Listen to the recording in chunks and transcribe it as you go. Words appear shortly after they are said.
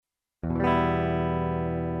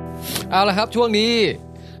เอาละครับช่วงนี้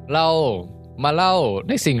เรามาเล่า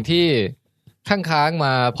ในสิ่งที่ค้างๆม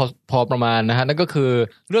าพอประมาณนะฮะนั่นก็คือ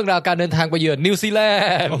เรื่องราวการเดินทางไปเยือนนิวซีแล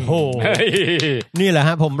นด์ โอ้โหนี่แหละฮ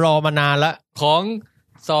ะผมรอมานานละของ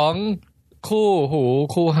2คู่หู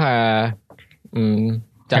คู่หา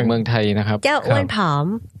จากเมืองไทยนะครับเจ้าอ้วนผอม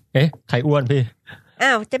ใครอ้วนพี่อ้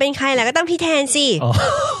าวจะเป็นใครล่ะก็ต้องพี่แทนสิ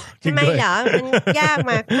ทำไมเหรอมันยาก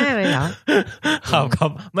มากเลยเหรอครับ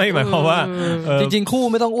ไม่หมายความว่าจริงๆคู่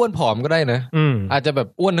ไม่ต้องอ้วนผอมก็ได้นะอาจจะแบบ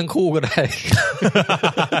อ้วนทั้งคู่ก็ได้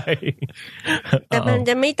แต่มันจ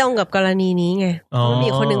ะไม่ตรงกับกรณีนี้ไงมี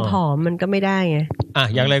คนหนึ่งผอมมันก็ไม่ได้ไง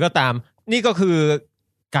อย่างไรก็ตามนี่ก็คือ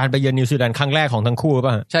การไปเยือนนิวซีแลนด์ครั้งแรกของทั้งคู่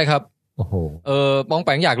ป่ะใช่ครับโอ้โหปองแป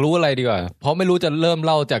งอยากรู้อะไรดีกว่าเพราะไม่รู้จะเริ่มเ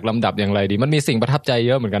ล่าจากลำดับอย่างไรดีมันมีสิ่งประทับใจเ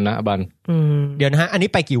ยอะเหมือนกันนะอบันเดี๋ยวนะฮะอันนี้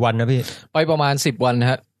ไปกี่วันนะพี่ไปประมาณ10วัน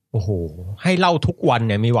ฮะโอ้โหให้เล่าทุกวันเ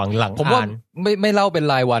นี่ยมีหวังหลังผมว่าไม่เล่าเป็น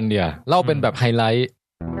รายวันเดียวเล่าเป็นแบบไฮไลท์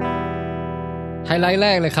แร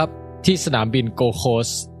กเลยครับที่สนามบินโกโคส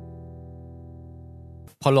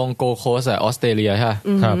พอลงโกโคสออสเตรเลียใช่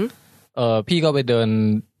ครับพี่ก็ไปเดิน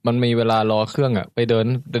มันมีเวลารอเครื่องไปเ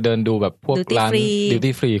ดินดูแบบพวกร้านดิว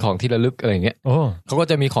ตี้ฟรีของที่ระลึกอะไรอย่างเงี้ยเขาก็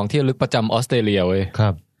จะมีของที่ระลึกประจำออสเตรเลียเว้ยครั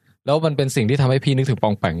บแล้วมันเป็นสิ่งที่ทำให้พี่นึกถึงป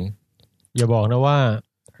องแปงอย่าบอกนะว่า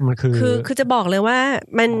มันคือจะบอกเลยว่า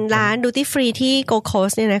มันร้านดิวตี้ฟรีที่โกโค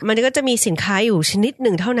สเนี่ยนะมันก็จะมีสินค้าอยู่ชนิดห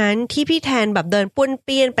นึ่งเท่านั้นที่พี่แทนแบบเดินป้วนเ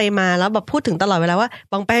ปี้ยนไปมาแล้วแบบพูดถึงตลอดเวลาว่า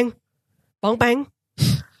ปองแปงปองแปง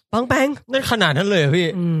ปองแปงนั่นขนาดนั้นเลยพี่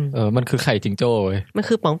มันคือไข่จิงโจ้เว้ยมัน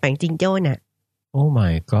คือปองแปงจิงโจ้น่ะโอ้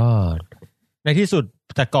my god ในที่สุด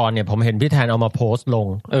แต่ก่อนเนี่ยผมเห็นพี่แทนเอามาโพสต์ลง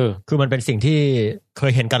คือมันเป็นสิ่งที่เค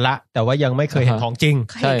ยเห็นกันละแต่ว่ายังไม่เคยเห็นของจริง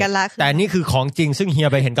ใช่แต่นี่คือของจริงซึ่งเฮีย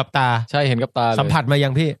ไปเห็นกับตาใช่เห็นกับตาสัมผัสมายั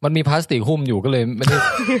งพี่มันมีพลาสติกหุ้มอยู่ก็เลยไม่ได้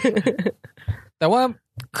แต่ว่า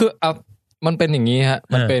คือมันเป็นอย่างนี้ฮะ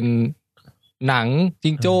มันเป็นหนัง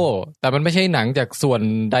จิงโจ้แต่มันไม่ใช่หนังจากส่วน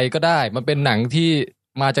ใดก็ได้มันเป็นหนังที่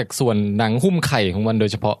มาจากส่วนหนังหุ้มไข่ของมันโด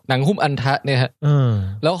ยเฉพาะหนังหุ้มอันทะเนี่ยฮะ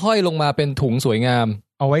แล้วห้อยลงมาเป็นถุงสวยงาม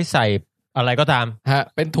เอาไว้ใส่อะไรก็ตามฮะ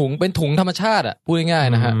เป็นถุงธรรมชาติอ่ะพูดง่าย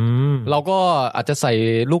ๆนะฮะเราก็อาจจะใส่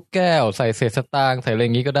ลูกแก้วใส่เศษสตางค์ใส่อะไรอ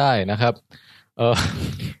ย่างนี้ก็ได้นะครับ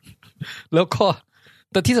แล้วก็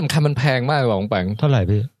แต่ที่สำคัญมันแพงมากกว่าของแปงเท่าไหร่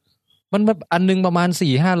พี่มันแบบอันนึงประมาณ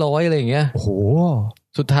 400-500 อะไรอย่างเงี้ยโอ้โห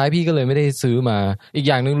สุดท้ายพี่ก็เลยไม่ได้ซื้อมาอีกอ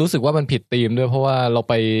ย่างนึงรู้สึกว่ามันผิดธีมด้วยเพราะว่าเร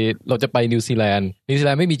าจะไปนิวซีแลนด์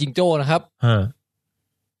ไม่มีจิงโจ้นะครับ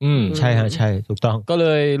ใช่ฮะใช่ถูกต้องก็เล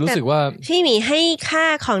ยรู้สึกว่าพี่หมีให้ค่า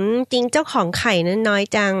ของจริงเจ้าของไข่นั้นน้อย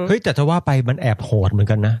จังเฮ้ยแต่จะว่าไปมันแอบโหดเหมือน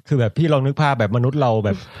กันนะคือแบบพี่ลองนึกภาพแบบมนุษย์เราแบ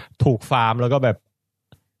บถูกฟาร์มแล้วก็แบบ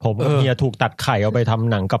ผมกับเมียถูกตัดไข่เอาไปทำ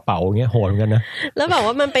หนังกระเป๋าเงี้ยโหดเหมือนกันนะแล้วแบบ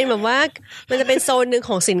ว่ามันเป็นแบบว่ามันจะเป็นโซนนึงข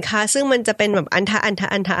องสินค้าซึ่งมันจะเป็นแบบอันทะ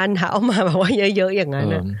เอามาแบบว่าเยอะๆอย่างนั้น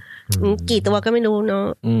นะกี่ตัวก็ไม่รู้เนาะ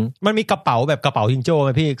มันมีกระเป๋าแบบกระเป๋าจิงโจ้ไหม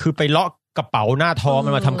พี่คือไปเลาะกระเป๋าหน้าท้องมั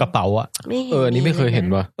นมาทำกระเป๋าอ่ะนี่ไม่เคยเห็น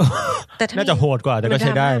ว่ะแต่น่าจะโหดกว่าแต่ก็ใ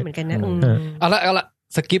ช้ได้เหมือนกันนะเอาละ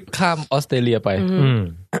สกิปข้ามออสเตรเลียไป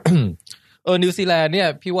นิวซีแลนด์เนี่ย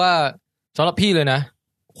พี่ว่าสำหรับพี่เลยนะ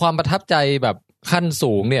ความประทับใจแบบขั้น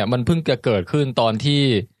สูงเนี่ยมันเพิ่งจะเกิดขึ้นตอนที่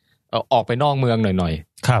ออกไปนอกเมืองหน่อย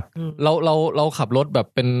ๆครับเราขับรถแบบ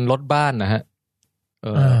เป็นรถบ้านนะฮะ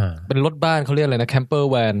เป็นรถบ้านเขาเรียกอะไรนะแคมเปอร์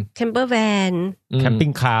แวนแคมปิ้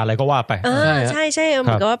งคาร์อะไรก็ว่าไปใช่เห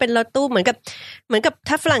มือนกับว่าเป็นรถตู้เหมือนกับ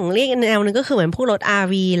ถ้าฝรั่งเรียกแนวนึงก็คือเหมือนพวกรถ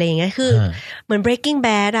RV อะไรอย่างเงี้ยคือเหมือน Breaking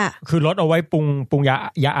Bad อ่ะคือรถเอาไว้ปรุงยา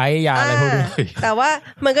ไอยาอะไรพวกนี้แต่ว่า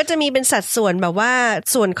มันก็จะมีเป็นสัดส่วนแบบว่า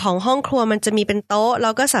ส่วนของห้องครัวมันจะมีเป็นโต๊ะเร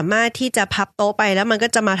าก็สามารถที่จะพับโต๊ะไปแล้วมันก็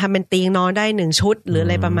จะมาทำเป็นเตียงนอนได้1ชุดหรืออะ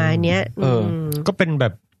ไรประมาณเนี้ยก็เป็นแบ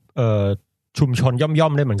บชุมชนย่อ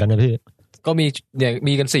มๆได้เหมือนกันนะพี่ก็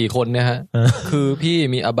มีกัน4คนเนี่ยฮะคือพี่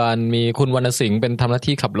มีอาบานมีคุณวรรณสิงห์เป็นทำหน้า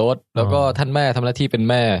ที่ขับรถแล้วก็ท่านแม่ทำหน้าที่เป็น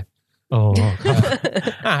แม่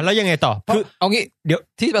แล้วยังไงต่อคือเอางี้เดี๋ยว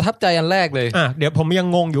ที่ประทับใจอันแรกเลยเดี๋ยวผมยัง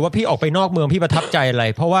งงอยู่ว่าพี่ออกไปนอกเมืองพี่ประทับใจอะไร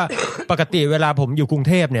เพราะว่าปกติเวลาผมอยู่กรุง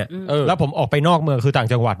เทพเนี่ยแล้วผมออกไปนอกเมืองคือต่าง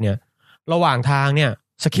จังหวัดเนี่ยระหว่างทางเนี่ย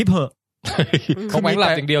สคิปเหอะเขาแหวงหลับ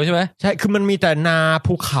อย่างเดียวใช่ไหมใช่คือมันมีแต่นา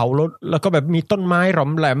ภูเขาแล้วก็แบบมีต้นไม้หลอ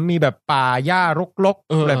มแหลมมีแบบป่าหญ้ารก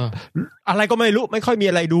ๆแบบอะไรก็ไม่รู้ไม่ค่อยมี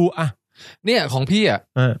อะไรดูอ่ะเนี่ยของพี่อ่ะ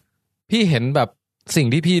พี่เห็นแบบสิ่ง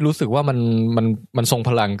ที่พี่รู้สึกว่ามันทรงพ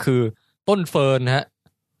ลังคือต้นเฟิร์นฮะ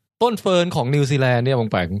ต้นเฟิร์นของนิวซีแลนด์เนี่ยบาง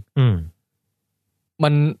แปงมั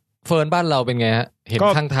นเฟิร์นบ้านเราเป็นไงฮะเห็น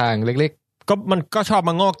ข้างทางเล็กๆก็มันก็ชอบ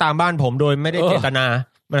มางอกตามบ้านผมโดยไม่ได้เจตนา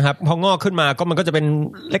นะครับพองอกขึ้นมาก็มันก็จะเป็น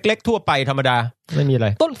เล็กๆทั่วไปธรรมดาไม่มีอะไร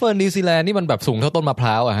ต้นเฟิร์นนิวซีแลนด์นี่มันแบบสูงเท่าต้นมะพ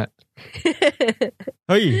ร้าวอะฮะ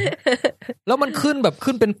เฮ้ยแล้วมันขึ้นแบบ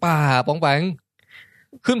ขึ้นเป็นป่าปองแปง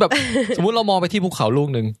ขึ้นแบบสมมุติเรามองไปที่ภูเขาลูก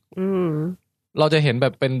นึง เราจะเห็นแบ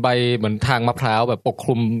บเป็นใบเหมือนทางมะพร้าวแบบปกค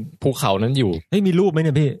ลุมภูเขานั้นอยู่เฮ้ยมีรูปไหมเ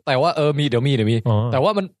นี่ยพี่แต่ว่ามีเดี๋ยวมีแต่ว่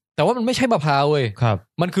ามันไม่ใช่มะพร้าวเว้ยครับ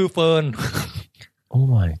มันคือเฟิร์นโอ้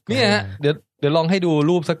my นี่ฮะเดี๋ยวลองให้ดู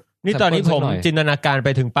รูปสักนี่ตอนนี้ผมจินตนาการไป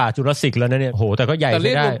ถึงป่าจุลศิลป์แล้วนะเนี่ยโหแต่ก็ใหญ่ไ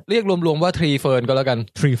ม่ได้เรียกรวมๆว่าทรีเฟิร์นก็แล้วกัน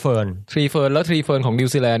ทรีเฟิร์นแล้วทรีเฟิร์นของนิว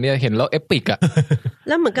ซีแลนด์เนี่ยเห็นแล้วเอปิกอ่ะแ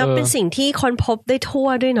ล้วเหมือนกับเป็นสิ่งที่ค้นพบได้ทั่ว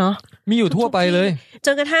ด้วยเนาะมีอยู่ทั่วไปเลยจ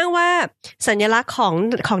นกระทั่งว่าสัญลักษณ์ของ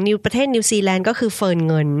ประเทศนิวซีแลนด์ก็คือเฟิร์น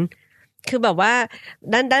เงินคือแบบว่า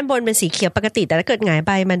ด้านบนเป็นสีเขียวปกติแต่ถ้าเกิดหงายใ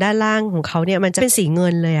บมาด้านล่างของเขาเนี่ยมันจะเป็นสีเงิ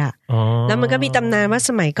นเลยอ่ะแล้วมันก็มีตำนานว่า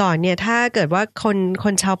สมัยก่อนเนี่ยถ้าเกิดว่าค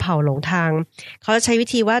นชาวเผ่าหลงทางเขาจะใช้วิ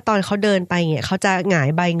ธีว่าตอนเขาเดินไปเนี่ยเขาจะหงาย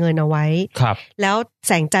ใบเงินเอาไว้แล้วแ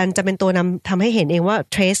สงจันทร์จะเป็นตัวนำทำให้เห็นเองว่า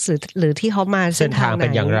trace หรือที่เขามาเส้นทางเป็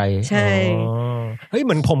นอย่างไรใช่เฮ้ยเห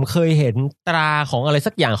มือนผมเคยเห็นตราของอะไร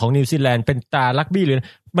สักอย่างของนิวซีแลนด์เป็นตรารักบี้เลย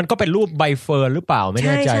มันก็เป็นรูปใบเฟิร์นหรือเปล่าไม่แ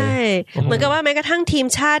น่ใจใช่เหมือนกับว่าแม้กระทั่งทีม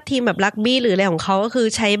ชาติทีมแบบรักบี้หรืออะไรของเขาก็คือ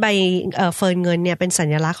ใช้ใบเฟิร์นเงินเนี่ยเป็นสั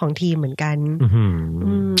ญลักษณ์ของทีมเหมือนกัน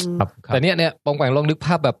แต่เนี่ยปองแปงลองนึกภ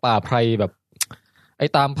าพแบบป่าไพรแบบไอ้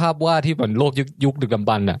ตามภาพวาดที่เหมือนโลกยุคดึกดำ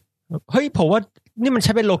บรรพ์อ่ะเฮ้ยผมว่านี่มันใ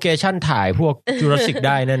ช้เป็นโลเคชั่นถ่ายพวกจูราสสิกไ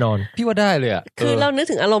ด้แน่นอนพี่ว่าได้เลยอ่ะคือเรานึก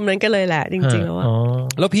ถึงอารมณ์นั้นกันเลยแหละจริง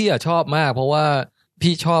ๆแล้วพี่อ่ะชอบมากเพราะว่า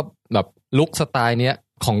พี่ชอบแบบลุคสไตล์เนี้ย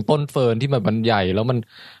ของต้นเฟิร์นที่มันใหญ่แล้ว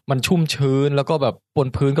มันชุ่มชื้นแล้วก็แบบบน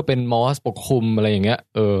พื้นก็เป็นมอสปกคลุมอะไรอย่างเงี้ย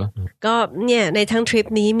ก็เนี่ยในทั้งทริป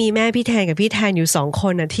นี้มีแม่พี่แทนกับพี่แทนอยู่2ค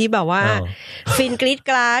นน่ะที่แบบว่าฟินกรี๊ด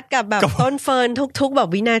กราดกับแบบต้นเฟิร์นทุกๆแบบ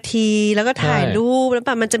วินาทีแล้วก็ถ่ายรูปแล้วแ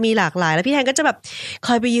บบมันจะมีหลากหลายแล้วพี่แทนก็จะแบบค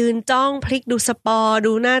อยไปยืนจ้องพลิกดูสปอร์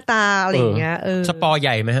ดูหน้าตาอะไรอย่างเงี้ยสปอร์ให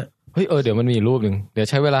ญ่มั้ยฮะเฮ้ยเดี๋ยวมันมีรูปนึงเดี๋ยว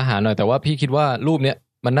ใช้เวลาหาหน่อยแต่ว่าพี่คิดว่ารูปเนี้ย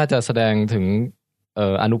มันน่าจะแสดงถึง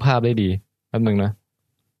อานุภาพได้ดีแป๊บนึงนะ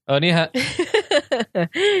นี่ฮะ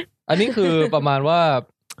อันนี้คือประมาณว่า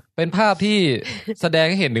เป็นภาพที่แสดง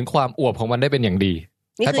ให้เห็นถึงความอวบของมันได้เป็นอย่างดี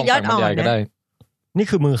นี่คือยอดอ่อนก็ได้นี่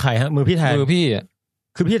คือมือใครฮะมือพี่แทนมือพี่อ่ะ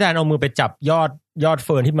คือพี่แทนเอามือไปจับยอดเ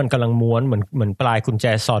ฟิร์นที่มันกำลังม้วนเหมือนปลายกุญแจ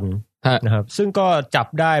ซอนนะครับซึ่งก็จับ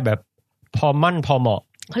ได้แบบพอมั่นพอเหมาะ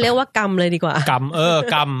เขาเรียกว่ากำเลยดีกว่าก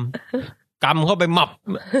ำกำเข้าไปหมับ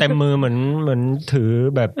เต็มมือเหมือนถือ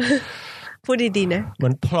แบบพูดดีๆนะเหมื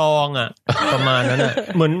อนพลองอ่ะประมาณนั้นอ่ะ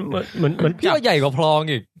เหมือนพี่ว่าใหญ่กว่าพลอง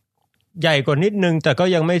อีกใหญ่กว่านิดนึงแต่ก็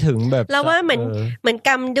ยังไม่ถึงแบบเราว่าเหมือนก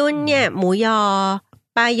ำดุนเนี่ยหมูยอ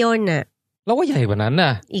ปลายนน่ะเราว่าใหญ่กว่านั้นน่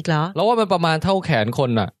ะอีกเหรอเราว่ามันประมาณเท่าแขนค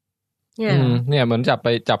นน่ะเนี่ยเหมือน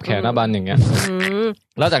จับแขนหน้าบันอย่างเงี้ย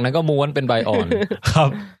แล้วจากนั้นก็ม้วนเป็นใบอ่อนครับ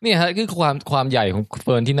นี่ฮะคือความใหญ่ของเ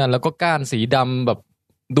ฟิร์นที่นั่นแล้วก็ก้านสีดำแบบ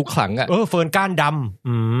ดูขลังอ่ะเฟิร์นก้านดำ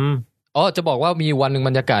จะบอกว่ามีวันหนึ่งบ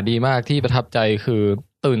รรยากาศดีมากที่ประทับใจคือ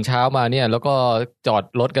ตื่นเช้ามาเนี่ยแล้วก็จอด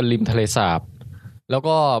รถกันริมทะเลสาบแล้ว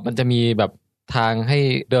ก็มันจะมีแบบทางให้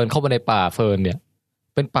เดินเข้าไปในป่าเฟิร์นเนี่ย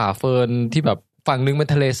เป็นป่าเฟิร์นที่แบบฝั่งนึงเป็น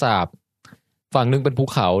ทะเลสาบฝั่งนึงเป็นภู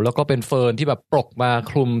เขาแล้วก็เป็นเฟิร์นที่แบบปกมา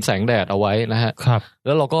คลุมแสงแดดเอาไว้นะฮะครับแ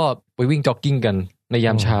ล้วเราก็ไปวิ่งจ็อกกิ้งกันในย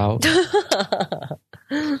ามเช้า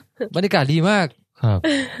บรรยากาศดีมากครับ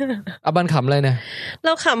อาบันขำอะไรเนี่ยเร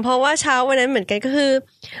าขำเพราะว่าเช้าวันนั้นเหมือนกันก็คือ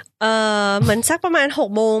เหมือนสักประมาณ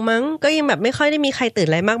 6:00 นมั้งก็ยังแบบไม่ค่อยได้มีใครตื่น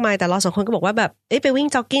อะไรมากมายแต่เรา2คนก็บอกว่าแบบไปวิ่ง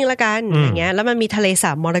จ็อกกิ้งละกันอย่างเงี้ยแล้วมันมีทะเลส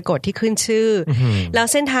าบมรกตที่ขึ้นชื่อแล้ว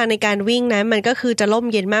เส้นทางในการวิ่งนั้นมันก็คือจะร่ม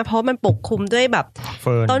เย็นมากเพราะมันปกคลุมด้วยแบบ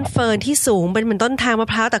ต้นเฟิร์นที่สูงเป็นเหมือนต้นทางมะ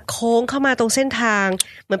พร้าวแต่โค้งเข้ามาตรงเส้นทาง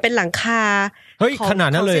เหมือนเป็นหลังคาเฮ้ยขนาด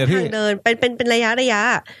นั้นเลยพี่เดินเป็นระยะ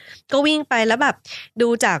ก็วิ่งไปแล้วแบบดู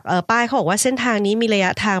จากป้ายเขาบอกว่าเส้นทางนี้มีระย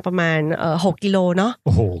ะทางประมาณ6 กิโลเนาะโ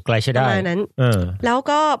อ้โหไกลใช่ได้ประมาณนั้นแล้ว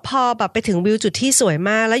ก็พอแบบไปถึงวิวจุดที่สวย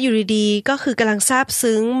มากแล้วอยู่ดีๆก็คือกำลังซาบ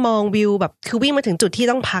ซึ้งมองวิวแบบคือวิ่งมาถึงจุดที่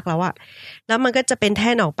ต้องพักแล้วอะแล้วมันก็จะเป็นแท่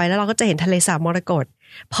นออกไปแล้วเราก็จะเห็นทะเลสาบมรกต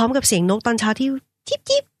พร้อมกับเสียงนกตอนเช้าที่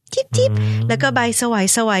จิ๊บแล้วก็ใบสว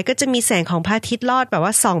ยก็จะมีแสงของพระอาทิตย์ลอดแบบว่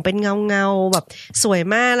าส่องเป็นเงาแบบสวย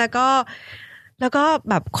มากแล้วก็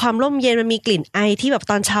แบบความร่มเย็นมันมีกลิ่นไอที่แบบ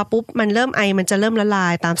ตอนเช้าปุ๊บมันเริ่มไอมันจะเริ่มละลา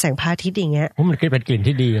ยตามแสงพระอาทิตย์อย่างเงี้ยมันเป็นกลิ่น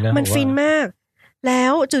ที่ดีนะมันฟินมากแล้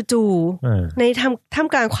วจู่ๆในท่าม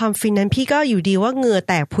กลางความฟินนั้นพี่ก็อยู่ดีว่าเหงื่อ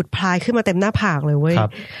แตกผุดพลายขึ้นมาเต็มหน้าผากเลยเว้ย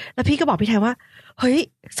แล้วพี่ก็บอกพี่แทนว่าเฮ้ย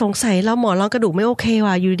สงสัยเราหมอนรองกระดูกไม่โอเค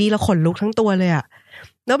ว่ะอยู่ดีเราขนลุกทั้งตัวเลยอะ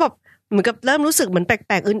แล้วแบบเหมือนกับเริ่มรู้สึกเหมือนแ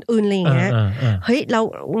ปลกๆอื่นๆอะไรอย่างเงี้ยเฮ้ยเรา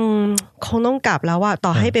คงต้องกลับแล้วอะต่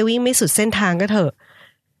อให้ไปวิ่งไม่สุดเส้นทางก็เถอะ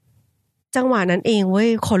จังหวะนั้นเองเว้ย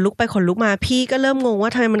ขนลุกไปขนลุกมาพี่ก็เริ่มงงว่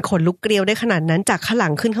าทำไมมันขนลุกเกลียวได้ขนาดนั้นจากข้างหลั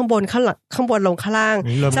งขึ้นข้างบนข้างบนลงข้างล่าง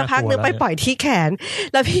สักพักนึงไปปล่อยที่แขน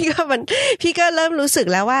แล้วพี่ก็เริ่มรู้สึก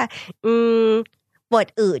แล้วว่าปวด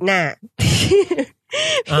อึน่ะ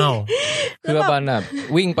อ้าว คือบันแบบ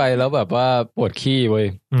วิ่งไปแล้วแบบว่าปวดขี้เว้ย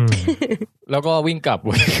แล้วก็วิ่งกลับเ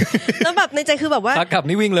ว้ยแล้วแบบในใจคือแบบว่าขากลับ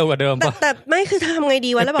นี่วิ่งเร็วกว่าเดิมป่ะแต่ไม่คือทำไง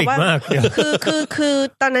ดีวะแล้วแบบว่าคือ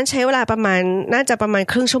ตอนนั้นใช้เวลาประมาณน่าจะประมาณ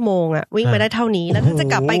ครึ่งชั่วโมงอ่ะวิ่งมาได้เท่านี้แล้วถ้าจะ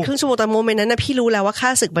กลับไปครึ่งชั่วโมงตอนโมเมนต์นั้นนะพี่รู้แล้วว่าค่า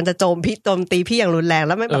ศึกมันจะโจมตีพี่อย่างรุนแรงแ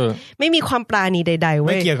ล้วไม่แบบไม่มีความปราณีใดๆเว้ย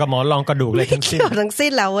ไม่เกี่ยวกับหมอนรองกระดูกเลยทั้งสิ้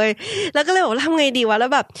นแล้วเว้ยแล้วก็เลยบอกว่าทำไงดีวะแล้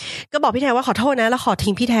วแบบก็บอกพี่แทนว่าขอโทษนะแล้วขอ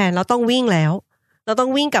ทิ้งพี่แทนเราต้องวิ่งแล้วเราต้อง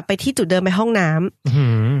วิ่งกลับไปที่จุดเดิมไปห้องน้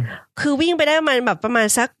ำคือวิ่งไปได้ประมาณ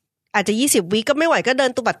สักอาจจะ20 วิก็ไม่ไหวก็เดิ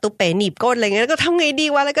นตุบัดตุเป๋หนีบก้นอะไรเงี้ยแล้วก็ทำไงดี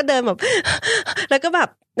วะแล้วก็เดินแบบแล้วก็แบบ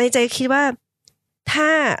ในใจคิดว่าถ้า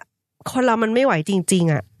คนเรามันไม่ไหวจริง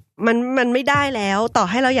ๆอ่ะมันไม่ได้แล้วต่อ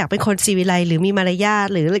ให้เราอยากเป็นคนศิวิไลซ์หรือมีมารยาท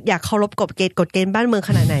หรืออยากเคารพกฎเกณฑ์บ้านเมืองข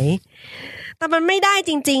นาดไหนแต่มันไม่ได้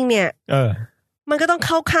จริงๆเนี่ยมันก็ต้องเ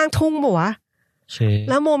ข้าข้างทุ่งบ่วะ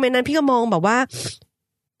แล้วโมเมนต์นั้นพี่ก็มองแบบว่า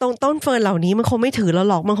ตรงต้นเฟิร์นเหล่านี้มันคงไม่ถือเรา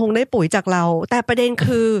หรอกมันคงได้ปุ๋ยจากเราแต่ประเด็น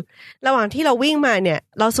คือระหว่างที่เราวิ่งมาเนี่ย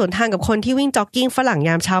เราสวนทางกับคนที่วิ่งจ็อกกิ้งฝรั่งย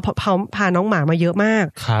ามเช้าพาน้องหมามาเยอะมาก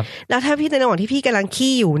ครับแล้วถ้าพี่ในระหว่างที่พี่กำลัง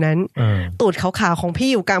ขี้อยู่นั้นตูดขาวๆของพี่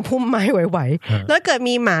อยู่กลางพุ่มไม้ไหวๆแล้วเกิด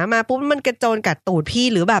มีหมามาปุ๊บมันกระโจนกัดตูดพี่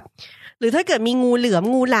หรือแบบหรือถ้าเกิดมีงูเหลือม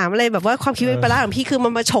งูหลามอะไรแบบว่าความคิดเป็นประหลาดของพี่คือมั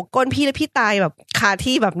นมาฉกก้นพี่แล้วพี่ตายแบบคา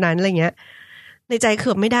ที่แบบนั้นอะไรเงี้ยในใจเ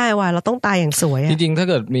ขือบไม่ได้ว่ะเราต้องตายอย่างสวยจริงๆถ้า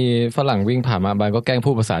เกิดมีฝรั่งวิ่งผ่านมาบานก็แกล้งพู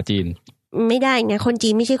ดภาษาจีนไม่ได้ไงคนจี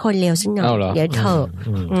นไม่ใช่คนเลวซิ่งเนาะเดี๋ยวเถอะ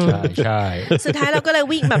ใช่สุดท้ายเราก็เลย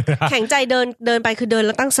วิ่งแบบแข็งใจเดินไปคือเดินแ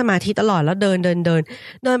ล้วตั้งสมาธิตลอดแล้วเดิน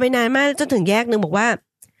ไปนานมากจนถึงแยกนึงบอกว่า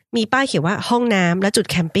มีป้ายเขียนว่าห้องน้ำและจุด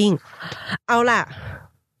แคมปิ้งเอาล่ะ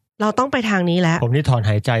เราต้องไปทางนี้แล้วผมนี่ถอน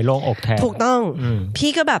หายใจโล่งอกแทนถูกต้อง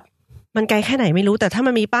พี่ก็แบบมันไกลแค่ไหนไม่รู้แต่ถ้า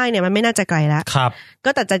มันมีป้ายเนี่ยมันไม่น่าจะไกลแล้วครับก็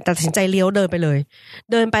ตัดสินใจเลี้ยวเดินไปเลย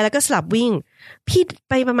เดินไปแล้วก็สลับวิ่งพี่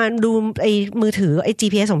ไปประมาณดูไอ้มือถือไอ้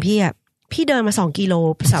GPS ของพี่อ่ะพี่เดินมา2 กิโล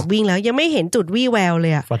สลับวิ่งแล้วยังไม่เห็นจุดวี่แววเล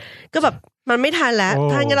ยอ่ะก็แบบมันไม่ทันแล้ว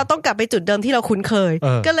ถ้างั้นเราต้องกลับไปจุดเดิมที่เราคุ้นเคย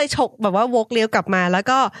ก็เลยฉกแบบว่าวกเลี้ยวกลับมาแล้ว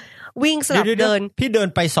ก็วิ่งสลับเดินพี่เดิน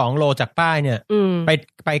ไป2 โลจากป้ายเนี่ย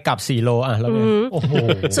ไปกลับ4 โลอ่ะแล้วเนี่ยโอ้โห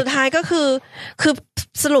สุดท้ายก็คือ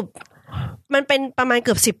สรุปมันเป็นประมาณเ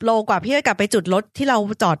กือบ10 โลกว่าพี่จะกลับไปจุดรถที่เรา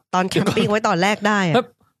จอดตอนแคมปิ้งไว้ตอนแรกได้อะ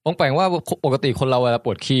ผมแปลว่าปกติคนเราเวลาป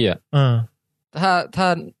วดขี้อ่ะถ้า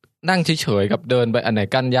นั่งเฉยๆกับเดินไปอันไหน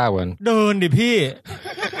กั้นยากกว่ากันเดินดิพี่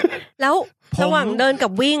แล้วระหว่างเดินกั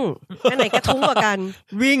บวิ่งอันไหนกระทุ้งกว่ากัน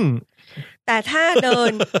วิ่งแต่ถ้าเดิ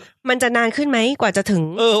นมันจะนานขึ้นไหมกว่าจะถึง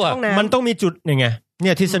ห้องน้ำมันต้องมีจุดยังไงเ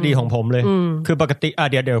นี่ยทฤษฎีของผมเลยคือปกติ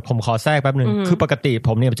เดี๋ยวผมขอแทรกแป๊บนึงคือปกติผ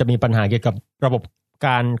มเนี่ยจะมีปัญหาเกี่ยวกับระบบ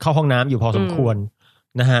การเข้าห้องน้ำอยู่พอสมควร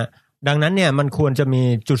นะฮะดังนั้นเนี่ยมันควรจะมี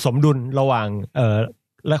จุดสมดุลระหว่าง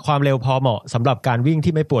และความเร็วพอเหมาะสำหรับการวิ่ง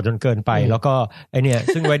ที่ไม่ปวดจนเกินไปแล้วก็ไอเนี่ย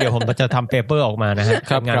ซึ่งไว้เดี๋ยวผมจะทำเปเปอร์ออกมานะฮะ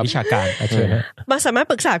งานวิชาการเชิญนะมาสามารถ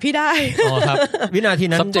ปรึกษาพี่ได้อ๋อครับวินาที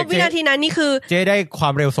นั้นนี่คือเจ๊ได้ควา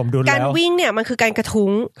มเร็วสมดุลแล้วการวิ่งเนี่ยมันคือการกระทุ้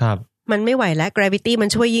งครับมันไม่ไหวแล้ว gravity มัน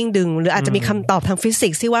ช่วยยิ่งดึงหรืออาจจะมีคำตอบทางฟิสิ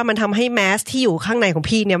กส์ที่ว่ามันทำให้แมสที่อยู่ข้างในของ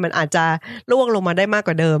พี่เนี่ยมันอาจจะร่วงลงมาได้มากก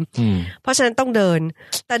ว่าเดิมเพราะฉะนั้นต้องเดิน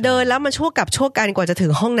แต่เดินแล้วมันชั่วกับชั่วกันกว่าจะถึ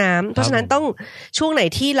งห้องน้ำเพราะฉะนั้นต้องช่วงไหน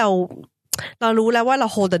ที่เรารู้แล้วว่าเรา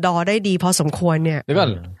hold the door ได้ดีพอสมควรเนี่ยเดี๋ยวก่อน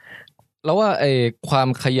แล้วว่าไอ้ความ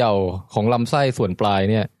เขย่าของลำไส้ส่วนปลาย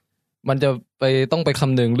เนี่ยมันจะต้องไปค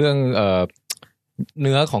ำนึงเรื่องเ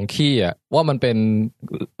นื้อของขี้อ่ะว่ามันเ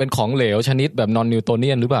ป็นของเหลวชนิดแบบนอนนิวโตเนี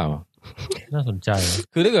ยนหรือเปล่าน่าสนใจ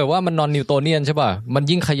คือถ้าเกิดว่ามันนอนนิวโตเนียนใช่ป่ะมัน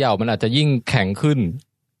ยิ่งเขย่ามันอาจจะยิ่งแข็งขึ้น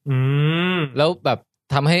แล้วแบบ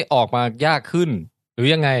ทำให้ออกมายากขึ้นหรือ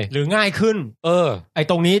ยังไงหรือง่ายขึ้นไอ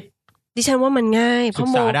ตรงนี้ดิฉันว่ามันง่ายศึก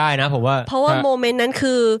ษาได้นะผมว่าเพราะว่าโมเมนต์นั้น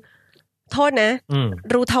คือโทษนะ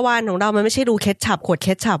รูทวารของเรามันไม่ใช่รูเคทชัพขวดเค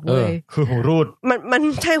ทชัพเว้ยคือหูรูดมัน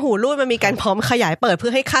ใช่หูรูดมันมีการพร้อมขยายเปิดเพื่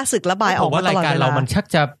อให้ค่าศึกระบายออกมาตลอดเวลารายการเรามันชัก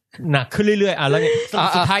จะหนักขึ้นเรื่อยๆแล้ว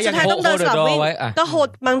สุดท้ายยังโฮเดอร์ดอไว้ก็โฮ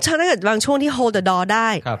บางช่วงถ้าเกิดบางช่วงที่โฮเดอร์ดอได้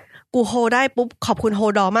กูโฮได้ปุ๊บขอบคุณโฮ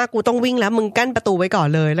ดอมากกูต้องวิ่งแล้วมึงกั้นประตูไว้ก่อน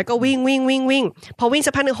เลยแล้วก็วิ่งพอวิ่ง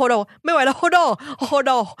สักพักนึงโฮดอไม่ไหวแล้วโฮด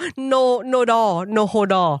อ no door no โฮ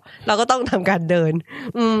ดอเราก็ต้องทำการเดิน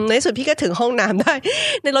ในสุดพี่ก็ถึงห้องน้ำได้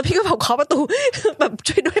ในรถพี่ก็แบบเคาะประตูแบบ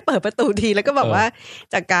ช่วยด้วยเปิดประตูทีแล้วก็แบบว่า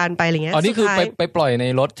จากการไปอะไรเงี้ยอ๋อนี่คือไปปล่อยใน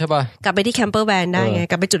รถใช่ป่ะกลับไปที่แคมเปอร์แวนได้ไง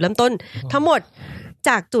กลับไปจุดเริ่มต้นทั้งหมดจ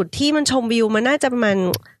ากจุดที่มันชมวิวมันน่าจะประมาณ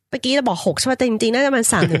เมื่อกี้เราบอก6ใช่ป่ะแต่จริงๆน่าจะมัน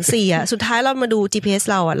3 ถึง 4อ่ะสุดท้ายเรามาดู GPS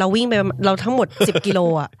เราอ่ะเราวิ่งไปเราทั้งหมด10 กิโล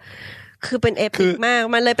อ่ะคือเป็นเอพิกมาก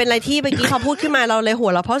มันเลยเป็นอะไรที่เมื่อกี้พอพูดขึ้นมาเราเลยหั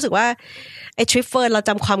วเราเพราะรู้สึกว่าไอ้ทริปเฟิร์นเราจ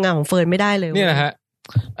ำความงามของเฟิร์นไม่ได้เลยนี่นะฮะ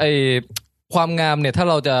ไอ้ความงามเนี่ยถ้า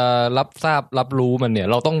เราจะรับรู้มันเนี่ย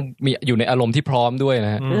เราต้องมีอยู่ในอารมณ์ที่พร้อมด้วยน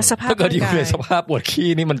ะฮะถ้าเกิดอยู่ในสภาพปวดขี้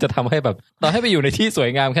นี่มันจะทำให้แบบต่อให้ไปอยู่ในที่สวย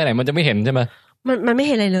งามแค่ไหนมันจะไม่เห็นใช่ไหม มันไม่เ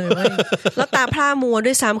ห็นอะไรเลยเว้ย แล้วตาพร่ามัว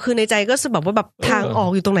ด้วยซ้ำคือในใจก็แบบว่าแบบทางออ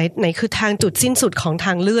กอยู่ตรงไหนคือทางจุดสิ้นสุดของท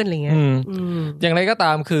างเลื่อนอะไรเงี้ยอย่างไรก็ต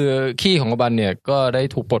ามคือขี้ของอบันเนี่ยก็ได้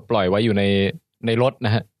ถูกปลดปล่อยไว้อยู่ในรถน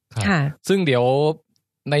ะฮะซึ่งเดี๋ยว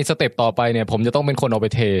ในสเต็ปต่อไปเนี่ยผมจะต้องเป็นคนเอาไป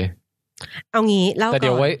เทเอางี้เล่าก่อนแต่เ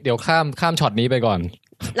ดี๋ยวข้ามช็อตนี้ไปก่อน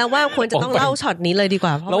เราว่าควรจะต้องเล่าช็อตนี้เลยดีก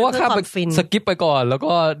ว่าเพราะว่าข้ามไปสกิปไปก่อนแล้ว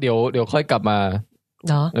ก็เดี๋ยวค่อยกลับมา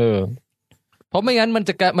เนาะเพราะไม่งั้นมัน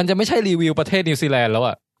จะไม่ใช่รีวิวประเทศนิวซีแลนด์แล้ว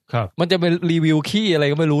อ่ะครับมันจะเป็นรีวิวขี้อะไร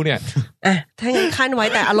ก็ไม่รู้เนี่ยอ่ะถ้างั้นขั้นไว้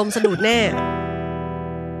แต่อารมณ์สะดุดแน่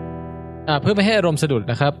เพื่อไม่ให้อารมณ์สะดุด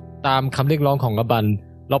นะครับตามคำเรียกร้องของอบัน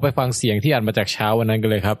เราไปฟังเสียงที่อ่านมาจากเช้าวันนั้นกัน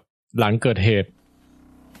เลยครับหลังเกิดเหตุ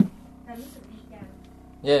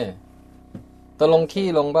เย่ตะลงขี้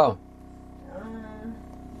ลงเปล่า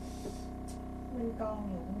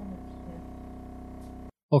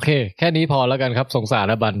โอเคแค่นี้พอแล้วกันครับสงสาร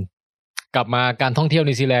อบันกลับมาการท่องเที่ยว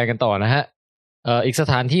นิวซีแลนด์กันต่อนะฮะอีกส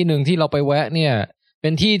ถานที่หนึ่งที่เราไปแวะเนี่ยเป็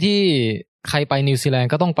นที่ที่ใครไปนิวซีแลน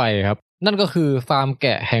ด์ก็ต้องไปครับนั่นก็คือฟาร์มแก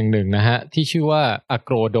ะแห่งหนึ่งนะฮะที่ชื่อว่าอะโก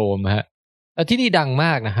รโดมฮะที่นี่ดังม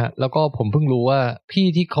ากนะฮะแล้วก็ผมเพิ่งรู้ว่าพี่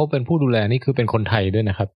ที่เขาเป็นผู้ดูแลนี่คือเป็นคนไทยด้วย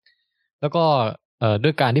นะครับแล้วก็ด้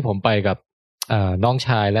วยการที่ผมไปกับน้องช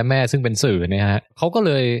ายและแม่ซึ่งเป็นสื่อเนี่ยฮะเขาก็เ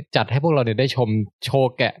ลยจัดให้พวกเราเนี่ยได้ชมโช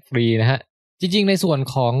ว์แกะฟรีนะฮะจริงๆในส่วน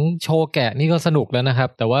ของโชว์แกะนี่ก็สนุกแล้วนะครับ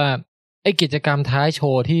แต่ว่าไอ้กิจกรรมท้ายโช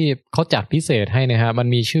ว์ที่เขาจัดพิเศษให้นะฮะมัน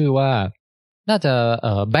มีชื่อว่าน่าจะ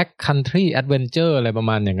Back Country Adventure อะไรประ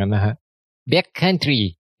มาณอย่างนั้นนะฮะ Back Country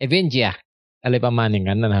Adventure อะไรประมาณอย่าง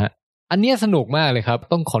นั้นนะฮะอันนี้สนุกมากเลยครับ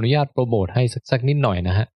ต้องขออนุญาตโปรโมทให้สักนิดหน่อย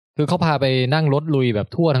นะฮะคือเขาพาไปนั่งรถลุยแบบ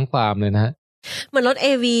ทั่วทั้งฟาร์มเลยนะฮะเหมือนรถ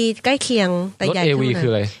AV ใกล้เคียงแต่ใหญ่ขึ้น รถ AV คือ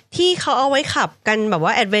อะไรที่เขาเอาไว้ขับกันแบบว่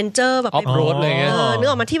าแอดเวนเจอร์แบบออฟโรดเลยไงนึก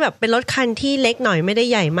ออกมาที่แบบเป็นรถคันที่เล็กหน่อยไม่ได้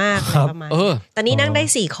ใหญ่มากประมาณแต่นี่นั่งได้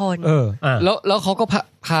4คนแล้วเขาก็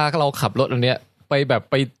พาเราขับรถอันเนี้ยไปแบบ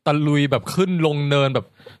ไปตะลุยแบบขึ้นลงเนินแบบ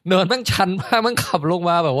เนินแม่งชันมากแม่งขับลง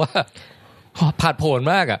มาแบบว่าผาดโผน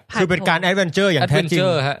มากอ่ะคือเป็นการแอดเวนเจอร์อย่างแท้จริง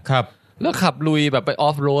ครับแล้วขับลุยแบบไปออ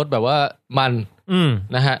ฟโรดแบบว่ามัน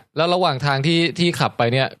นะฮะแล้วระหว่างทางที่ขับไป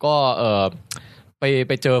เนี่ยก็ไ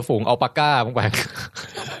ปเจอฝูงอัลปาก้าบางแปง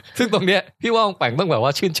ซึ่งตรงเนี้ยพี่ว่าบางแปงต้องแบบว่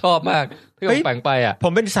าชื่นชอบมากที่บางแปงไปอ่ะผ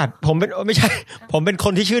มเป็นสัตว์ผมเป็นไม่ใช่ผมเป็นค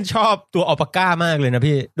นที่ชื่นชอบตัวอัลปาก้ามากเลยนะ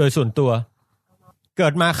พี่โดยส่วนตัวเกิ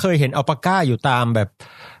ดมาเคยเห็นอัลปาก้าอยู่ตามแบบ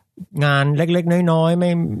งานเล็กๆน้อยๆไ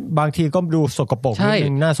ม่บางทีก็ดูสกปรกนิด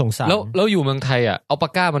นึงน่าสงสารแล้วอยู่เมืองไทยอ่ะอัลปา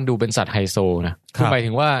ก้ามันดูเป็นสัตว์ไฮโซนะคือหมาย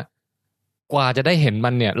ถึงว่ากว่าจะได้เห็นมั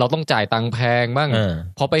นเนี่ยเราต้องจ่ายตังค์แพงบ้าง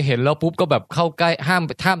พอไปเห็นแล้วปุ๊บก็แบบเข้าใกล้ห้าม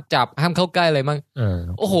จับห้ามเข้าใกล้อะไรบ้าง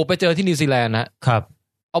โอ้โหไปเจอที่นิวซีแลนด์นะครับ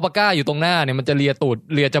อัลปาก้าอยู่ตรงหน้าเนี่ยมันจะเลียตูด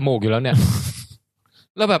เลียจมูกอยู่แล้วเนี่ย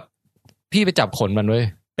แล้วแบบพี่ไปจับขนมันเว้ย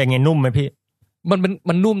เป็นไงนุ่มไหมพี่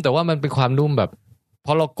มันนุ่มแต่ว่ามันเป็นความนุ่มแบบพ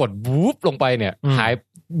อเรากดวูบลงไปเนี่ยหาย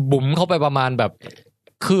บุ๋มเข้าไปประมาณแบบ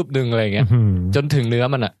คืบนึงอะไรเงี้ยจนถึงเนื้อ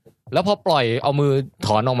มันอ่ะแล้วพอปล่อยเอามือถ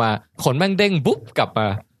อนออกมาขนแม่งเด้งบุ๊บกลับมา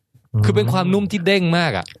คือเป็นความนุ่มที่เด้งมา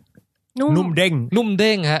กอ่ะนุ่มเด้งนุ่มเ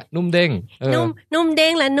ด้งฮะนุ่มเด้งนุ่มเด้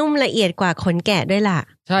งและนุ่มละเอียดกว่าขนแกะด้วยล่ะ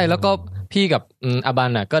ใช่แล้วก็พี่กับอาบั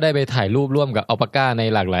นน่ะก็ได้ไปถ่ายรูปร่วมกับอัลปาก้าใน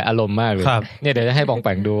หลากหลายอารมณ์มากเลยเนี่ยเดี๋ยวจะให้บองแป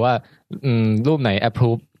งดูว่ารูปไหน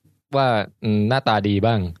approve ว่าหน้าตาดี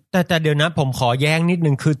บ้างแต่เดี๋ยวนะผมขอแย้งนิดนึ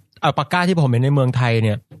งคืออัลปาก้าที่ผมเห็นในเมืองไทยเ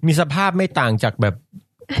นี่ยมีสภาพไม่ต่างจากแบบ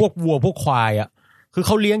พวกวัวพวกควายอ่ะคือเ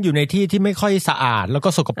ขาเลี้ยงอยู่ในที่ที่ไม่ค่อยสะอาดแล้วก็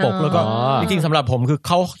สกปรกแล้วก็จริงๆสำหรับผมคือเ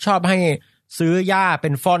ขาชอบให้ซื้อหญ้าเป็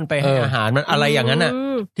นฟ่อนไปให้อาหารมันอะไรอย่างนั้นน่ะ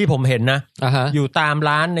ที่ผมเห็นนะอยู่ตาม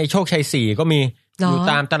ร้านในโชคชัย4ก็มีอยู่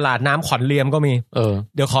ตามตลาดน้ำขวัญเลียมก็มี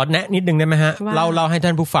เดี๋ยวขอแนะนิดนึงได้ไหมฮะเล่าให้ท่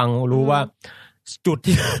านผู้ฟังรู้ว่าจุด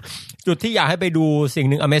ที่อยากให้ไปดูสิ่ง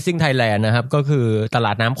หนึ่ง Amazing Thailand นะครับก็คือตล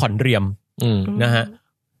าดน้ำขวัญเลียมนะฮะ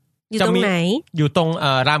อยู่ตรงไหนอยู่ตรง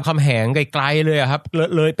รามคำแหงไกลๆเลยอะครับ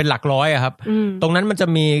เลยเป็นหลักร้อยอะครับตรงนั้นมันจะ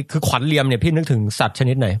มีคือขวัญเลียมเนี่ยพี่นึกถึงสัตว์ช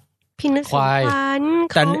นิดไหนพี่นึกถึงควาย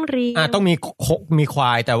ของเรียมต้องมีคว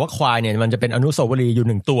ายแต่ว่าควายเนี่ยมันจะเป็นอนุสาวรีย์อ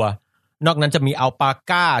ยู่1ตัวนอกนั้นจะมีอัลปา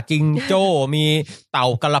ก้าจิงโจ้มีเต่า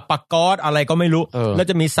กะลาปากอสอะไรก็ไม่รู้แล้ว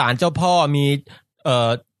จะมีศาลเจ้าพ่อมี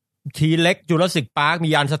ทีเล็กจูราสสิคพาร์คมี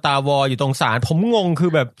ยานสตาร์วอร์อยู่ตรงศาลผมงงคื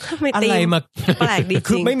อแบบอะไรมาแปลกดีจริง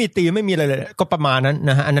คือไม่มีตีไม่มีอะไรเลยก็ประมาณนั้น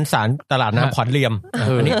นะฮะอันนั้นศาลตลาดน้ำขวัญเลียม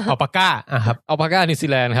อันนี้อัลปาก้าครับอัลปาก้านิวซี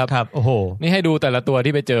แลนด์ครับครับโอ้โหนี่ให้ดูแต่ละตัว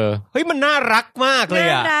ที่ไปเจอเฮ้ยมันน่ารักมากเลย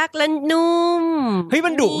อ่ะน่ารักและนุ่มเฮ้ยมั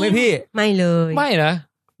นดุไหมพี่ไม่เลยไม่นะ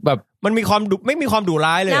แบบมันมีความดุไม่มีความดุ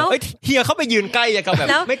ร้ายเลยเอ้ยเฮียเข้าไปยืนใกล้กับแบบ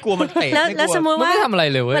ไม่กลัวมันเตะแล้วสมมติว่าไม่ทำอะไร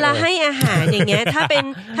เลยเวลาให้อาหารอย่างเงี้ยถ้าเ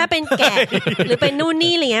ป็นแกะหรือเป็นนู่น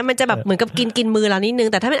นี่อะไรเงี้ยมันจะแบบเหมือนกับกินมือเรานิดนึง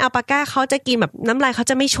แต่ถ้าเป็นอัลปาก้าเขาจะกินแบบน้ำลายเขา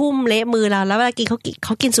จะไม่ชุ่มเละมือเราแล้วเวลากินเข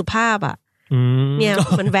ากินสุภาพอ่ะ เนี่ย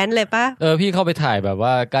เหมือนแว้นเลยปะพี่เข้าไปถ่ายแบบว่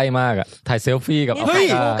าใกล้มากอ่ะถ่ายเซลฟี่กับอัลปา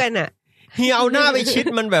ก้ากันอ่ะเฮียเอาหน้าไปชิด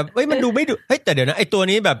มันแบบเฮ้ยมันดูไม่ดูเฮ้ยแต่เดี๋ยวนะไอตัว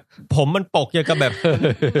นี้แบบผมมันปกอย่างกับแบบ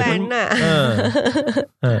แว้นอ่ะ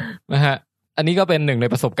นะฮะอันนี้ก็เป็นหนึ่งใน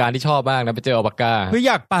ประสบการณ์ที่ชอบมากนะไปเจออัลปาก้าเฮ้ยอ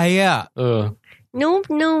ยากไปอ่ะ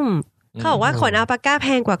นุ่มเขาบอกว่าขนอัลปาก้าแพ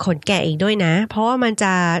งกว่าขนแกะอีกด้วยนะเพราะว่ามันจ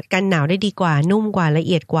ะกันหนาวได้ดีกว่านุ่มกว่าละเ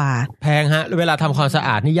อียดกว่าแพงฮะเวลาทำความสะอ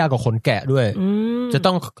าดนี่ยากกว่าขนแกะด้วยจะ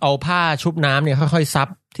ต้องเอาผ้าชุบน้ำเนี่ยค่อยๆซับ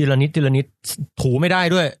ทีละนิดถูไม่ได้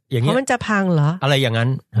ด้วยอย่างเงี้ยเพราะมันจะพังเหรออะไรอย่างนั้น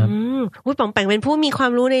ครับอุ้ยป๋องแปงเป็นผู้มีควา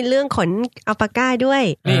มรู้ในเรื่องขนอัลปาก้าด้วย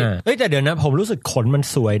นี่เฮ้ยแต่เดี๋ยวนะผมรู้สึกขนมัน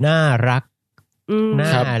สวยน่ารักน่า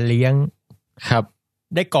เลี้ยงครับ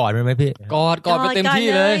ได้กอดมันไหมพี่กอดไปเต็มที่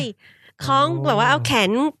เลยคล้องแบบว่าเอาแข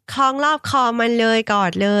นคล้องรอบคอมันเลยกอ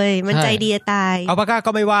ดเลยมันใจดีตายอัลปาก้า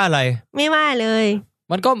ก็ไม่ว่าอะไรไม่ว่าเลย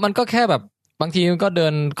มันก็แค่แบบบางทีมันก็เดิ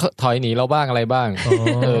นถอยหนีเราบ้างอะไรบ้าง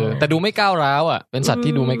แต่ดูไม่ก้าวร้าวอ่ะเป็นสัตว์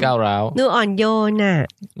ที่ดูไม่ก้าวร้าวดูอ่อนโยนน่ะ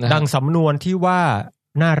ดังสำนวนที่ว่า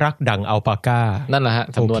น่ารักดังอัลปาก้านั่นแหละฮะ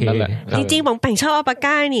สำนวนนั่นแหละจริงๆป๋องแปงชอบอัลปา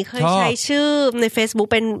ก้านี่เคยใช้ชื่อใน Facebook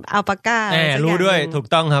เป็นอัลปาก้ารู้ด้วยถูก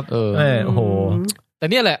ต้องครับโอ้โหแต่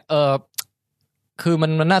เนี่ยแหละคือมั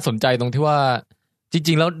นน่าสนใจตรงที่ว่าจ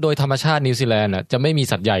ริงๆแล้วโดยธรรมชาตินิวซีแลนด์อ่ะจะไม่มี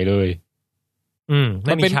สัตว์ใหญ่เลยไ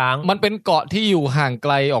ม่มีช้างมันเป็นเกาะที่อยู่ห่างไก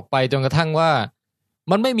ลออกไปจนกระทั่งว่า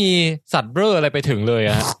มันไม่มีสัตว์เบ้ออะไรไปถึงเลย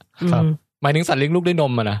อะครับหมายถึงสัตว์เลี้ยงลูกด้วยน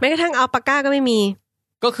มอะนะแม้กระทั่งอัลปาก้าก็ไม่มี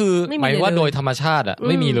ก็คือหมายว่าโดยธรรมชาติอะไ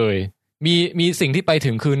ม่มีเลยมีสิ่งที่ไป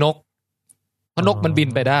ถึงคือนกเพราะนกมันบิน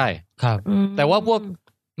ไปได้ครับแต่ว่าพวก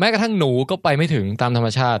แม้กระทั่งหนูก็ไปไม่ถึงตามธรรม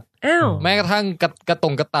ชาติแม้กระทั่งก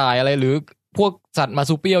ระต่ายอะไรหรือพวกสัตว์มา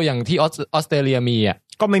ซูเปียลอย่างที่ออสเตรเลียมีอ่ะ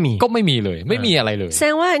ก็ไม่มีเลยไม่มีอะไรเลยแสด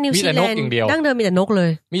งว่านิวซีแลนด์ดั้งเดิมมีแต่นกเล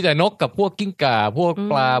ยมีแต่นกกับพวกกิ้งก่าพวก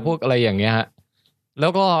ปลาพวกอะไรอย่างเงี้ยฮะแล้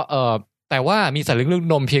วก็แต่ว่ามีสัตว์เลี้ยงลูก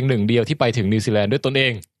นมเพียงหนึ่งเดียวที่ไปถึงนิวซีแลนด์ด้วยตนเอ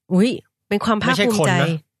งอุ้ยเป็นความภาคภูมิใจ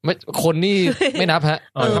ไม่คนนี่ไม่นับฮะ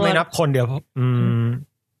ถ้าไม่นับคนเดียว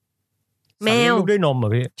แมวลูกด้วยนมเหร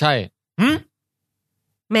อพี่ใช่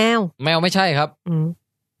แมวไม่ใช่ครับ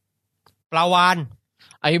ปลาวาฬ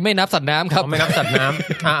ไอ้ไม่นับสัตว์น้ำครับไม่นับสัตว์น้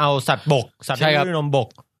ำเอาสัตว์บกสัตว์เลี้ยงด้วยนมบก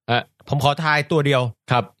ผมขอทายตัวเดียว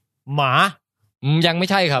ครับหมายังไม่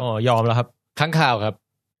ใช่ครับยอมแล้วครับค้างคาวครับ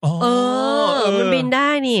มันบินได้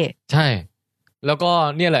นี่ใช่แล้วก็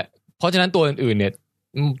เนี่ยแหละเพราะฉะนั้นตัวอื่นๆเนี่ย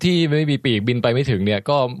ที่ไม่มีปีกบินไปไม่ถึงเนี่ย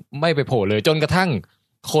ก็ไม่ไปโผล่เลยจนกระทั่ง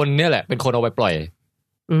คนเนี่ยแหละเป็นคนเอาไปปล่อย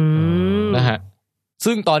นะฮะ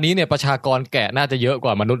ซึ่งตอนนี้เนี่ยประชากรแกะน่าจะเยอะก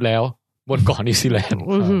ว่ามนุษย์แล้วบนเกาะนิวซีแลนด์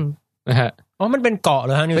นะฮะมันเป็นเกาะเห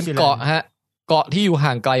รอฮะนิวซีแลนด์เป็นเกาะฮะเกาะที่อยู่ห่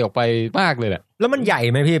างไกลออกไปมากเลยแหละแล้วมันใหญ่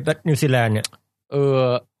ไหมพี่นิวซีแลนด์เนี่ย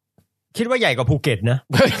คิดว่าใหญ่กว่าภูเก็ตนะ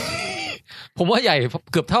ผมว่าใหญ่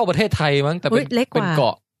เกือบเท่าประเทศไทยมั้งแต่เป็นเก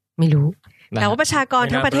าะไม่รู้แต่ว่าประชากร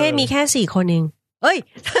ทั้งประเทศมีแค่4 คนเองเอ้ย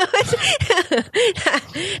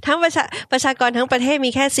ทั้งประชากรทั้งประเทศมี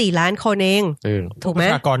แค่4 ล้านคนเองถูกไหมป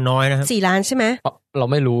ระชากรน้อยนะครับ4 ล้านใช่ไหมเรา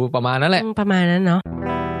ไม่รู้ประมาณนั้นแหละประมาณนั้นเนาะ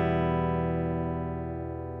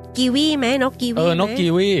กีวีไหมนกกีวีนกกี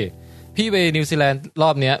วีพี่ไปนิวซีแลนด์รอ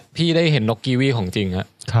บเนี้ยพี่ได้เห็นนกกีวีของจริงฮะ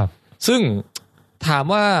ครับซึ่งถาม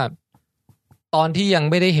ว่าตอนที่ยัง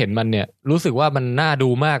ไม่ได้เห็นมันเนี่ยรู้สึกว่ามันน่าดู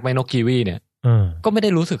มากไหมนกกีวีเนี่ยก็ไม่ได้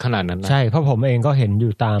รู้สึกขนาดนั้นนะใช่เพราะผมเองก็เห็นอ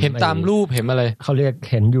ยู่ตามรูปเห็นอะไรเขาเรียก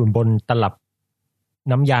เห็นอยู่บนตลับ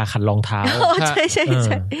น้ำยาขัดรองเท้าใช่ใช่ใ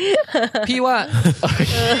ช่พี่ว่า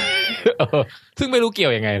ซึ่งไม่รู้เกี่ย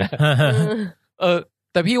วยังไงนะ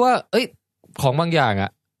แต่พี่ว่าของบางอย่างอ่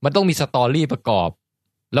ะมันต้องมีสตอรี่ประกอบ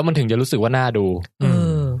แล้วมันถึงจะรู้สึกว่าน่าดู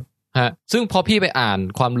ฮะซึ่งพอพี่ไปอ่าน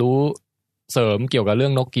ความรู้เสริมเกี่ยวกับเรื่อ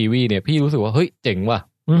งนกกีวีเนี่ยพี่รู้สึกว่าเฮ้ยเจ๋งว่ะ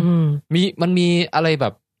มันมีอะไรแบ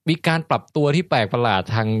บมีการปรับตัวที่แปลกประหลาด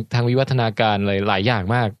ทางวิวัฒนาการอะไรหลายอย่าง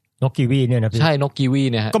มากนกกีวีเนี่ยนะใช่นกกีวี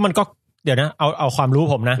เนี่ยก็มันก็เดี๋ยวนะเอาความรู้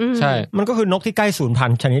ผมนะใช่มันก็คือนกที่ใกล้สูญพัน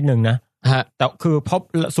ธุ์ชนิดนึงนะแต่คือเพราะ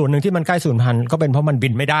ส่วนหนึ่งที่มันใกล้สูญพันธุ์ก็เป็นเพราะมันบิ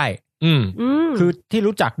นไม่ได้คือที่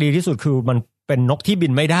รู้จักดีที่สุดคือมันเป็นนกที่บิ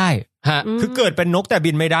นไม่ได้คือเกิดเป็นนกแต่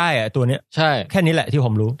บินไม่ได้อะตัวเนี้ยใช่แค่นี้แหละที่ผ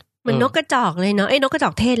มรู้เหมือนนกกระจอกเลยเนาะนกกระจ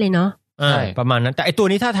อกเทศเลยเนาะใช่ประมาณนั้นแต่ไอตัว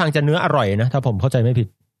นี้ท่าทางจะเนื้ออร่อยนะถ้าผมเข้าใจไม่ผิด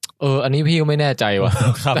อันนี้พี่ก็ไม่แน่ใจว่ะ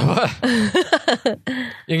แต่ว่า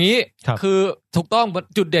อย่างนี้คือถูกต้อง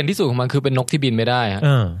จุดเด่นที่สุดของมันคือเป็นนกที่บินไม่ได้ฮะ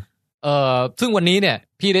ซึ่งวันนี้เนี่ย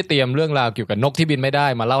พี่ได้เตรียมเรื่องราวเกี่ยวกับนกที่บินไม่ได้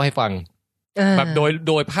มาเล่าให้ฟังแบบ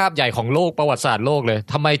โดยภาพใหญ่ของโลกประวัติศาสตร์โลกเลย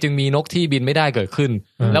ทำไมจึงมีนกที่บินไม่ได้เกิดขึ้น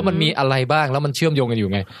แล้วมันมีอะไรบ้างแล้วมันเชื่อมโยงกันอยู่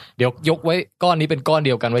ไงเดี๋ยวยกไว้ก้อนนี้เป็นก้อนเ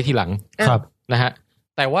ดียวกันไว้ทีหลังครับนะฮะ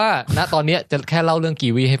แต่ว่าณตอนนี้จะแค่เล่าเรื่องกี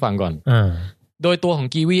วีให้ฟังก่อนโดยตัวของ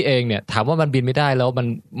กีวีเองเนี่ยถามว่ามันบินไม่ได้แล้ว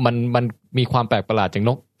มันมีความแปลกประหลาดจากน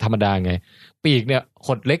กธรรมดาไงปีกเนี่ยข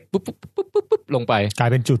ดเล็กปุ๊บลงไปกลาย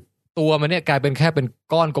เป็นจุด ตัวมันเนี่ยกลายเป็นแค่เป็น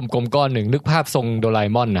ก้อนกลมๆก้อนหนึ่งนึกภาพทรงโดราเอ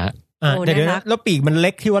มอนนะฮะเดี๋ยวนะแล้วปีกมันเล็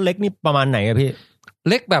กที่ว่าเล็กนี่ประมาณไหนอะพี่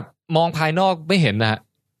เล็กแบบมองภายนอกไม่เห็นนะฮะ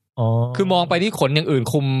คือมองไปที่ขนอย่างอื่น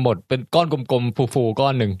คุมหมดเป็นก้อนกลมๆฟูๆก้อ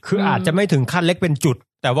นหนึ่งคืออาจจะไม่ถึงขั้นเล็กเป็นจุด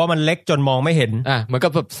แต่ว่ามันเล็กจนมองไม่เห็นเหมือนกั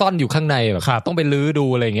บแบบซ่อนอยู่ข้างในแบบต้องไปลื้อดู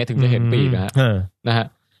อะไรอย่างเงี้ยถึงจะเห็นปีกนะฮะ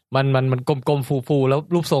มันกลมๆฟูๆแล้ว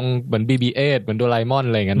รูปทรงเหมือน BB-8 เหมือนโดราเอมอน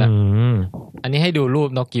อะไรอย่างเงี้ยนะอันนี้ให้ดูรูป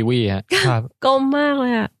นกกิวีฮะครับกลมมากเล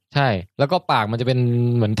ยอ่ะใช่แล้วก็ปากมันจะเป็น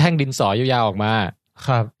เหมือนแท่งดินสอยาวๆออกมาค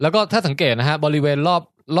รับแล้วก็ถ้าสังเกตนะฮะบริเวณ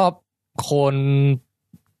รอบโคน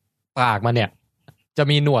ปากมันเนี่ยจะ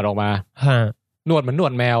มีหนวดออกมาหนวดเหมือนหนว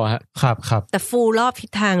ดแมวอะฮะครับแต่ฟูรอบทิศ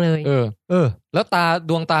ทางเลยแล้ว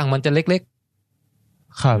ดวงตาของมันจะเล็ก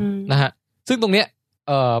ๆครับนะฮะซึ่งตรงเนี้ย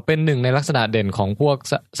เป็นหนึ่งในลักษณะเด่นของพวก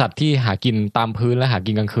สัตว์ที่หากินตามพื้นและหา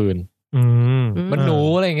กินกลางคืนมันหนู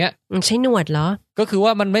อะไรอย่างเงี้ยใช้หนวดเหรอก็คือว่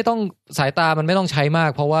ามันไม่ต้องสายตามันไม่ต้องใช้มาก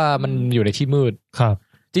เพราะว่ามันอยู่ในที่มืดครับ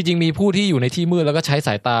จริงๆมีผู้ที่อยู่ในที่มืดแล้วก็ใช้ส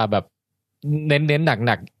ายตาแบบเน้นห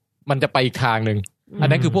นักมันจะไปอีกทางนึงอัน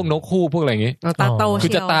นั้นคือพวกนกคู่พวกอะไรอย่างงี้ตาโตคื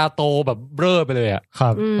อจะตาโตแบบเบ้อไปเลยอ่ะครั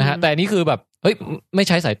บนะฮะแต่อันนี้คือแบบเฮ้ยไม่ใ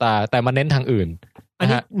ช้สายตาแต่มาเน้นทางอื่นอัน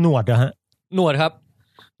นี้หนวดเหรอฮะหนวดครับ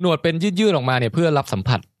หนวดเป็นยืดๆออกมาเนี่ยเพื่อรับสัม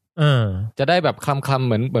ผัสจะได้แบบคลำเ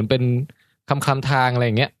หมือนเป็นคลำทางอะไรอ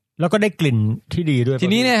ย่างเงี้ยแล้วก็ได้กลิ่นที่ดีด้วยที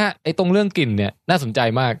นี้เนี่ยฮะไอ้ตรงเรื่องกลิ่นเนี่ยน่าสนใจ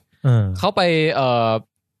มากเขาไป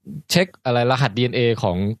เช็คอะไรรหัส DNA ข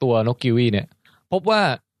องตัวนกกิวีเนี่ยพบว่า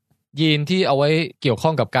ยีนที่เอาไว้เกี่ยวข้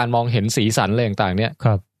องกับการมองเห็นสีสันอะไรต่างๆเนี่ยค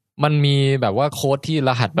รับมันมีแบบว่าโค้ดที่ร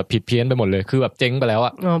หัสแบบผิดเพี้ยนไปหมดเลยคือแบบเจ๊งไปแล้วอ่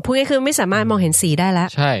ะพูดง่ายคือไม่สามารถมองเห็นสีได้แล้ว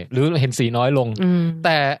ใช่หรือเห็นสีน้อยลงแ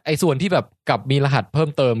ต่ไอ้ส่วนที่แบบกลับมีรหัสเพิ่ม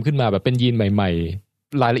เติมขึ้นมาแบบเป็นยีนใหม่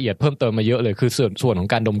ๆรายละเอียดเพิ่มเติมมาเยอะเลยคือส่วนของ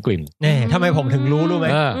การดมกลิ่นทำไมผมถึงรู้ไหม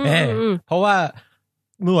เพราะว่า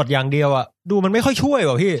หนวดอย่างเดียวอ่ะดูมันไม่ค่อยช่วย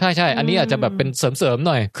ว่ะพี่ใช่อันนี้อาจจะแบบเป็นเสริมๆห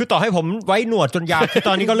น่อยคือต่อให้ผมไว้หนวดจนยาวคือต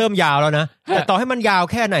อนนี้ก็เริ่มยาวแล้วนะแต่ต่อให้มันยาว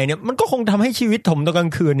แค่ไหนเนี่ยมันก็คงทำให้ชีวิตผมตอนกลา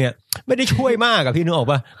งคืนเนี่ยไม่ได้ช่วยมากอะพี่นึกออก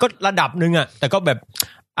ป่ะก็ระดับนึงอะแต่ก็แบบ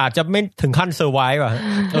อาจจะไม่ถึงขั้นเซอร์ไวฟ์ว่ะ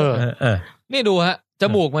นี่ดูฮะจ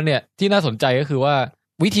มูกมันเนี่ยที่น่าสนใจก็คือว่า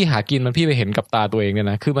วิธีหากินมันพี่ไปเห็นกับตาตัวเองเนี่ย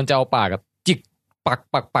นะคือมันจะเอาปากกับจิก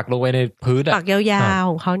ปักลงไปในพื้นปากยาวๆ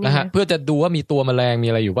ของเขาเนี่ยนะฮะเพื่อจะดูว่ามีตัวแมลงมี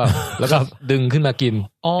อะไรอยู่เปล่าแล้วก็ดึงขึ้นมากิน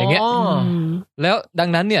อย่างเงี้ยแล้วดัง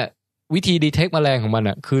นั้นเนี่ยวิธีดีเทคแมลงของมัน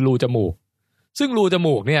อ่ะคือรูจมูกซึ่งรูจ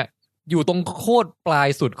มูกเนี่ยอยู่ตรงโคตรปลาย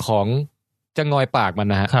สุดของจะงอยปากมัน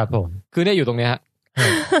นะฮะครับผมคือเนี่ยอยู่ตรงเนี้ยฮะ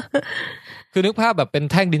คือนึกภาพแบบเป็น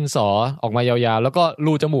แท่งดินสอออกมายาวๆแล้วก็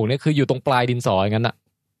รูจมูกเนี่ยคืออยู่ตรงปลายดินสออย่างนั้นอ่ะ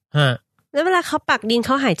แล้วเวลาเขาปักดินเข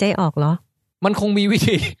าหายใจออกเหรอมันคงมีวิ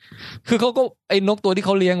ธี คือเขาก็ไอ้นกตัวที่เข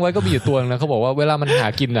าเลี้ยงไว้ก็มีอยู่ตัวนึงนะเขาบอกว่าเวลามันหา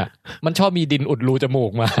กินอ่ะมันชอบมีดินอุดรูจมู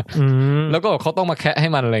กมาแล้วก็เขาต้องมาแคะให้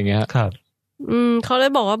มันอะไรอย่างเงี้ยครับเขาเล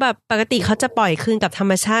ยบอกว่าแบบปกติเขาจะปล่อยคืนกับธร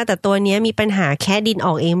รมชาติแต่ตัวเนี้ยมีปัญหาแคะดินอ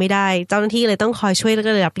อกเองไม่ได้เจ้าหน้าที่เลยต้องคอยช่วยแล้ว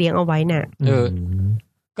ก็เลยรับเลี้ยงเอาไว้น่ะ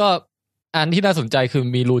ก็อันที่น่าสนใจคือ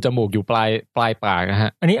มีรูจมูกอยู่ปลายปากนะฮ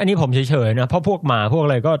ะอันนี้ผมเฉยๆนะเพราะพวกหมาพวกอ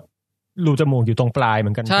ะไรก็รูจมูกอยู่ตรงปลายเหมื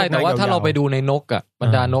อนกันใช่แต่ว่าถ้าเราไปดูในนกอ่ะบรร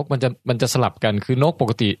ดานกมันจะสลับกันคือนกป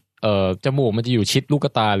กติจมูกมันจะอยู่ชิดลูก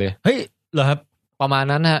ตาเลยเฮ้ยเหรอครับประมาณ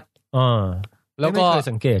นั้นฮะแล้วก็ไม่เคย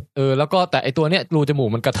สังเกตแล้วก็แต่ไอตัวเนี้ยรูจมูก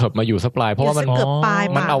มันกระเถิบมาอยู่สักปลายเพราะว่ามั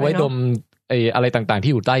นเอาไว้ดมไออะไรต่างๆ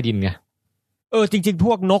ที่อยู่ใต้ดินไงจริงๆพ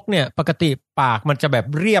วกนกเนี่ยปกติปากมันจะแบบ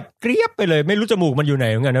เรียบไปเลยไม่รู้จมูกมันอยู่ไหน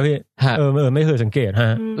เหมือนกันนะพี่ไม่เคยสังเกตฮ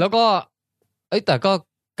ะแล้วก็แต่ก็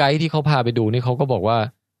ไกด์ที่เขาพาไปดูนี่เขาก็บอกว่า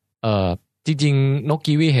จริงๆนก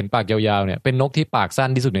กีวีเห็นปากยาวๆเนี่ยเป็นนกที่ปากสั้น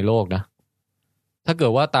ที่สุดในโลกนะถ้าเกิ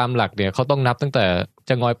ดว่าตามหลักเนี่ยเขาต้องนับตั้งแต่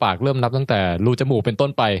จะงอยปากเริ่มนับตั้งแต่รูจมูกเป็นต้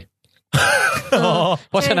นไป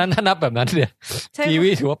เพราะฉะนั้นถ้านับแบบนั้นเนี่ยกีวี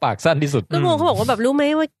ถือว่าปากสั้นที่สุดก็มองเขาบอกว่าแบบรู้ไหม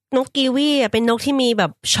ว่านกกีวีเป็นนกที่มีแบ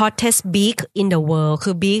บ shortest beak in the world คื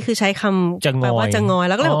อ beak คือใช้คำแปลว่าจะงอย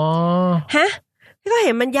แล้วก็เลยฮะก็เ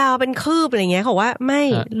ห็นมันยาวเป็นคืบอะไรเงี้ยเขาว่าไม่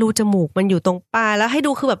รูจมูกมันอยู่ตรงปลายแล้วให้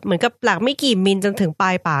ดูคือแบบเหมือนกับหลักไม่กี่มิลจนถึงปลา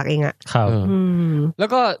ยปากเองอ่ะครับแล้ว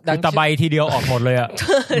ก็ดังตะไบทีเดียวออกหมดเลยอ่ะ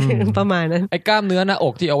ประมาณนั้นไอ้กล้ามเนื้อหน้าอ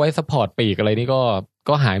กที่เอาไว้ซัพพอร์ตปีกอะไรนี่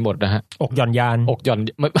ก็หายหมดนะฮะอกหย่อนยานอกหย่อน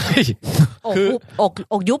ไม่คืออ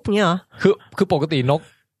กยุบเงี้ยเหรอคือปกตินก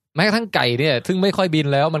แม้กระทั่งไก่เนี่ยซึ่งไม่ค่อยบิน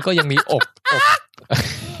แล้วมันก็ยังมีอก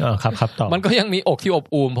ครับต่อมันก็ยังมีอกที่อบ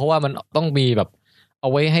อุ่นเพราะว่ามันต้องมีแบบเอ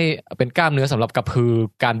าไว้ให้เป็นกล้ามเนื้อสำหรับกระพือ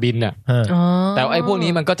การบินน่ะแต่ไอ้พวก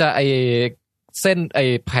นี้มันก็จะไอ้เส้นไอ้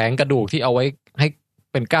แผงกระดูกที่เอาไว้ให้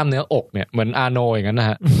เป็นกล้ามเนื้ออกเนี่ยเหมือนอาโนอย่างนั้นนะ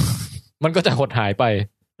ฮะมันก็จะหดหายไป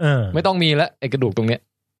ไม่ต้องมีแล้วไอ้กระดูกตรงเนี้ย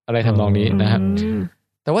อะไรทำนองนี้นะฮะ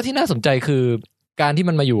แต่ว่าที่น่าสนใจคือการที่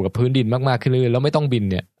มันมาอยู่กับพื้นดินมากๆขึ้นเรื่อยๆแล้วไม่ต้องบิน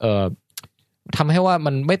เนี่ยทำให้ว่า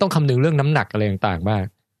มันไม่ต้องคำนึงเรื่องน้ำหนักอะไรต่างๆมาก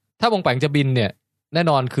ถ้าบงแปงจะบินเนี่ย แน่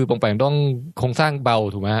นอนคือปองแปงต้องโครงสร้างเบา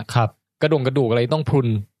ถูกไหมครับกระดูกอะไรต้องพรุน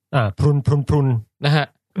พรุนนะฮะ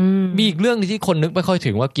มีอีกเรื่องที่คนนึกไม่ค่อย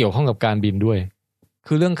ถึงว่าเกี่ยวข้องกับการบินด้วย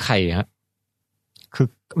คือเรื่องไข่ฮะคือ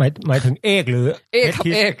หมายถึงเอกหรือเอกครับ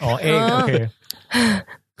เอกอ๋อเอกโอเค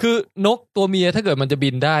คือนกตัวเมียถ้าเกิดมันจะบิ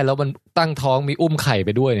นได้แล้วมันตั้งท้องมีอุ้มไข่ไป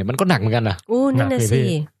ด้วยเนี่ยมันก็หนักเหมือนกันนะนั่นน่ะสิ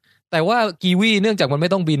แต่ว่ากีวีเนื่องจากมันไม่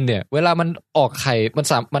ต้องบินเนี่ยเวลามันออกไข่มัน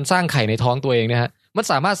สร้างไข่ในท้องตัวเองเนี่ยฮะมัน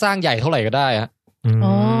สามารถสร้างใหญ่เท่าไหร่ก็ได้ฮะ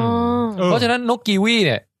เพราะฉะนั้นนกกีวีเ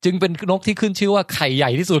นี่ยจึงเป็นนกที่ขึ้นชื่อว่าไข่ให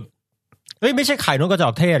ญ่ที่สุดเฮ้ยไม่ใช่ไข่นกกระจอ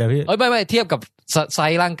กเทศเหรอพี่ไม่เทียบกับไซ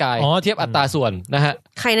ส์ร่างกายเทียบอัตราส่วนนะฮะ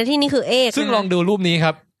ไข่ในที่นี้คือเอกซึ่งลองดูรูปนี้ค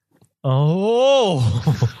รับโอ้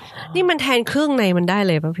นี่มันแทนครึ่งในมันได้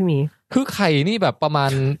เลยป่ะพี่มีคือไข่นี่แบบประมา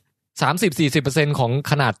ณ 30-40% ของ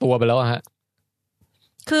ขนาดตัวไปแล้วฮะ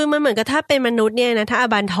คือมันเหมือนกับถ้าเป็นมนุษย์เนี่ยนะถ้าอ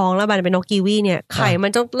บันท้องแล้วอบันเป็นนกกีวีเนี่ยไข่มั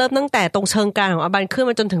นจะเริ่มตั้งแต่ตรงเชิงกรานของอบันขึ้น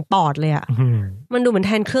มาจนถึงปอดเลยอ่ะมันดูเหมือนแ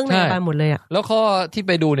ทนเครื่องในอบันหมดเลยอ่ะแล้วข้อที่ไ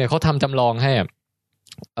ปดูเนี่ยเขาทำจำลองให้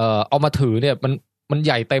เอามาถือเนี่ยมันใ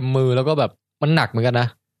หญ่เต็มมือแล้วก็แบบมันหนักเหมือนกันนะ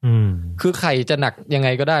คือไข่จะหนักยังไง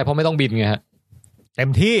ก็ได้เพราะไม่ต้องบินไงฮะเต็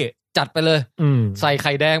มที่จัดไปเลยใส่ไ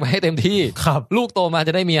ข่แดงไปให้เต็มที่ครับลูกโตมาจ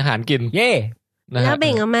ะได้มีอาหารกินเย่แล้วเ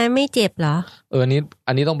บ่งออกมาไม่เจ็บเหรออัน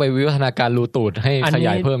นี้ต้องไปวิวัฒนาการรูตูดให้ขย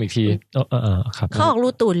ายเพิ่มอีกทีครับเขาออกรู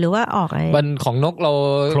ตูดหรือว่าออกอะไรมันของนกเรา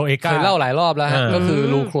เคยเล่าหลายรอบแล้วก็คือ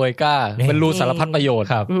รูโครเอก้าเป็นรูสารพัดประโยชน์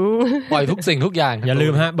ครับปล่อยทุกสิ่งทุกอย่างอย่าลื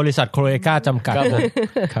มฮะบริษัทโครเอก้าจำกัด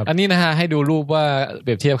ครับอันนี้นะฮะให้ดูรูปว่าเป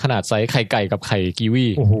รียบเทียบขนาดไซส์ไข่ไก่กับไข่กีวี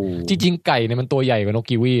จริงๆไก่เนี่ยมันตัวใหญ่กว่านก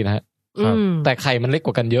กีวีนะฮะแต่ไข่มันเล็กก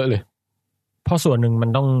ว่ากันเยอะเลยเพราะส่วนหนึ่งมัน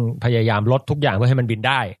ต้องพยายามลดทุกอย่างเพื่อให้มันบิน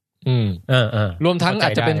ได้รวมทั้งอา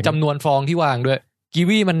จจะเป็นจำนวนฟองที่วางด้วยกี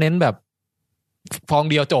วีมันเน้นแบบฟอง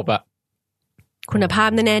เดียวจบอะคุณภาพ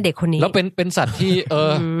แน่ๆเด็กคนนี้แล้วเป็นสัตว์ที่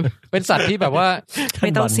เป็นสัตว์ที่แบบว่าไ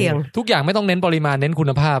ม่ต้องเสี่ยงทุกอย่างไม่ต้องเน้นปริมาณเน้นคุ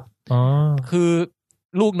ณภาพคือ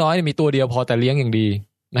ลูกน้อยมีตัวเดียวพอแต่เลี้ยงอย่างดี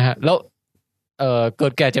นะฮะแล้วเกิ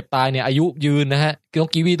ดแก่เจ็บตายเนี่ยอายุยืนนะฮะนก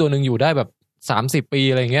กีวีตัวนึงอยู่ได้แบบ30 ปี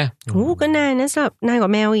อะไรเงี้ยโอ้ก็นานนะสับนานกว่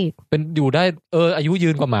าแมวอีกเป็นอยู่ได้อายุยื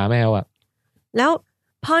นกว่าหมาแมวอ่ะแล้ว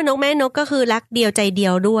พ่อนกแม่นกก็คือรักเดียวใจเดี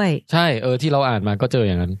ยวด้วยใช่ที่เราอ่านมาก็เจอ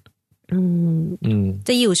อย่างนั้นจ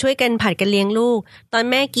ะอยู่ช่วยกันผัดกันเลี้ยงลูกตอน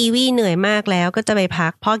แม่กีวีเหนื่อยมากแล้วก็จะไปพั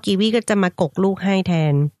กพ่อกีวีก็จะมากกลูกให้แท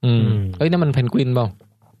นนั่นมันเพนกวินเปล่า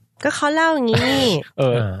ก็เขาเล่าอย่างนี้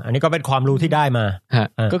อันนี้ก็เป็นความรู้ที่ได้มาฮะ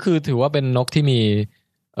ก็คือถือว่าเป็นนกที่มี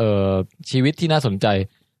ชีวิตที่น่าสนใจ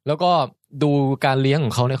แล้วก็ดูการเลี้ยงข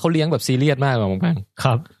องเขาเนี่ยเขาเลี้ยงแบบซีเรียสมากเลยบางแพงค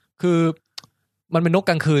รับคือมันเป็นนก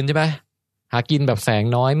กลางคืนใช่ไหมหากินแบบแสง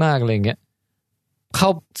น้อยมากอะไรอย่างเงี้ยเข้า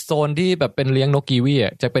โซนที่แบบเป็นเลี้ยงนกกีวีอ่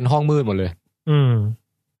ะจะเป็นห้องมืดหมดเลย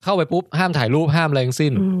เข้าไปปุ๊บห้ามถ่ายรูปห้ามอะไรทั้งสิ้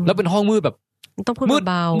นแล้วเป็นห้องมืดแบบต้องพูด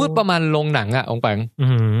เบามืดประมาณโรงหนังอ่ะองแปง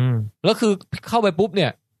แล้วคือเข้าไปปุ๊บเนี่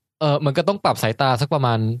ยมันก็ต้องปรับสายตาสักประม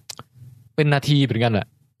าณเป็นนาทีเหมือนกันอ่ะ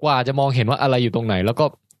กว่าจะมองเห็นว่าอะไรอยู่ตรงไหนแล้วก็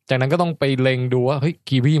จากนั้นก็ต้องไปเล็งดูว่าเฮ้ย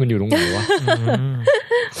กีวีมันอยู่ตรงไหนวะ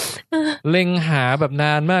เล็งหาแบบน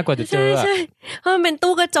านมากกว่าจะเจอใช่เพราะมันเป็น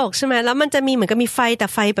ตู้กระจกใช่ไหมแล้วมันจะมีเหมือนกับมีไฟแต่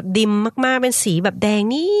ไฟแบบดิมมากๆเป็นสีแบบแดง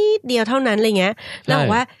นิดเดียวเท่านั้นอะไรเงี้ยแล้วบอ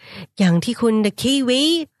กว่าอย่างที่คุณ the kiwi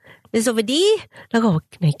is over there แล้วก็บอก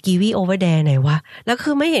ไหนกีวี over there ไหนวะแล้วคื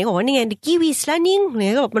อไม่เห็นบอกว่านี่ไง the kiwi is running เ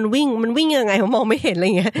นี่ยก็แบบมันวิ่งยังไงผมมองไม่เห็นอะไร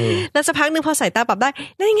เงี้ยแล้วสักพักนึงพอสายตาปรับได้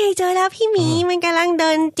นั่นไงเจอแล้วพี่หมีมันกำลังเดิ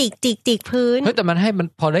นจิกพื้นเฮ้ยแต่มันให้มัน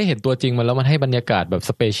พอได้เห็นตัวจริงมันแล้วมันให้บรรยากาศแบบ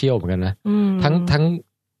สเปเชียลเหมือนกันนะทั้ง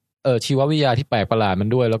ชีววิทยาที่แปลกประหลาดมัน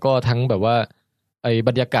ด้วยแล้วก็ทั้งแบบว่าไอ้บ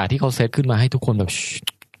รรยากาศที่เขาเซตขึ้นมาให้ทุกคนแบบ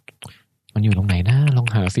มันอยู่ตรงไหนนะลอง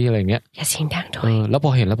หาซิอะไรเงี้ยอย่าเสียงดังด้วยแล้วพ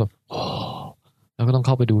อเห็นแล้วแบบแล้วก็ต้องเ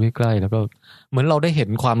ข้าไปดูใกล้ๆแล้วก็เหมือนเราได้เห็น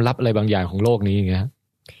ความลับอะไรบางอย่างของโลกนี้อย่างเงี้ย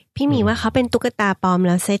พี่หมีว่าเขาเป็นตุ๊กตาปลอมแ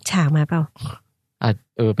ล้วเซตฉากมาเปล่า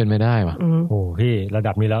เป็นไม่ได้ว่ะโอ้พี่ระ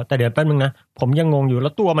ดับนี้แล้วแต่เดี๋ยวแป๊บนึงนะผมยังงงอยู่แล้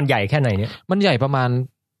วตัวมันใหญ่แค่ไหนเนี่ยมันใหญ่ประมาณ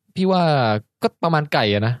พี่ว่าก็ประมาณไก่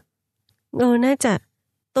อะนะน่าจะ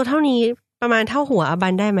ตัวเท่านี้ประมาณเท่าหัวอบั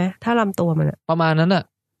นได้ไหมถ้าลำตัวมันอะประมาณนั้นอะ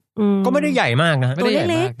ก็ไม่ได้ใหญ่มากนะตัวเ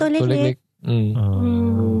ล็กๆตัวเล็ก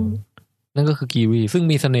นั่นก็คือกีวีซึ่ง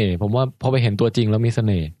มีเสน่ห์ผมว่าพอไปเห็นตัวจริงแล้วมีเส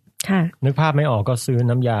น่ห์ค่ะนึกภาพไม่ออกก็ซื้อ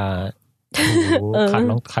น้ำยา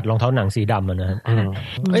ขัดรองเท้าหนังสีดำนะฮะ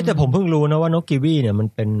แต่ผมเพิ่งรู้นะว่านกกีวีเนี่ยมัน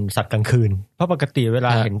เป็นสัตว์กลางคืนเพราะปกติเวลา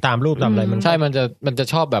เห็นตามรูปตามอะไรมันใช่มันจะ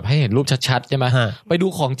ชอบแบบให้เห็นรูปชัดๆใช่ไหมไปดู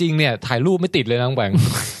ของจริงเนี่ยถ่ายรูปไม่ติดเลยนะแบง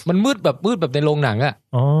มันมืดแบบในโรงหนังอ่ะ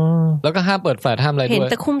แล้วก็ห้ามเปิดแฟลชห้ามอะไรด้วยเห็น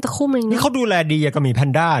ตะคุ่มเองนี่เขาดูแลดีกับมีแพ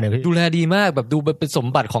นด้าเนี่ยดูแลดีมากแบบดูเป็นสม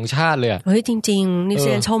บัติของชาติเลยเฮ้ยจริงๆนิวซี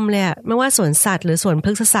แลนด์ชมเลยอ่ะไม่ว่าสวนสัตว์หรือสวนพ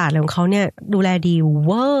ฤกษศาสตร์ของเขาเนี่ยดูแลดีเ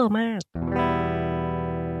วอร์มาก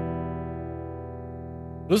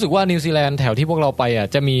รู้สึกว่านิวซีแลนด์แถวที่พวกเราไปอ่ะ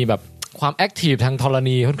จะมีแบบ ความแอคทีฟทางธร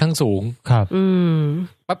ณีค่อนข้างสูงครับ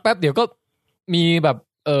แป๊บเดี๋ยวก็มีแบบ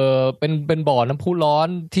เป็นบ่อน้ำพุร้อน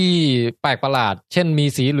ที่แปลกประหลาดเช่นมี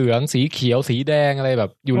สีเหลืองสีเขียวสีแดงอะไรแบ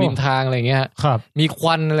บอยู่ริมทางอะไรเงี้ยครับมีค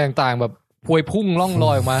วันอะไรต่างๆแบบพวยพุ่งล่องล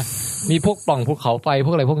อยออกมามีพวกปล่องภูเขาไฟพ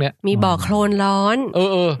วกอะไรพวกเนี้ยมีบ่อโคลนร้อน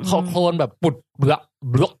โคลนแบบปุดเบ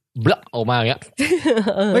ลออกมาอย่างเงี้ย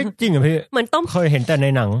เฮ้ยจริงเหรอพี่เหมือนต้มเคยเห็นแต่ใน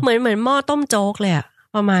หนังเหมือนหม้อต้มโจ๊กเลยอะ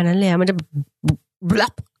ประมาณนั้นเลยมันจะบลั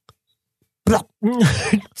บ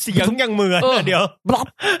เสียงยังเหมือนเดี๋ยวบลับ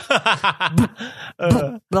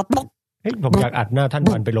เฮ้ยผมอยากอัดหน้าท่าน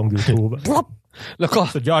วันไปลง YouTube แล้วก็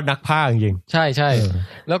สุดยอดนักพากย์จริงใช่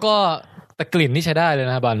แล้วก็แต่กลิ่นนี่ใช้ได้เลย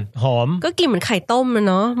นะบันหอมก็กลิ่นเหมือนไข่ต้มนะ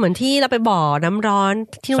เนาะเหมือนที่เราไปบ่อน้ำร้อน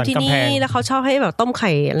ที่นู่นที่นี่แล้วเขาชอบให้แบบต้มไ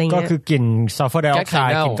ข่อะไรเงี้ยก็คือกลิ่นซัลเฟอร์ไดออกไซ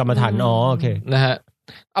ด์กลิ่นกรรมฐานโอเคนะฮะ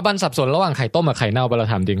บันสับสนระหว่างไข่ต้มกับไข่เน่าไปเรา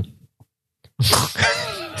ถามจริง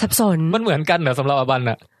สับสนมันเหมือนกันเหรอสำหรับบัน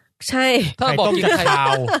อะใช่ถ้าบอกกินไข่ขา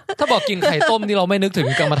วถ้าบอกกินไข่ต้มนี่เราไม่นึกถึง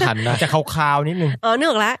กรรมฐานนะจะขาวๆนิดนึงนึ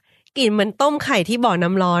กละกลิ่นเหมือนต้มไข่ที่บ่อน้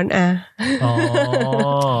ำร้อนอ่ะ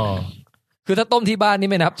คือถ้าต้มที่บ้านนี่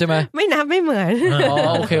ไม่นับใช่ไหมไม่นับไม่เหมือน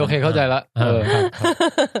โอเคเข้าใจละ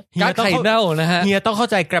การไข่เน่านะฮะเฮียต้องเข้า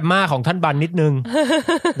ใจแกรมมาของท่านบันนิดนึง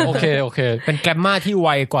โอเคเป็นแกรมมาที่ไว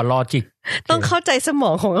กว่าลอจิกต้องเข้าใจสมอ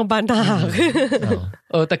งของบันดา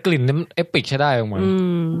แต่กลิ่นนี่เอปิกใช้ได้ออกมา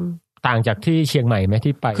ต่างจากที่เชียงใหม่ไหม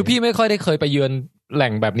ที่ไปคือพี่ไม่ค่อยได้เคยไปเยือนแหล่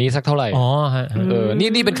งแบบนี้สักเท่าไหร่ฮะ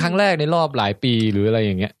นี่เป็นครั้งแรกในรอบหลายปีหรืออะไรอ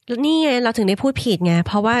ย่างเงี้ยนี่ไงเราถึงได้พูดผิดไงเ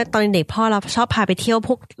พราะว่าตอนเด็กพ่อเราชอบพาไปเที่ยวพ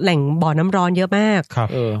วกแหล่งบ่อน้ำร้อนเยอะมากครับ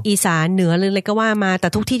อีสานเหนือเลยก็ว่ามาแต่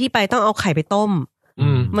ทุกที่ที่ไปต้องเอาไข่ไปต้ม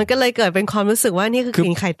มันก็เลยเกิดเป็นความรู้สึกว่านี่คือกิ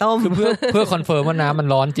นไข่ต้มคือเพื่อคอนเฟิร์มว่าน้ำมัน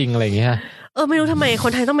ร้อนจริงอะไรอย่างเงี้ยไม่รู้ทำไมค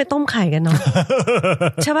นไทยต้องไปต้มไข่กันเนาะ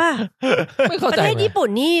ใช่ป่ะไม่เข้าใจประเทศญี่ปุ่น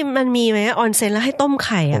นี่มันมีไหมออนเซ็นแล้วให้ต้มไ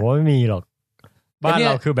ข่ผมว่าไม่มีหรอกบ้านเร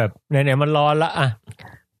าคือแบบไหนๆมันร้อนละอ่ะ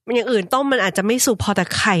มันอย่างอื่นต้มมันอาจจะไม่สุกพอแต่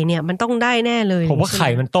ไข่เนี่ยมันต้องได้แน่เลยผมว่าไข่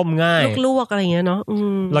มันต้มง่ายลวกๆอะไรเงี้ยเนาะ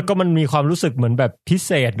แล้วก็มันมีความรู้สึกเหมือนแบบพิเ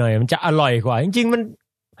ศษหน่อยมันจะอร่อยกว่าจริงๆมัน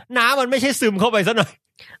น้ำมันไม่ใช่ซึมเข้าไปซะหน่อย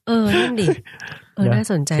นั่นดิน่า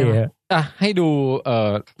สนใจอ่ะให้ดู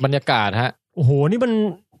บรรยากาศฮะโอ้โหนี่มัน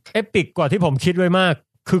เอปิกกว่าที่ผมคิดไว้มาก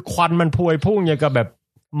คือควันมันพวยพุ่งอย่างกับแบบ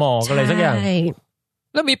หมอกอะไรสักอย่าง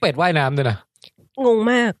แล้วมีเป็ดว่ายน้ำด้วยนะงง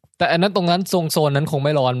มากแต่อันนั้นตรงนั้นโซนนั้นคงไ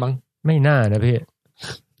ม่ร้อนมั้งไม่น่านะพี่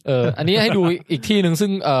อันนี้ให้ดูอีกที่หนึ่งซึ่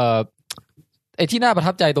งไอ้ที่น่าประ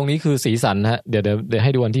ทับใจตรงนี้คือสีสันฮะเดี๋ยวใ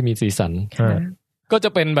ห้ดูอันที่มีสีสันก็จ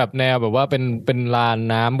ะเป็นแบบแนวแบบว่าเป็นลาน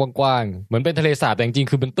น้ำกว้างๆเหมือนเป็นทะเลสาบแต่จริงๆ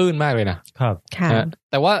คือมันตื้นมากเลยนะครับ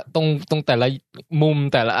แต่ว่าตรงแต่ละมุม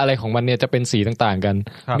แต่ละอะไรของมันเนี่ยจะเป็นสีต่างๆกัน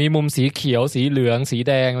มีมุมสีเขียวสีเหลืองสีแ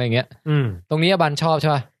ดงอะไรเงี้ยตรงนี้บันชอบใ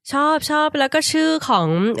ช่ป่ะชอบแล้วก็ชื่อของ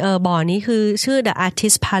บ่อนี้คือชื่อ The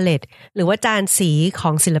Artist Palette หรือว่าจานสีขอ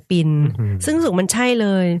งศิลปินซึ่งรู้สึกมันใช่เล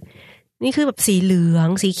ยนี่คือแบบสีเหลือง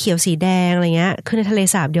สีเขียวสีแดงอะไรเงี้ยคือในทะเล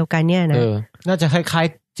สาบเดียวกันเนี่ยนะน่าจะคล้าย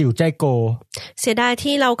ๆจิ๋วใจโกเสียดาย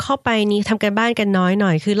ที่เราเข้าไปนี้ทำกันบ้านกันน้อยหน่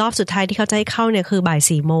อยคือรอบสุดท้ายที่เขาจะให้เข้าเนี่ยคือบ่าย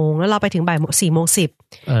 4:00 แล้วเราไปถึงบ่าย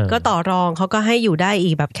 4:10 ก็ต่อรองเขาก็ให้อยู่ได้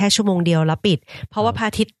อีกแบบแค่ชั่วโมงเดียวแล้วปิดเพราะว่าพระ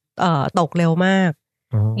อาทิตย์ตกเร็วมาก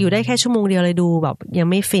อยู่ได้แค่ชั่วโมงเดียวเลยดูแบบยัง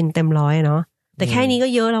ไม่ฟินเต็มร้อยเนาะแต่แค่นี้ก็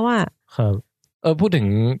เยอะแล้วอะครับพูดถึง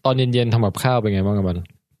ตอนเย็นๆทำกับข้าวเป็นไงบ้างกัน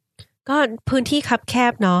ก็พื้นที่คับแค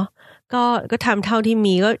บเนาะก็ทำเท่าที่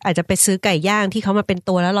มีก็อาจจะไปซื้อไก่ย่างที่เขามาเป็น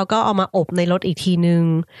ตัวแล้วเราก็เอามาอบในรถอีกทีนึง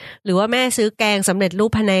หรือว่าแม่ซื้อแกงสำเร็จรู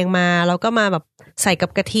ปพะแนงมาเราก็มาแบบใส่กับ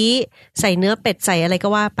กะทิใส่เนื้อเป็ดใส่อะไรก็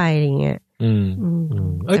ว่าไปอย่างเงี้ย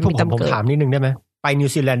ผมถามนิดนึงได้ไหมไปนิว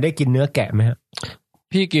ซีแลนด์ได้กินเนื้อแกะไหมฮะ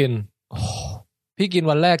พี่กิน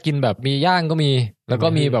วันแรกกินแบบมีย่างก็มีแล้วก็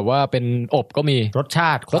มีแบบว่าเป็นอบก็มีรสช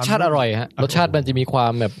าติอร่อยฮะรสชาติมันจะมีควา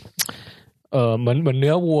มแบบเหมือนเ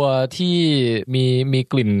นื้อวัวที่มี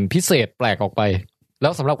กลิ่นพิเศษแปลกออกไปแล้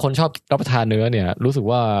วสำหรับคนชอบรับประทานเนื้อเนี่ยรู้สึก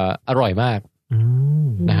ว่าอร่อยมาก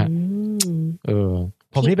นะฮะ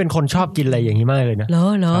ผมนี่เป็นคนชอบกินอะไรอย่างนี้มากเลยนะเห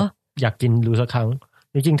รออยากกินดูสักครั้ง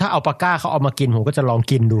จริงๆถ้าเอาปาก้าเขาเอามากินผมก็จะลอง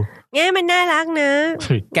กินดูแง่มันน่ารักนะ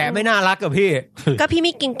แกะไม่น่ารักกับพี่ก็พี่ไ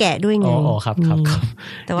ม่กินแกะด้วยไงอ๋อครับ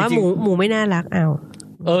แต่ว่าหมูไม่น่ารักเอา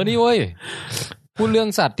นี่เว้ยพูดเรื่อง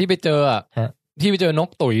สัตว์ที่ไปเจอที่ไปเจอนก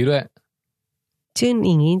ตุ๋ยด้วยชื่อ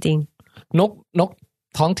อย่างนี้จริงนก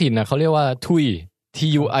ท้องถิ่นนะเขาเรียกว่าทุย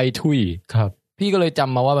TUI ทุยครับพี่ก็เลยจ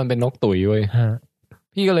ำมาว่ามันเป็นนกตุ๋ยเว้ย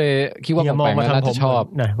พี่ก็เลยคิดว่าผมแปลงน่าจะชอบ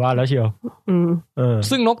ไหนว่าแล้วเชียว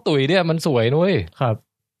ซึ่งนกตุ๋ยเนี่ยมันสวยนุ้ยครับ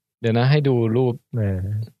เดี๋ยวนะให้ดูรูป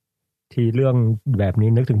ทีเรื่องแบบนี้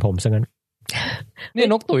นึกถึงผมซะงั้นนี่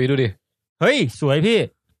นกตุ๋ยดูดิเฮ้ยสวยพี่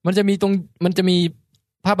มันจะมี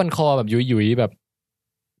ผ้าบันคอแบบหยุยๆแบบ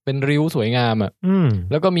เป็นริ้วสวยงามอ่ะ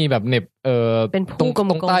แล้วก็มีแบบเหน็บเป็นผู้กลม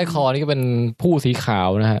ๆ ตรงใต้คอนี่ก็เป็นผู้สีขาว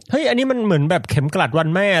นะฮะเฮ้ยอันนี้มันเหมือนแบบเข็มกลัดวัน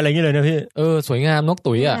แม่อะไรอย่างเงี้ยเลยนะพี่สวยงามนก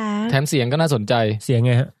ตุ๋ยอ่ะแถมเสียงก็น่าสนใจเสียงไ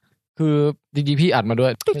งฮะคือจริงๆพี่อัดมาด้ว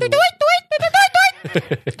ย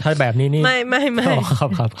ถ้าแบบนี้นี่ไม่ค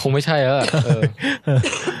รับคงไม่ใช่แล้ว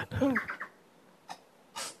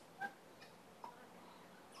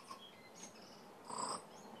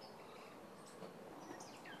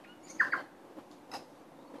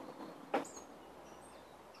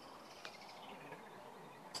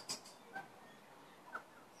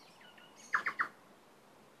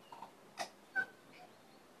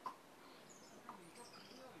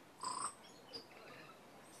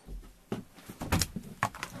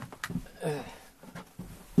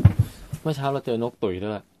เมื่อเช้าเราเจอนกตุ๋ยด้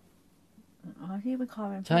วยที่เป็นคอ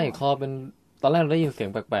เป็นใช่คอเป็นตอนแรกเราได้ยินเสียง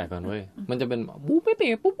แปลกๆก่อนเว้ยมันจะเป็นบู๊เป๊ะ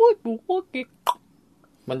ปุ๊บปุ๊บปุ๊บปุ๊บกิ๊ก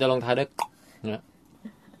มันจะลงท้ายด้วยเนี่ย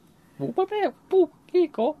บู๊เป๊ะปุ๊บกิ๊ก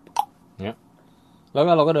โกเนี่ยแล้ว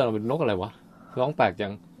ก็เราก็เดินออกเป็นนกอะไรวะร้องแปลกจั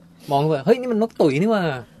งมองเลยเฮ้ยนี่มันนกตุ๋ยนี่ว่า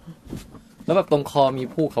แล้วแบบตรงคอมี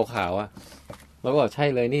ผู้ขาวๆอ่ะแล้วก็ใช่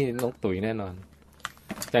เลยนี่นกตุ๋ยแน่นอน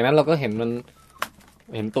จากนั้นเราก็เห็น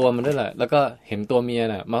ตัวมันด้วยแหละแล้วก็เห็นตัวเมีย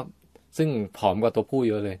น่ะมาซึ่งผอมกว่าตัวผู้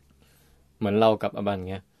เยอะเลยเหมือนเรากับอบัน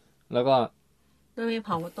เงี้ยแล้วก็ตัวเมียผ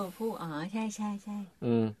อมกว่าตัวผู้อ๋อใช่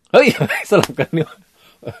เฮ้ยสลับกันเนี่ย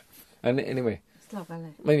อันนี้ไม่สลับกันเล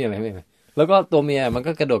ยไม่มีอะไรแล้วก็ตัวเมียมัน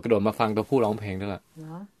ก็กระโดดมาฟังตัวผู้ร้องเพลงด้วยล่ะเหร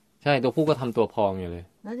อใช่ตัวผู้ก็ทำตัวพองอยู่เลย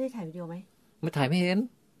แล้วได้ถ่ายวิดีโอไหมไม่ถ่ายไม่เห็น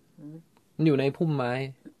มันอยู่ในพุ่มไม้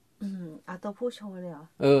เอาตัวผู้โชว์เลยเหรอ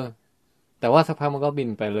แต่ว่าสักพักมันก็บิน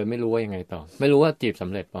ไปเลยไม่รู้ว่ายังไงต่อไม่รู้ว่าจีบส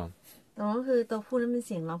ำเร็จป่ะแต่ก็คือตัวผู้นั้นเป็นเ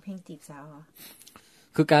สียงร้องเพลงจีบสาวเหรอ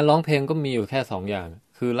คือการร้องเพลงก็มีอยู่แค่2อย่าง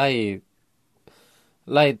คือไ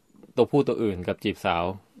ล่ตัวผู้ตัวอื่นกับจีบสาว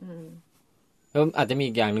แล้วอาจจะมี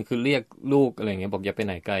อีกอย่างนึงคือเรียกลูกอะไรเงี้ยบอกอย่าไปไ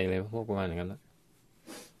หนไกลเลยพวกประมาณอย่างนั้นแหละ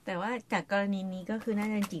แต่ว่าจากกรณีนี้ก็คือน่า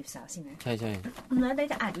จะจีบสาวสินะใช่แล้วได้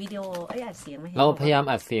จะอัดวิดีโออัดเสียงไหมเราพยายาม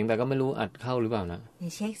อัดเสียงแต่ก็ไม่รู้อัดเข้าหรือเปล่านะ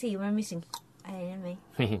เช็คสิว่ามีเสียงอะไรนั่นไหม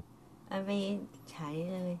เอาไปฉาย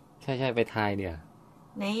เลยใช่ไปทายเดี๋ยว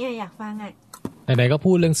ไหนอยากฟังไหนๆก็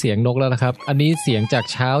พูดเรื่องเสียงนกแล้วนะครับอันนี้เสียงจาก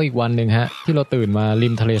เช้าอีกวันหนึ่งฮะที่เราตื่นมาริ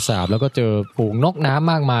มทะเลสาบแล้วก็เจอฝูงนกน้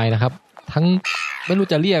ำมากมายนะครับทั้งไม่รู้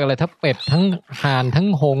จะเรียกอะไรทั้งเป็ดทั้งห่านทั้ง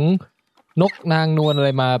หงส์นกนางนวลอะไร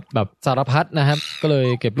มาแบบสารพัดนะครับก็เลย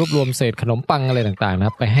เก็บรวบรวมเศษขนมปังอะไรต่างๆนะค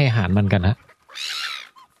รับไปให้อาหารมันกันฮะ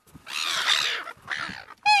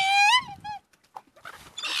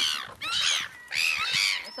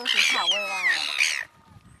ตัวสีขาวเวอร์วาย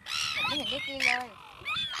ไม่เห็นได้กินเลย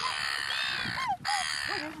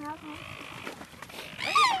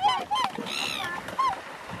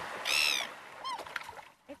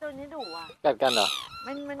ไอ้ตัวนี้ดุอ่ะกัดกันเหรอ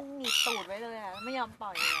มันหนีบตูดไว้เลยอ่ะไม่ยอมปล่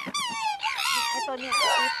อยเลยไอ้ตัวเนี้ย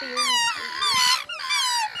ปิ้ว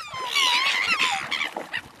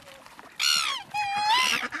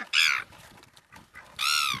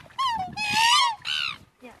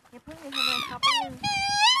อย่าเพิ่งทำอะไรครับแป๊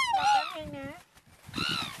บนึงนะ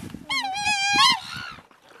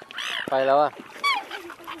ไปแล้วอ่ะ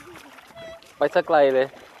ไปสักไกลเลย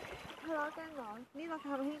ทะเลาะกันเหรอนี่เราท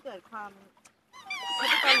ำให้เกิดความ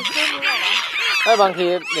เป็นคู่นี้เหรอบางที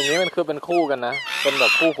อย่างนี้มันคือเป็นคู่กันนะเป็นแบ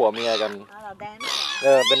บคู่ผัวเมียกันเราแดน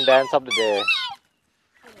เป็น Dance of the Day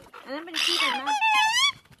อันนั้นเป็นคู่กันนะ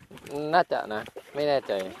น่าจะนะไม่แน่ใ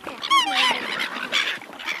จ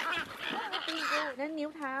นั่นนิ้ว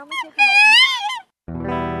เท้าไม่ใช่ขนม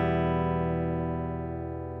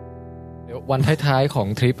วันท้ายๆของ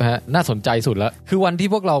ทริปฮะน่าสนใจสุดแล้วคือวันที่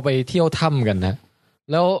พวกเราไปเที่ยวถ้ำกันนะ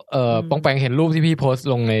แล้วปองแปงเห็นรูปที่พี่โพสต์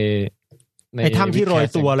ลงในถ้ำที่โรย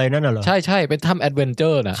ตัวอะไรนั่นน่ะเหรอใช่เป็นถ้ำแอดเวนเจอ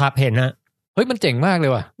ร์นะครับเห็นฮะเฮ้ยมันเจ๋งมากเล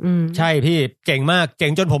ยว่ะใช่พี่เจ๋งมากเจ๋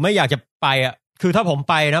งจนผมไม่อยากจะไปอ่ะคือถ้าผม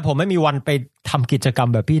ไปนะผมไม่มีวันไปทำกิจกรรม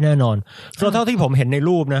แบบพี่แน่นอนเพราะเท่าที่ผมเห็นใน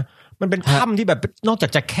รูปนะมันเป็นถ้ำที่แบบนอกจา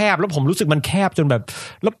กจะแคบแล้วผมรู้สึกมันแคบจนแบบ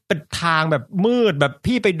แล้วเป็นทางแบบมืดแบบ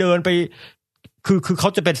พี่ไปเดินไปคือเขา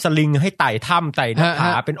จะเป็นสลิงให้ไต่ถ้ำไต่หน้าผ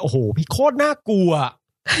าเป็นโอ้โหพี่โคตรน่ากลัว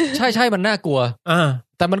ใช่มันน่ากลัว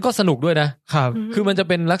แต่มันก็สนุกด้วยนะครับคือมันจะ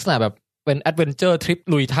เป็นลักษณะแบบเป็นแอดเวนเจอร์ทริป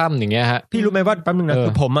ลุยถ้ำอย่างเงี้ยฮะพี่รู้ไหมว่าแป๊บนึงนะคื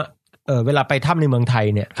อผมอะเวลาไปถ้ำในเมืองไทย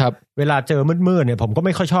เนี่ยเวลาเจอมืดๆเนี่ยผมก็ไ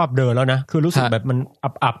ม่ค่อยชอบเดินแล้วนะคือรู้สึกแบบมัน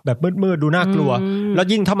อับแบบมืดๆดูน่ากลัวแล้ว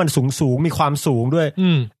ยิ่งถ้ามันสูงมีความสูงด้วย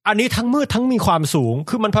อันนี้ทั้งมืดทั้งมีความสูง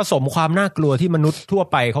คือมันผสมความน่ากลัวที่มนุษย์ทั่ว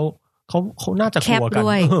ไปเขาน่าจะกลัวกัน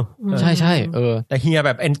ใช่แต่เฮียแ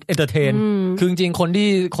บบเอนเตอร์เทนคือจริงๆคน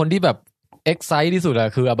ที่แบบเอ็กไซต์ที่สุดอะ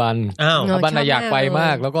คืออบันอยากไปม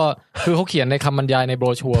ากแล้วก็คือเขาเขียนในคำบรรยายในโบร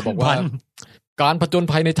ชัวร์บอกว่าการผจญ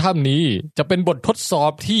ภัยในถ้ำนี้จะเป็นบททดสอ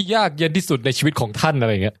บที่ยากเย็นที่สุดในชีวิตของท่านอะไ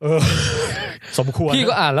รเงี้ย สมควรพี่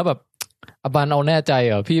ก็อ่านแล้วแบบอบันเอาแน่ใจเ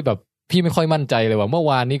หรอพี่ไม่ค่อยมั่นใจเลยว่าเมื่อ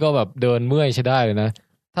วานนี้ก็แบบเดินเมื่อยใช้ได้เลยนะ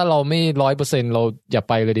ถ้าเราไม่ 100% เราอย่า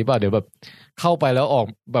ไปเลยดีป่ะเดี๋ยวแบบเข้าไปแล้วออก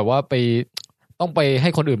แบบว่าไปต้องไปให้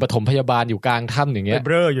คนอื่นปฐมพยาบาลอยู่กลางถ้ำอย่างเงี้ยไปเ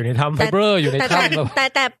บ้ออยู่ในถ้ำไปเบ้ออยู่ในถ้ำ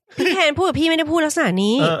แต่พี่แทนพูดกับพี่ไม่ได้พูดลักษณะ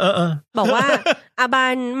นี้บอกว่าอาบั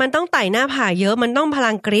นมันต้องไต่หน้าผาเยอะมันต้องพ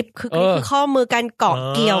ลังกริปคือกริปคือข้อมือการเกาะ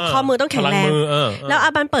เกี่ยวข้อมือต้องแข็งแรงแล้วอา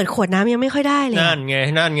บันเปิดขวดน้ำยังไม่ค่อยได้เลยนั่นไ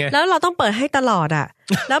งแล้วเราต้องเปิดให้ตลอดอ่ะ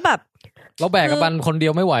แล้วแบบเราแบกอาบันคนเดี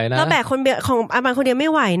ยวไม่ไหวนะเราแบกคนเดียวของอาบันคนเดียวไม่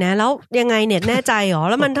ไหวนะแล้วยังไงเนี่ยแน่ใจหรอ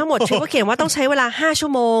แล้วมันทั้งหมดชุดก็เขียนว่าต้องใช้เวลา5ชั่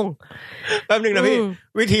วโมงแป๊บนึงนะพี่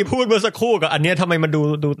วิธีพูดเมื่อสักครู่กับอันนี้ทำไมมัน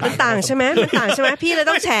ดูต่างใช่ไหมมันต่างใช่ไหมพี่เลย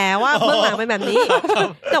ต้องแฉว่าเบื้องหลังเป็นแบบนี้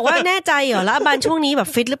แต่ว่าแน่ใจเหรอแล้วอาบันช่วงนี้แบบ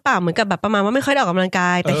ฟิตหรือเปล่าเหมือนกับแบบประมาณว่าไม่ค่อยได้ออกกำลังก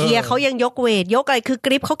ายแต่เฮียเขายังยกเวทยกอะไรคือก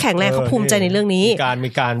ริปเขาแข็งแรงเขาภูมิใจในเรื่องนี้มี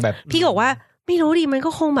การแบบพี่บอกว่าไม่รู้ดิมันก็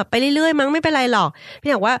คงแบบไปเรื่อยๆมั้งไม่เป็นไรหรอก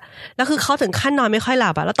พี่บอกว่าแล้วคือเขาถึงขั้นนอนไม่ค่อยห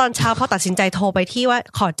ลับอ่ะแล้วตอนเช้าพอตัดสินใจโทรไปที่ว่า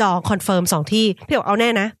ขอจองคอนเฟิร์ม2ที่พี่บอกเอาแน่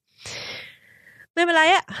นะไม่เป็นไร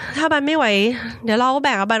อ่ะถ้าบันไม่ไหวเดี๋ยวเราก็แบ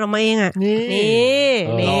กอาบันออกมาเองอ่ะ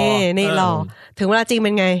นี่รอถึงเวลาจริงเป็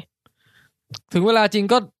นไงถึงเวลาจริง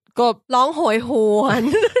ก็ร้องโหยหวน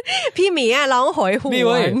พี่หมีอ่ะร้องโหยหวนนี่เ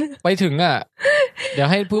ว้ยไปถึงอ่ะเดี๋ยว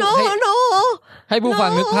ให้ผู้ฟั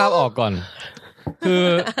งนึกภาพออกก่อน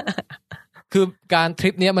คือการทริ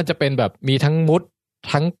ปเนี้ยมันจะเป็นแบบมีทั้งมุด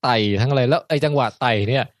ทั้งไต่ทั้งอะไรแล้วไอ้จังหวะไต่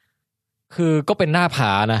เนี่ยคือก็เป็นหน้าผ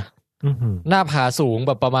านะหน้าผาสูงแ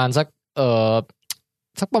บบประมาณสั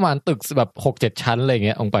กประมาณตึกแบบ 6-7 ชั้นอะไรอย่างเ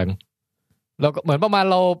งี้ยองค์แปงแล้วก็เหมือนประมาณ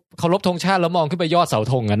เราเคารพธงชาติแล้วมองขึ้นไปยอดเสา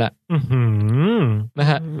ธงกันน่ะนะ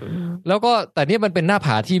ฮะแล้วก็แต่นี่มันเป็นหน้าผ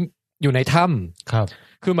าที่อยู่ในถ้ำครับ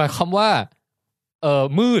คือหมายความว่า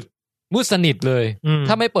มืดสนิทเลย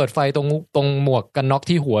ถ้าไม่เปิดไฟตรงหมวกกันน็อก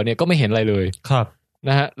ที่หัวเนี่ยก็ไม่เห็นอะไรเลยครับน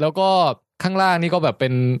ะฮะแล้วก็ข้างล่างนี่ก็แบบเป็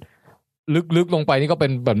นลึกลงไปนี่ก็เป็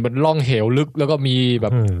นแบบเป็นร่องเหวลึกแล้วก็มีแบ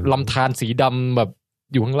บลำธารสีดำแบบ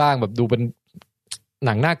อยู่ข้างล่างแบบดูเป็นห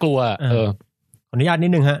นังน่ากลัวขออนุญาตนิ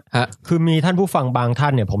ดนึงฮะคือมีท่านผู้ฟังบางท่า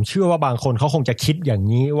นเนี่ยผมเชื่อว่าบางคนเขาคงจะคิดอย่าง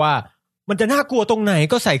นี้ว่ามันจะน่ากลัวตรงไหน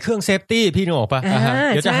ก็ใส่เครื่องเซฟตี้พี่นึกออกปะเ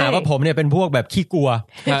ดี๋ยวจะหาว่าผมเนี่ยเป็นพวกแบบขี้กลัว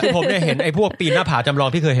คือผมเนี่ยเห็นไอ้พวกปีนหน้าผาจำลอง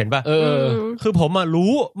พี่เคยเห็นปะคือผมอะ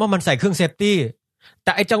รู้ว่ามันใส่เครื่องเซฟตี้แ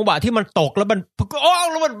ต่ไอ้จังหวะที่มันตกแล้วมัน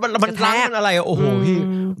แล้วมันล้างมันอะไรโอ้โหพี่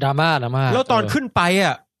ดราม่าแล้วตอนขึ้นไปอ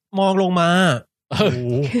ะมองลงมาโอ้โห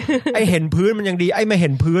ไอ้เห็นพื้นมันยังดีไอ้ไม่เห็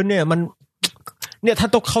นพื้นเนี่ยมันเนี่ยท่าน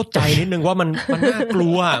ต้องเข้าใจนิดนึงว่ามันน่ากลั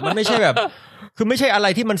วมันไม่ใช่แบบคือไม่ใช่อะไร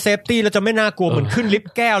ที่มันเซฟตี้แล้วจะไม่น่ากลัวเหมือนขึ้นลิฟ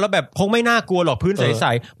ต์แก้วแล้วแบบคงไม่น่ากลัวหรอกพื้นใส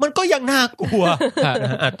ๆมันก็ยังน่ากลัว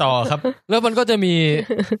ต่อครับแล้วมันก็จะมี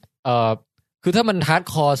คือถ้ามันฮาร์ด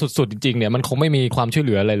คอร์สุดๆจริงๆเนี่ยมันคงไม่มีความช่วยเห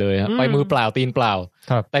ลืออะไรเลยไปมือเปล่าตีนเปล่า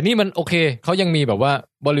แต่นี่มันโอเคเขายังมีแบบว่า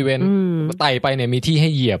บริเวณไต่ไปเนี่ยมีที่ให้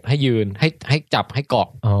เหยียบให้ยืนให้จับให้เกาะ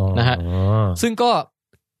นะฮะซึ่งก็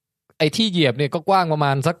ไอ้ที่เหยียบเนี่ยก็กว้างประม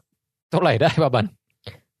าณสักเท่าไหร่ได้ป่ะบัน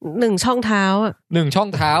1 ช่องเท้าอ่ะ1 ช่อง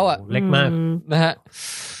เท้าอ่ะเล็กมากนะฮะ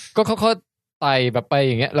ก็เขาไต่แบบไป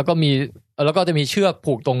อย่างเงี้ยแล้วก็จะมีเชือก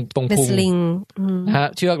ผูกตรงพุงนะฮะ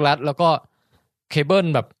เชือกรัดแล้วก็เคเบิล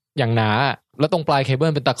แบบอย่างหนาแล้วตรงปลายเคเบิ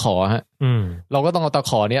ลเป็นตะขอฮะเราก็ต้องเอาตะ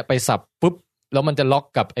ขอเนี้ยไปสับปุ๊บแล้วมันจะล็อก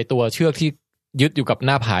กับไอตัวเชือกที่ยึดอยู่กับห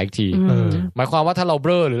น้าผาอีกทีหมายความว่าถ้าเราเ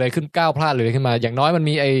บ้อหรืออะไรขึ้นก้าวพลาดหรืออะไรขึ้นมาอย่างน้อยมัน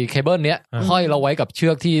มีไอเคเบิลเนี้ยห้อยเราไว้กับเชื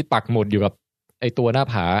อกที่ปักหมุดอยู่กับไอตัวหน้า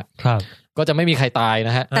ผาก็จะไม่มีใครตายน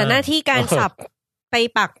ะฮะแต่หน้าที่การสับไป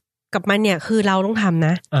ปักกับมันเนี่ยคือเราต้องทำน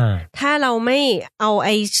ะถ้าเราไม่เอาไ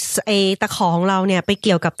อตะขอของเราเนี่ยไปเ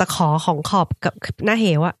กี่ยวกับตะขอของขอบกับหน้าเห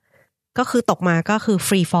วอะก็คือตกมาก็คือฟ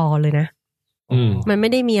รีฟอลเลยนะมันไม่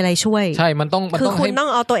ได้มีอะไรช่วยใช่มันต้องคือคุณต้อง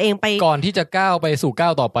เอาตัวเองไปก่อนที่จะก้าวไปสู่ก้า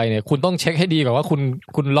วต่อไปเนี่ยคุณต้องเช็คให้ดีก่อนว่า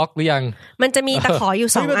คุณล็อกหรือยังมันจะมีตะขออยู่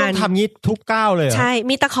2 อันไม่ต้องทำงี้ทุกก้าวเลยใช่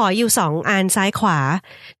มีตะขออยู่2 อันซ้ายขวา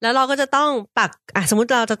แล้วเราก็จะต้องปักสมมติ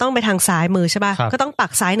เราจะต้องไปทางซ้ายมือใช่ป่ะก็ต้องปั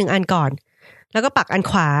กซ้าย1 อันก่อนแล้วก็ปักอัน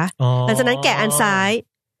ขวาหลังจากนั้นแกะอันซ้าย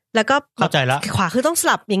แล้วก็เข้าใจละขวาคือต้องส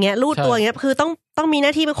ลับอย่างเงี้ยลูดตัวอย่างเงี้ยคือต้องมีหน้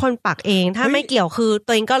าที่เป็นคนปักเองถ้าไม่เกี่ยวคือ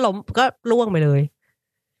ตัวเองก็ล้มก็ล่วงไปเลย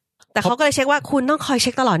แต่เขาก็เลยเช็คว่าคุณต้องคอยเ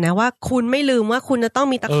ช็คตลอดนะว่าคุณไม่ลืมว่าคุณจะต้อง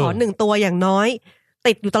มีตะขอ1 ตัวอย่างน้อย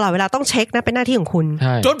ติดอยู่ตลอดเวลาต้องเช็คนะเป็นหน้าที่ของคุณ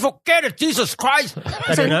Don't forget it Jesus Christ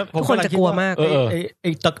แต่นะผมคนจะกลัวมากไ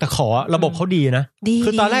อ้ตะขอระบบเขาดีนะคื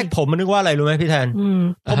อตอนแรกผมนึกว่าอะไรรู้ไหมพี่แทน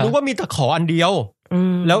ผมนึกว่ามีตะขออันเดียว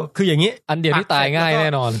แล้วคืออย่างนี้อันเดียวที่ตายง่ายแน่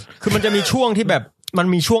นอนคือมันจะมีช่วงที่แบบมัน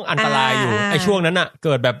มีช่วงอันตรายอยู่ไอ้ช่วงนั้นน่ะเ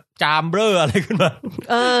กิดแบบจามเบ้ออะไรขึ้นมา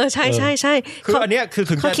ใช่ใช่ใช่คืออันเนี้ยคือ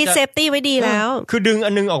ถึงเขาคิดเซฟตี้ไว้ดีแล้วคือดึงอั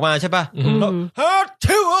นนึงออกมาใช่ป่ะแล้ว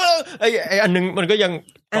ชิวไอ้อันนึงมันก็ยัง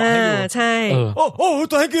เกาะให้อยู่ใช่โอ้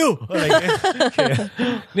ตัวให้กิ้วอะไรเงี้ย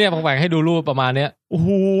เนี่ยผมแบ่งให้ดูรูปประมาณเนี้ยโอ้โห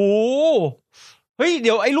เฮ้ยเ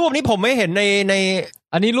ดี๋ยวไอ้รูปนี้ผมไม่เห็นใน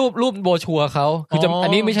อันนี้รูปโบชัวร์เขาคือจะอั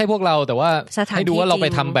นนี้ไม่ใช่พวกเราแต่ว่าให้ดูว่าเราไป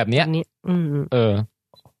ทำแบบเนี้ย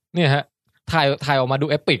เนี่ยฮะถ่ายออกมาดู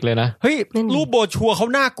เอปิกเลยนะเฮ้ยรูปโบชัวร์เขา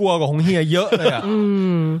น่ากลัวกว่าของเฮียเยอะเลยอ่ะ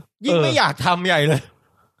ยิ่งไม่อยากทำใหญ่เลย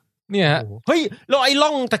เนี่ยฮะเฮ้ยแล้วไอ้ล่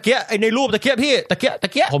องตะเกียไอ้ในรูปตะเกียพี่ตะเ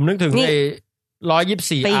กียผมนึกถึงไอ้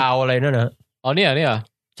124อาวอะไรนั่นนะอ๋อเนี่ย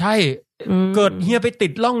ใช่เกิดเฮียไปติ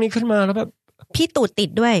ดล่องนี้ขึ้นมาแล้วแบบพี่ตูดติด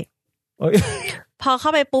ด้วยพอเข้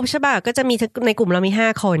าไปปุ๊บใช่ป่ะก็จะมีในกลุ่มเรามี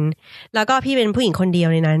5คนแล้วก็พี่เป็นผู้หญิงคนเดียว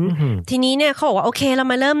ในนั้นทีนี้เนี่ยเขาบอกว่าโอเคเรา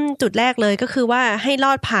มาเริ่มจุดแรกเลยก็คือว่าให้ล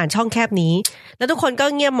อดผ่านช่องแคบนี้แล้วทุกคนก็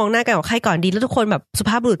เงียบมองหน้ากันว่าใครก่อนดีแล้วทุกคนแบบสุ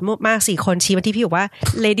ภาพบุรุษมาก4คนชี้มาที่พี่บอกว่า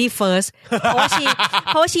lady first เพราะว่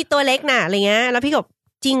าชีตัวเล็กน่ะอะไรเงี้ยแล้วพี่ก็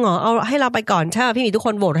จริงเหรอเอาให้เราไปก่อนใช่ป่ะพี่มีทุกค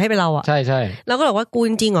นโหวตให้ไปเราอ่ะใช่แล้วก็บอกว่ากู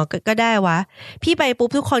จริงเหรอก็ได้วะพี่ไปปุ๊บ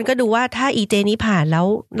ทุกคนก็ดูว่าถ้าอีเจนี้ผ่านแล้ว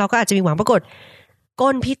เราก็อาจจะมีหวังปรากฏ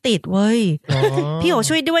ก้นพี่ติดเว้ยพี่โอ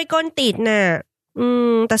ช่วยด้วยก้นติดน่ะ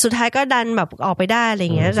แต่สุดท้ายก็ดันแบบออกไปได้อะไร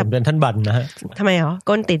เงี้ยแบบเป็นท่านบันนะฮะทำไมเหรอ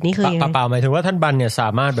ก้นติดนี่คือยังไงเปล่าหมายถึงว่าท่านบันเนี่ยสา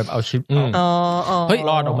มารถแบบเอาชิปเฮ้ย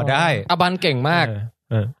รอดออกมาได้อบันเก่งมาก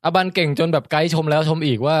อบันเก่งจนแบบไกด์ชมแล้วชม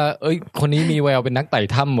อีกว่าเอ้ยคนนี้มีแววเป็นนักไต่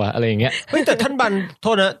ถ้ำว่ะอะไรอย่างเงี้ยเฮ้ยแต่ท่านบันโท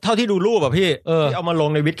ษนะเท่าที่ดูรูปอะพี่ที่เอามาลง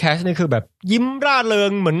ในวิดแคสนี่คือแบบยิ้มร่าเริ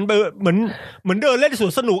งเหมือนเดินเล่นสว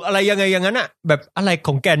นสนุกอะไรยังไงอย่างนั้นอะแบบอะไรข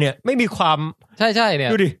องแกเนี่ยไม่มีความใช่ๆเนี่ย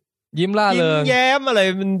ดูดิยิ้มร่าเริงยิ้มแย้มอะไร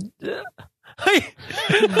มันเฮ้ย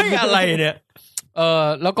อะไรเนี่ย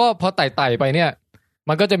แล้วก็พอไต่ไปเนี่ย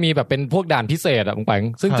มันก็จะมีแบบเป็นพวกด่านพิเศษอ่ะปัง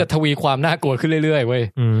ซึ่งจะทวีความน่ากลัวขึ้นเรื่อยๆเว้ย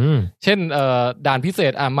เช่นด่านพิเศ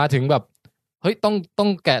ษมาถึงแบบเฮ้ยต้อง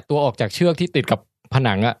แกะตัวออกจากเชือกที่ติดกับผ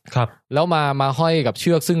นังอ่ะครับแล้วมาห้อยกับเ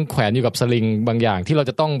ชือกซึ่งแขวนอยู่กับสลิงบางอย่างที่เรา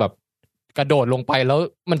จะต้องแบบกระโดดลงไปแล้ว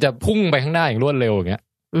มันจะพุ่งไปข้างหน้าอย่างรวดเร็วอย่างเงี้ย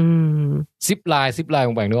ซิปไลน์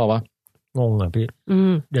ปังนึกออกปะงงอ่ะพี่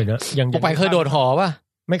เดี๋ยวนะยังปังเคยโดดหอป่ะ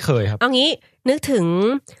ไม่เคยครับเอางี้นึกถึง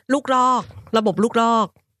ลูกลอกระบบลูกลอก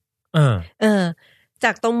จ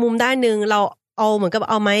ากตรงมุมด้านนึงเราเอาเหมือนกับ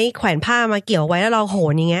เอาไม้แขวนผ้ามาเกี่ยวไว้แล้วเราโห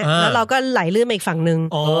นอย่างเงี้ยแล้วเราก็ไหลลื่นไปอีกฝั่งนึง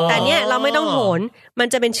แต่เนี้ยเราไม่ต้องโหนมัน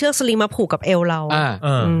จะเป็นเชือกสลิงมาผูกกับเอวเรา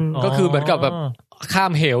ก็คือเหมือนกับแบบข้า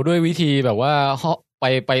มเหวด้วยวิธีแบบว่า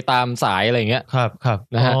ไปตามสายอะไรเงี้ยครับ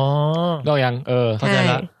นะฮะก็ยังเข้าใจ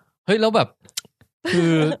ละเฮ้ยแล้วแบบคื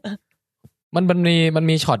อมัน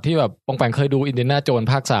มีช็อตที่แบบปองแปงเคยดูอินเดียนาโจน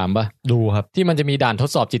ภาค3ป่ะดูครับที่มันจะมีด่านทด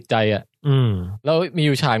สอบจิตใจอ่ะแล้วมีอ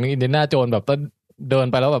ยู่ฉากนึงอินเดียนาโจนแบบเดิน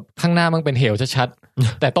ไปแล้วแบบข้างหน้ามันเป็นเหวชัด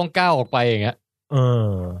ๆแต่ต้องก้าวออกไปอย่างเงี้ย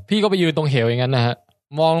พี่ก็ไปยืนตรงเหวอย่างนั้นนะฮะ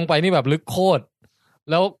มองลงไปนี่แบบลึกโคตร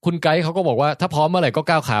แล้วคุณไกด์เขาก็บอกว่าถ้าพร้อมเมื่อไหร่ก็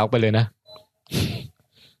ก้าวขาออกไปเลยนะ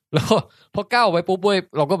แล้วพอก้าวไปปุ๊บเว้ย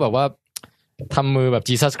เราก็แบบว่าทำมือแบบ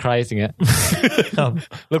Jesus Christ อย่างเงี้ย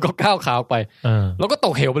แล้วก็ก้าวขาออกไปแล้วก็ต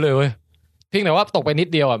กเหวไปเลยเว้ยเพียงแต่ว่าตกไปนิด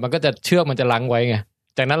เดียวอ่ะมันก็จะเชือกมันจะลังไว้ไง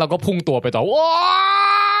จากนั้นเราก็พุ่งตัวไปต่อว้า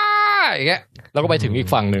อย่างเงี้ยเราก็ไปถึงอีก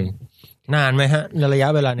ฝั่งนึงนานไหมฮะระยะ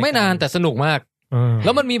เวลาไม่นานแต่สนุกมากแ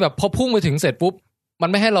ล้วมันมีแบบพอพุ่งไปถึงเสร็จปุ๊บมัน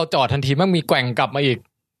ไม่ให้เราจอดทันทีมันมีแกว่งกลับมาอีก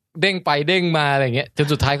เด้งไปเด้งมาอะไรเงี้ยจน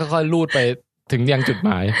สุดท้ายค่อยๆลูดไปถึงยังจุดห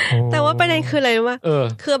มายแต่ว่าประเด็นคืออะไรรู้ป่ะ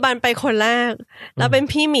คือบันไปคนแรกแล้วเป็น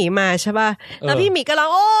พี่หมีมาใช่ป่ะแล้วพี่หมีก็ร้อง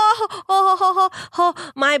โอ้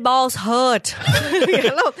my balls hurt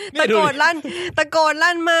แล้วตะโกน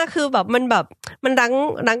ลั่นมากคือแบบมัน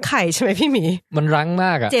รั้งไข่ใช่ไหมพี่หมีมันรั้งม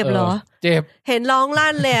ากอ่ะเจ็บเหรอเจ็บเห็นร้อง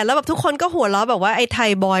ลั่นเลยแล้วแบบทุกคนก็หัวเราะแบบว่าไอ้ไทย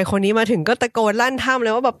บอยคนนี้มาถึงก็ตะโกนลั่นท่ามเล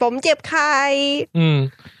ยว่าแบบผมเจ็บไข่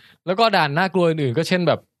แล้วก็ด่านน่ากลัวอื่นๆก็เช่น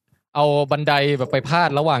แบบเอาบันไดแบบไปพาด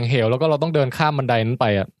ระหว่างเหวแล้วก็เราต้องเดินข้ามบันไดนั้นไป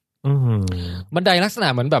อ่ะบันไดลักษณะ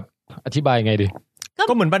เหมือนแบบอธิบายไงดี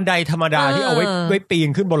ก็เหมือนบันไดธรรมดาที่เอาไว้ปีน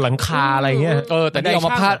ขึ้นบนหลังคาอะไรเงี้ยแต่ที่เอาม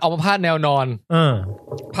าพาดแนวนอน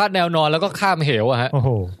พาดแนวนอนแล้วก็ข้ามเหวอะฮะ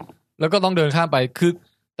แล้วก็ต้องเดินข้ามไปคือ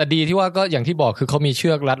แต่ดีที่ว่าก็อย่างที่บอกคือเขามีเชื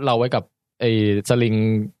อกรัดเราไว้กับไอ้สลิง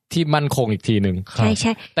ที่มั่นคงอีกทีหนึ่งใช่ใ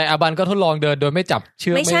ช่แต่อาบันก็ทดลองเดินโดยไม่จับเชื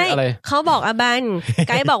อกไม่อะไรเขาบอกอาบันไ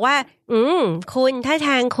กด์บอกว่าคุณถ้าท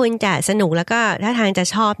างคุณจะสนุกแล้วก็ถ้าทางจะ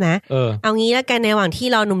ชอบนะเอางี้แล้วกันในระหว่างที่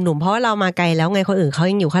เราหนุ่มๆเพราะว่าเรามาไกลแล้วไงคนอื่นเขา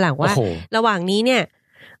ยังอยู่ข้างหลังว่าระหว่างนี้เนี่ย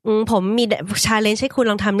ผมมีชาเลนจ์ให้คุณ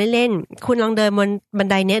ลองทำเล่นๆคุณลองเดินบนบัน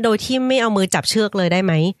ไดเนี้ยโดยที่ไม่เอามือจับเชือกเลยได้ไ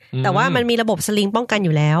หมแต่ว่ามันมีระบบสลิงป้องกันอ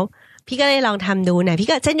ยู่แล้วพี่ก็เลยลองทำดูนะพี่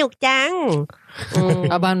ก็สนุกจัง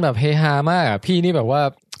อาบันแบบเฮฮามากพี่นี่แบบว่า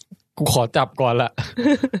กูขอจับก่อนละ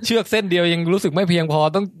เชือกเส้นเดียวยังรู้สึกไม่เพียงพอ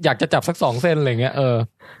ต้องอยากจะจับสัก2เส้นอะไรเงี้ย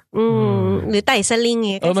หรือไต่สลิงเ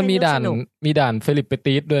งี้ยมันมีด่านเฟลิปเป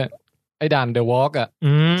ตีสด้วยไอ้ด่านเดอะวอล์กอ่ะ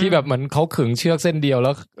ที่แบบเหมือนเขาขึงเชือกเส้นเดียวแ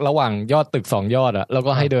ล้วระหว่างยอดตึก2ยอดอ่ะแล้ว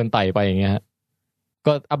ก็ให้เดินไต่ไปอย่างเงี้ย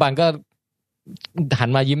ก็อาบันก็หัน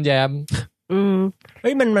มายิ้มแย้ม เ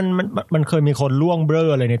ฮ้ยมันเคยมีคนล่วงเบ้อ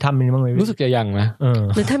อะไรในถ้ำนี้บ้างไหมรู้สึกจะยังนะ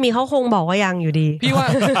หรือถ้ามีเขาคงบอกว่ายังอยู่ดีพี่ว่า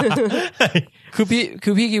คือ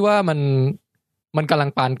พี่คิดว่ามันกำลัง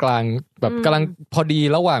ปานกลางแบบกำลังพอดี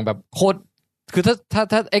ระหว่างแบบโคตรคือ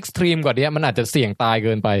ถ้าเอ็กซ์ตรีมกว่านี้มันอาจจะเสี่ยงตายเ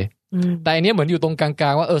กินไปแต่อันนี้เหมือนอยู่ตรงกลา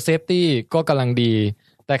งๆว่าเซฟตี้ก็กำลังดี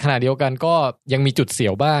แต่ขณะเดียวกันก็ยังมีจุดเสี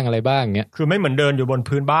ยวบ้างอะไรบ้างเงี้ยคือไม่เหมือนเดินอยู่บน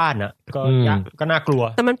พื้นบ้านอ่ะก็น่ากลัว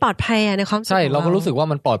แต่มันปลอดภัยในความใช่เราก็รู้สึกว่า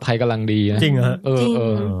มันปลอดภัยกำลังดีนะจริงเหรอ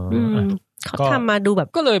เขาทำมาดูแบบ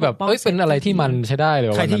ก็เลยแบบเป็นอะไรที่มันใช้ได้เลย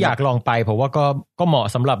ใครที่อยากลองไปผมว่าก็เหมาะ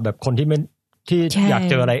สำหรับแบบคนที่ไม่ที่อยาก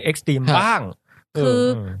เจออะไรเอ็กซ์ตรีมบ้าง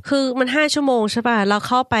คือมัน5 ชั่วโมงใช่ป่ะเราเ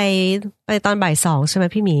ข้าไปตอนบ่าย 2ใช่ไหม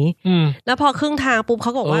พี่หมีแล้วพอครึ่งทางปุ๊บเข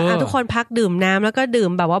าบอกว่าทุกคนพักดื่มน้ำแล้วก็ดื่ม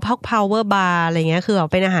แบบว่าพัก power bar อะไรเงี้ยคือแบบ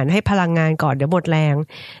เป็นอาหารให้พลังงานก่อนเดี๋ยวหมดแรง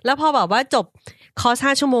แล้วพอแบบว่าจบคอร์ส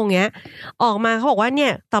5 ชั่วโมงเนี้ยออกมาเขาบอกว่าเนี่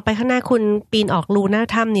ยต่อไปข้างหน้าคุณปีนออกรูหน้า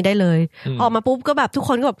ถ้ำนี้ได้เลยออกมาปุ๊บก็แบบทุกค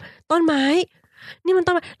นก็แบบต้นไม้นี่มัน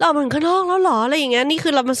ต้องเราออกมาถึงข้างนอกแล้วหรออะไรอย่างเงี้ยนี่คื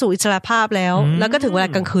อเรามาสู่อิสรภาพแล้วแล้วก็ถึงเวลา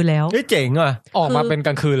กลางคืนแล้วเฮ้ยเจ๋งอ่ะออกมาเป็นก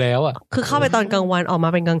ลางคืนแล้วอ่ะคือเข้าไปตอนกลางวันออกมา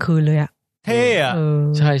เป็นกลางคืนเลยอ่ะเท่อะ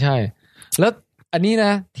ใช่ใช่แล้วอันนี้น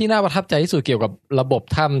ะที่น่าประทับใจที่สุดเกี่ยวกับระบบ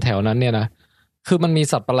ถ้ำแถวนั้นเนี่ยนะคือมันมี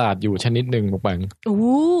สัตว์ประหลาดอยู่ชนิดหนึ่งปัง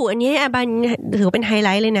อันนี้อาบันถือเป็นไฮไล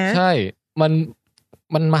ท์เลยนะใช่มั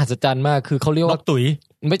นมหัศจรรย์มากคือเขาเรียกว่านก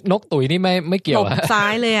ตุ๋ยนี่ไม่เกี่ยวซ้า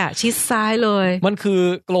ยเลยอ่ะชิดซ้ายเลยมันคือ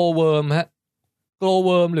โกลเวิร์มฮะโกลเ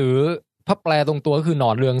วิร์มหรือถ้าแปลตรงตัวก็คือหนอ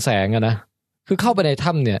นเรืองแสงอะนะคือเข้าไปใน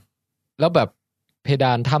ถ้ำเนี่ยแล้วแบบเพด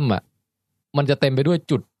านถ้ำอะมันจะเต็มไปด้วย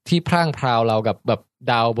จุดที่พร่างพราวเรากับแบบ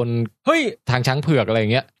ดาวบนทางช้างเผือกอะไรอย่า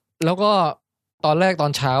งเงี้ยแล้วก็ตอนแรกตอ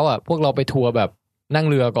นเช้าอะพวกเราไปทัวร์แบบนั่ง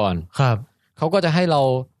เรือก่อนครับเขาก็จะให้เรา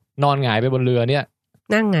นอนหงายไปบนเรือเนี่ย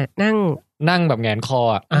นั่งแบบแหงนคอ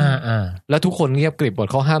อะแล้วทุกคนเงียบกริบหมด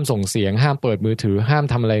เขาห้ามส่งเสียงห้ามเปิดมือถือห้าม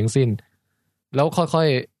ทำอะไรทั้งสิ้นแล้วค่อย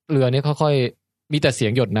ๆเรือเนี่ยค่อยๆมีแต่เสีย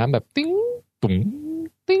งหยดน้ำแบบติ้งตุ๋ง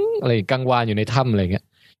ติ้งอะไรกังวานอยู่ในถ้ำอะไรเงี้ย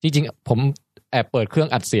จริงๆผมแอบเปิดเครื่อง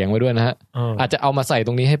อัดเสียงไว้ด้วยนะฮะอาจจะเอามาใส่ต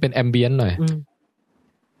รงนี้ให้เป็นแอมเบียนต์หน่อย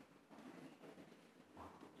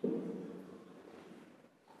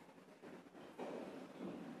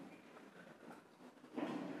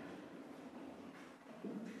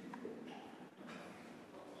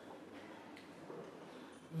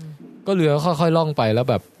ก็เรือค่อยๆล่องไปแล้ว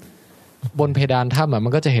แบบบนเพดานถ้ำมั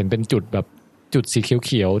นก็จะเห็นเป็นจุดแบบจุดสีเ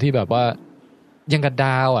ขียวๆที่แบบว่ายังกับด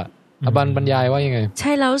าวบรรยายว่ายังไงใ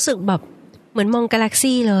ช่แล้วรู้สึกแบบเหมือนมองกาแล็ก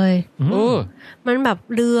ซี่เลยมันแบบ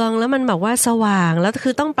เรืองแล้วมันแบบว่าสว่างแล้วคื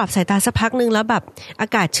อต้องปรับสายตาสักพักนึงแล้วแบบอา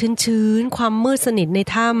กาศชื้นๆความมืดสนิทใน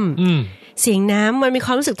ถ้ำเสียงน้ำมันมีคว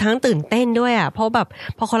ามรู้สึกทั้งตื่นเต้นด้วยเพราะแบบ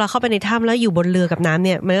พอคนเราเข้าไปในถ้ำแล้วอยู่บนเรือกับน้ำเ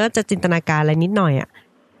นี่ยมันก็จะจินตนาการอะไรนิดหน่อย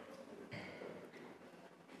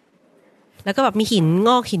แล้วก็แบบมีหินง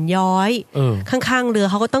อกหินย้อยข้างๆเรือ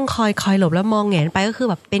เขาก็ต้องคอยหลบแล้วมองแหงนไปก็คือ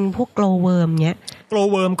แบบเป็นพวกโกลเวิร์มเงี้ยโกล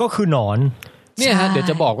เวิร์มก็คือหนอนเนี่ยฮะเดี๋ยว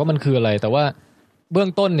จะบอกว่ามันคืออะไรแต่ว่าเบื้อง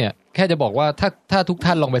ต้นเนี่ยแค่จะบอกว่าถ้าทุกท่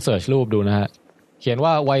านลองไปเสิร์ชรูปดูนะฮะเขียนว่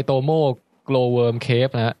าไวโตโมโกลเวิร์มเคฟ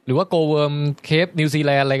นะฮะหรือว่าโกลเวิร์มเคฟนิวซีแ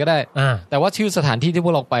ลนด์อะไรก็ได้แต่ว่าชื่อสถานที่ที่พ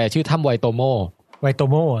วกเราไปชื่อถ้ำไวโตโมฮะ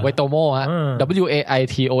WAITOMO ไวโตโ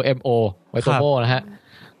มนะฮะ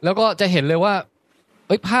แล้วก็จะเห็นเลยว่า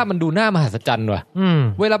ภาพมันดูน่ามหัศจรรย์ว่ะ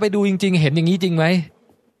เวลาไปดูจริงๆเห็นอย่างนี้จริงไหม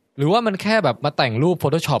หรือว่ามันแค่แบบมาแต่งรูป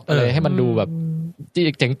Photoshop อะไรให้มันดูแบบเ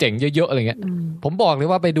จ๋งๆเยอะๆอะไรเงี้ยผมบอกเลย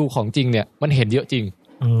ว่าไปดูของจริงเนี่ยมันเห็นเยอะจริง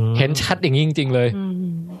เห็นชัดอย่างนี้จริงๆเลย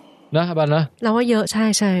นะบันนะเราว่าเยอะใ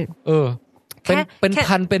ช่เป็น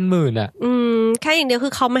พันเป็นหมื่นอ่ะแค่อย่างเดียวคื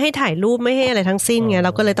อเขาไม่ให้ถ่ายรูปไม่ให้อะไรทั้งสิ้นไงเร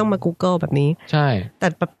าก็เลยต้องมา Google แบบนี้ใช่แต่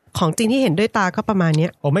แบบของจริงที่เห็นด้วยตาก็ประมาณเนี้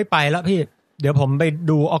ยผมไม่ไปแล้วพี่เดี๋ยวผมไป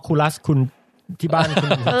ดู Oculus คุณที่บ้านคุณ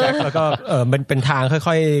แจ็คแล้วก็เป็นทาง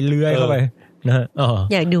ค่อยๆเลื้อยเข้าไปนะฮะ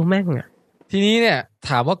อยากดูมากอ่ะทีนี้เนี่ย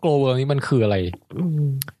ถามว่าโกลเวิร์มนี้มันคืออะไร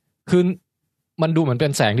คือมันดูเหมือนเป็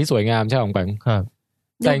นแสงที่สวยงามใช่ไหมของแบงค์ครับ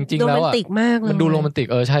แต่จริงๆแล้วอ่ะมันดูโรแมนติก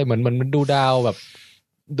ใช่เหมือนมันดูดาวแบบ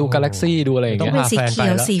ดูกาแล็กซี่ดูอะไรอย่างเงี้ยต้องเป็นสีเขี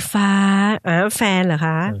ยวสีฟ้าแฟนเหรอค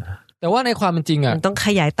ะแต่ว่าในความเป็นจริงอ่ะต้องข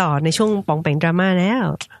ยายต่อในช่วงปองแปงดราม่าแล้ว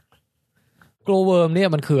โกลเวิร์มเนี่ย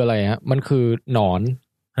มันคืออะไรฮะมันคือหนอน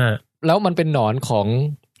แล้วมันเป็นหนอนของ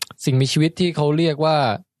สิ่งมีชีวิตที่เขาเรียกว่า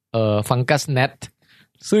ฟังกัสเน็ต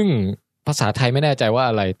ซึ่งภาษาไทยไม่แน่ใจว่า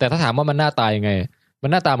อะไรแต่ถ้าถามว่ามันหน้าตายังไงมัน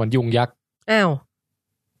หน้าตาเหมือนยุงยักษ์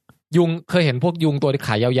ยุงเคยเห็นพวกยุงตัวที่ข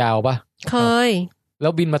ายาวๆป่ะเคยแล้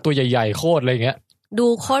วบินมาตัวใหญ่ๆโคตรอะไรเงี้ยดู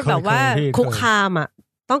โคตรแบบว่าคุกคาม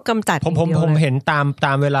ต้องกำจัดผมเห็นต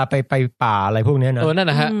ามเวลาไปป่าอะไรพวกนี้นะนั่น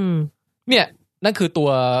นะฮะเนี่ยนั่นคือตัว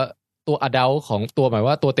อดัลของตัวหมาย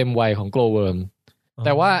ว่าตัวเต็มวัยของโกลเวิร์มแ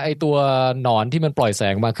ต่ว่าไอตัวหนอนที่มันปล่อยแส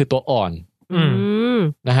งมาคือตัวอ่อน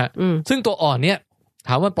นะฮะซึ่งตัวอ่อนเนี่ยถ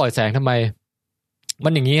ามว่าปล่อยแสงทำไมมั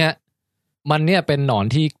นอย่างนี้ฮะมันเนี่ยเป็นหนอน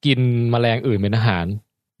ที่กินแมลงอื่นเป็นอาหาร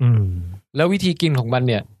แล้ววิธีกินของมัน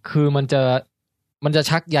เนี่ยคือมันจะ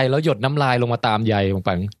ชักใยแล้วหยดน้ำลายลงมาตามใยปองแป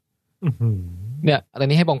งเนี่ยตอน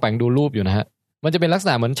นี้ให้ปองแปงดูรูปอยู่นะฮะมันจะเป็นลักษ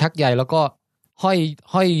ณะเหมือนชักใยแล้วก็ห้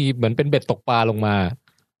อยเหมือนเป็นเบ็ดตกปลาลงมา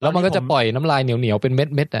แล้วมันก็จะปล่อยน้ำลายเหนียวๆเป็นเ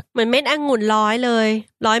ม็ดๆอ่ะเหมือนเม็ดองุ่น100เลย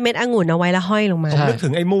100เม็ดองุ่นเอาไว้แล้วห้อยลงมาผมนึกถึ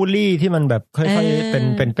งไอ้มูลี่ที่มันแบบค่อยๆเ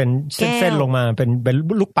ป็นเส้นๆลงมาเป็น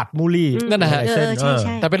ลูกปัดมูลี่นั่นนะฮะ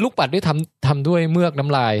แต่เป็นลูกปัดที่ทำด้วยเมือกน้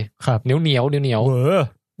ำลายเหนียว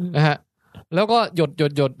นะฮะแล้วก็ห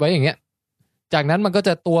ยดไว้อย่างเงี้ยจากนั้นมันก็จ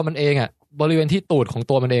ะตัวมันเองอ่ะบริเวณที่ตูดของ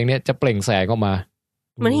ตัวมันเองเนี่ยจะเปล่งแสงออกมา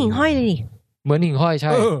เหมือนหิ่งห้อยเลยดิเหมือนหิ่งห้อยใ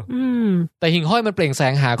ช่แต่หิ่งห้อยมันเปล่งแส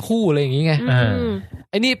งหาคู่อะไรอย่างงี้ไง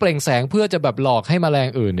ไอ้นี่เปล่งแสงเพื่อจะแบบหลอกให้แมลง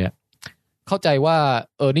อื่นเนี่ยเข้าใจว่า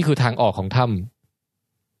นี่คือทางออกของถ้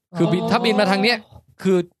ำคือถ้าบินมาทางเนี้ย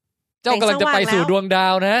คือเจ้ากำลังจะไปสู่ดวงดา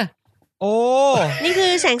วนะโอ้นี่คื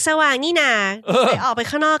อแสงสว่างนี่นาไปออกไป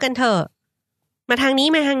ข้างนอกกันเถอะมาทางนี้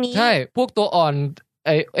ใช่พวกตัวอ่อน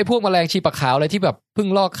ไอ้พวกแมลงชีปะขาวอะไรที่แบบเพิ่ง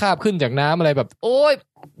ลอกคราบขึ้นจากน้ำอะไรแบบโอ้ย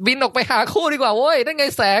บินออกไปหาคู่ดีกว่าโว้ยได้ไง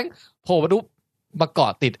แสงโผล่มาดูมาเกา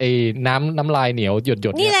ะติดไอ้น้ำลายเหนียวหย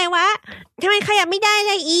ดนี่อะไรวะทำไมขยับไม่ได้เ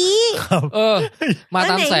ลยอีมา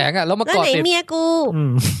ตามแสงอ่ะแล้วมาเกาะติดเมียกู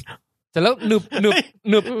แต่แล้วห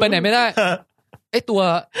นึบไปไหนไม่ได้ไอ้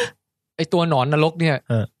ตัวหนอนนรกเนี่ย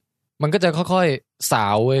มันก็จะค่อยๆสา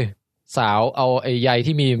วเอาไอ้ใย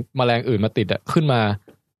ที่มีแมลงอื่นมาติดอ่ะขึ้นมา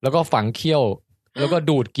แล้วก็ฝังเขี้ยวแล้วก็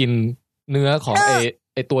ดูดกินเนื้อของ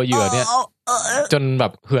ไอ้ตัวเหยื่อเนี่ยจนแบ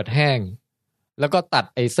บเหือดแห้งแล้วก็ตัด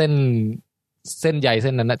ไอ้เส้นใยเ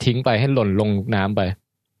ส้นนั้นนะทิ้งไปให้หล่นลงน้ำไป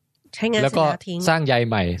แล้วก็สร้างใย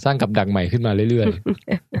ใหม่สร้างกับดักใหม่ขึ้นมาเรื่อย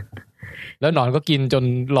ๆแล้วหนอนก็กินจน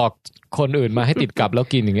หลอกคนอื่นมาให้ติดกับแล้ว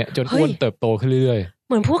กินอย่างเงี้ยจนอ้วนเติบโตขึ้นเรื่อยๆเ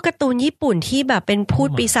หมือนพวกการ์ตูนญี่ปุ่นที่แบบเป็นพูด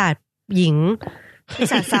ปีศาจหญิงปี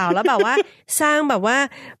ศาจสาวแล้วแบบว่าสร้างแบบว่า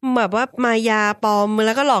มายาปลอมแ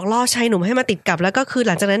ล้วก็หลอกล่อชายหนุ่มให้มาติดกับแล้วก็คือห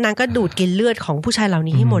ลังจากนั้นนางก็ดูดกินเลือดของผู้ชายเหล่า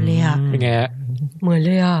นี้ให้หมดเลยอ่ะเป็นไงเหมือนเ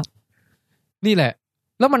ลยอ่ะนี่แหละ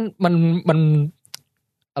แล้วมัน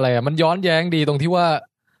อะไรอ่ะมันย้อนแย้งดีตรงที่ว่า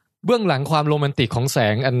เบื้องหลังความโรแมนติกของแส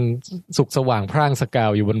งอันสุกสว่างพร่างสกา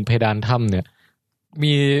วอยู่บนเพดานถ้ำเนี่ย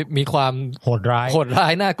มีความโหดร้า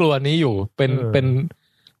ยน่ากลัวนี้อยู่เป็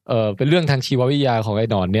นเรื่องทางชีววิทยาของไอ้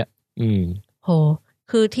หนอนเนี่ยโห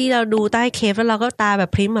คือที่เราดูใต้เคฟแล้วเราก็ตาแบ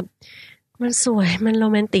บพริ้มแบบมันสวยมันโร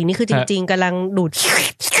แมนติกนี่คือจริงๆกำลังดูด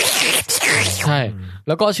ใช่แ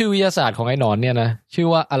ล้วก็ชื่อวิทยาศาสตร์ของไอ้หนอนเนี่ยนะชื่อ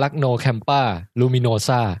ว่าอารักโนแคมปาลูมิโนซ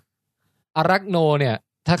าอารักโนเนี่ย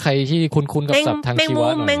ถ้าใครที่คุ้นกับศัพท์ทางชีวะ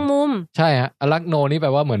แมงมุมใช่ฮะอารักโนนี่แปล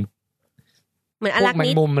ว่าเหมือนอารักแม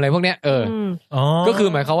งมุมอะไรพวกเนี้ยก็คือ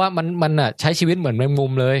หมายความว่ามันอ่ะใช้ชีวิตเหมือนแมงมุ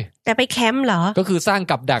มเลยแต่ไปแคมป์เหรอก็คือสร้าง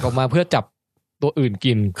กับดักออกมาเพื่อจับตัวอื่น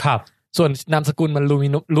กินครับส่วนนามสกุลมัน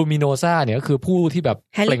ลูมิโนซาเนี่ยก็คือผู้ที่แบบ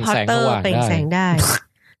เปล่งแสงสว่างได้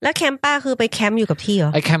แล้วแคมป้าคือไปแคมป์อยู่กับที่เหร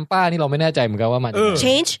อไอแคมป้านี่เราไม่แน่ใจเหมือนกันว่ามัน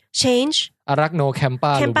change อารักโนแคมป้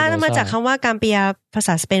าต้องมาจากคำว่าการแปลภาษ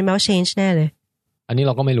าสเปนแปลว่า change แน่เลยอันนี้เ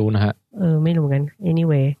ราก็ไม่รู้นะฮะไม่รู้กัน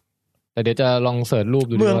anyway แต่เดี๋ยวจะลองเสิร์ชรูป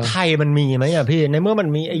ดูเมืองไทยมันมีไหมอ่ะพี่ในเมื่อมัน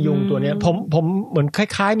มีไอยุงตัวเนี้ยผมเหมือนค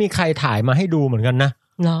ล้ายๆมีใครถ่ายมาให้ดูเหมือนกันนะ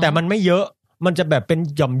แต่มันไม่เยอะมันจะแบบเป็น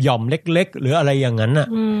หย่อมๆเล็กๆหรืออะไรอย่างนั้นน่ะ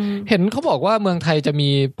เห็นเขาบอกว่าเมืองไทยจะมี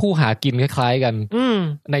ผู้หากินคล้ายๆกัน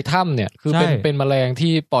ในถ้ำเนี่ยคือเป็นแมลง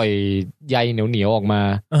ที่ปล่อยใยเหนียวๆออกมา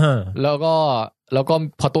แล้วก็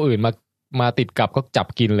พอตัวอื่นมาติดกับก็จับ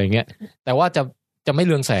กินอะไรเงี้ยแต่ว่าจะไม่เ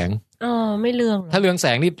รืองแสงไม่เรืองถ้าเรืองแส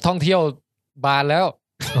งนี่ท่องเที่ยวบานแล้ว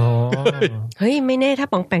เฮ้ยไม่แน่ถ้า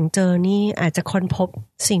ป๋องแปงเจอนี่อาจจะค้นพบ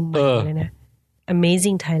สิ่งใหม่เลยนะ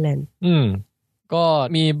Amazing Thailand ก็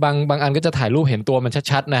มีบางอันก็จะถ่ายรูปเห็นตัวมัน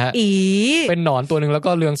ชัดๆนะฮะเป็นหนอนตัวนึงแล้ว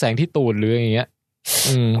ก็เรืองแสงที่ตูดหรืออย่างเงี้ย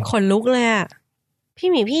ขนลุกเลยอ่ะพี่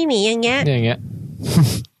หมีอย่างเงี้ย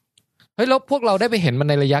เฮ้ยแล้วพวกเราได้ไปเห็นมัน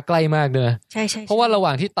ในระยะใกล้มากเลยใช่เพราะว่าระหว่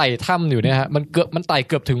างที่ไต่ถ้ำอยู่เนี่ยฮะมันไต่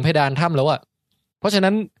เกือบถึงเพดานถ้ำแล้วอ่ะเพราะฉะ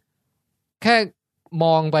นั้นแค่ม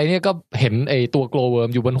องไปเนี่ยก็เห็นไอ้ตัวโกลเวิร์ม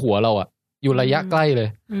อยู่บนหัวเราอ่ะอยู่ระยะใกล้เลย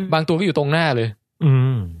บางตัวก็อยู่ตรงหน้าเลย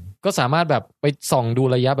ก็สามารถแบบไปส่องดู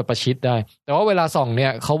ระยะแบบประชิดได้แต่ว่าเวลาส่องเนี่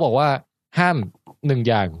ยเขาบอกว่าห้ามหนึ่ง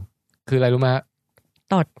อย่างคืออะไรรู้ไหม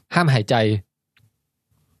ตดห้ามหายใจ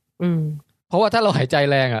เพราะว่าถ้าเราหายใจ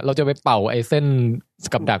แรงอ่ะเราจะไปเป่าไอ้เส้น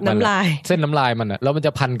กับดักมันเส้นน้ำลายมันอ่ะแล้วมันจ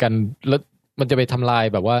ะพันกันแล้วมันจะไปทำลาย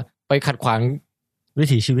แบบว่าไปขัดขวางวิ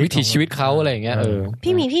ถีชีวิตเขาอะไรอย่างเงี้ย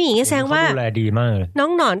พี่หมีก็แสดงว่าดูแลดีมากเลยน้อ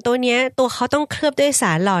งหนอนตัวเนี้ยตัวเขาต้องเคลือบด้วยส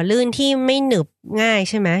ารหล่อลื่นที่ไม่หนึบง่าย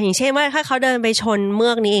ใช่ไหมอย่างเช่นว่าถ้าเขาเดินไปชนเมื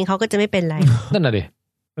อกนี้เองเขาก็จะไม่เป็นไรนั่นน่ะดิ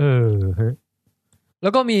แล้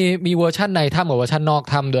วก็มีเวอร์ชันในถ้ำกับเวอร์ชันนอก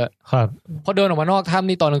ถ้ำด้วยครับพอเดินออกมานอกถ้ำ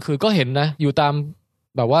นี่ตอนกลางคืนก็เห็นนะอยู่ตาม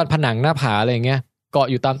แบบว่าผนังหน้าผาอะไรอย่างเงี้ยเกาะ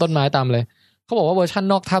อยู่ตามต้นไม้ตามเลยเขาบอกว่าเวอร์ชัน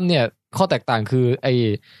นอกถ้ำเนี่ยข้อแตกต่างคือไอ้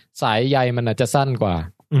สายใยมันอาจจะสั้นกว่า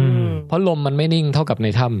เพราะลมมันไม่นิ่งเท่ากับใน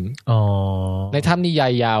ถ้ำในถ้ำนี่ใย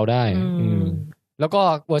ยาวได้แล้วก็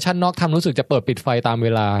เวอร์ชันนอกถ้ำรู้สึกจะเปิดปิดไฟตามเว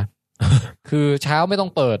ลา คือเช้าไม่ต้อ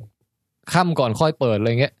งเปิดค่ำก่อนค่อยเปิดอะไร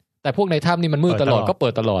เงี้ยแต่พวกในถ้ำนี่มันมืดตลอดก็เปิ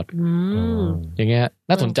ดตลอดอย่างเงี้ย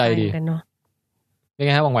น่าสนใจดียังไ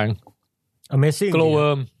งฮะวัง Amazing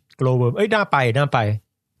Glowworm เอ้ยน่าไป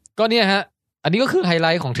ก็เนี่ยฮะอันนี้ก็คือไฮไล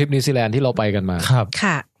ท์ของทริปนิวซีแลนด์ที่เราไปกันมาครับ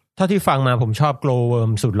ค่ะเท่าที่ฟังมาผมชอบ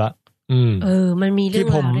Glowworm สุดละมันมีเรื่อง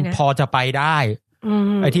ที่ผมพอจะไปได้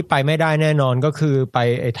ไอ้ที่ไปไม่ได้แน่นอนก็คือไป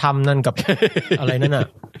ไอ้ถ้ำนั่นกับ อะไรนั่นน่ะ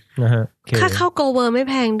นะฮะค่าเข้า Glowworm ไม่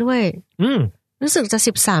แพงด้วยรู้สึกจะ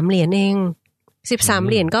13เหรียญเอง13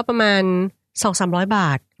เหรียญก็ประมาณ 200-300 บา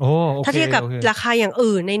ทถ้าเทียบกับราคาอย่าง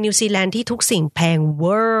อื่นในนิวซีแลนด์ที่ทุกสิ่งแพงเว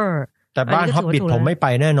อร์แต่บ้านฮอบบิทผมไม่ไป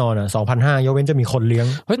แน่นอนอ่ะ 2,500 ยกเว้นจะมีคนเลี้ยง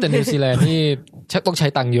เฮ้ยแต่นิวซีแลนด์นี่ต้องใช้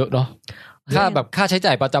ตังค์เยอะเนาะค่าใช้จ่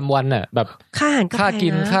ายประจำวันน่ะแบบค่าอาหารค่ากิ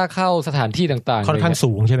นค่าเข้าสถานที่ต่างๆค่อนข้าง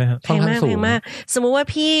สูงใช่ไหมครับค่อนข้างสูงมากสมมุติว่า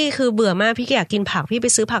พี่คือเบื่อมากพี่อยากกินผักพี่ไป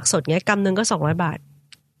ซื้อผักสดเงี้ยกำนึงก็200 บาท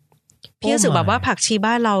พี่รู้สึกแบบว่าผักชี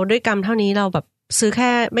บ้านเราด้วยกำเท่านี้เราแบบซื้อแค่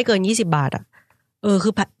ไม่เกิน20 บาทอ่ะคื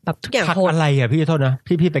อแบบทุกอย่างผักอะไรอ่ะพี่โทษนะ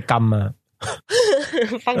พี่ไปกำมา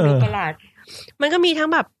ฟังดูประหลาดมันก็มีทั้ง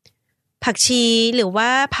แบบผักชีหรือว่า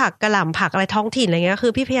ผักกะหล่ำผักอะไรท้องถิ่นอะไรเงี้ยคื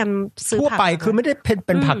อพี่พยายามซื้อผักทั่วไปคือไม่ได้เ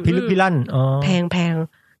ป็นผักพิลึกพิลั่นแพง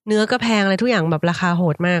เนื้อก็แพงอะไรทุกอย่างแบบราคาโห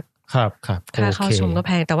ดมากครับค่าเข้าชมก็แ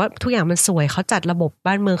พงแต่ว่าทุกอย่างมันสวยเขาจัดระบบ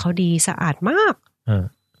บ้านเมืองเขาดีสะอาดมาก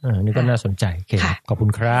นี่ก็น่าสนใจขอบคุ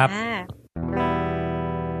ณครับ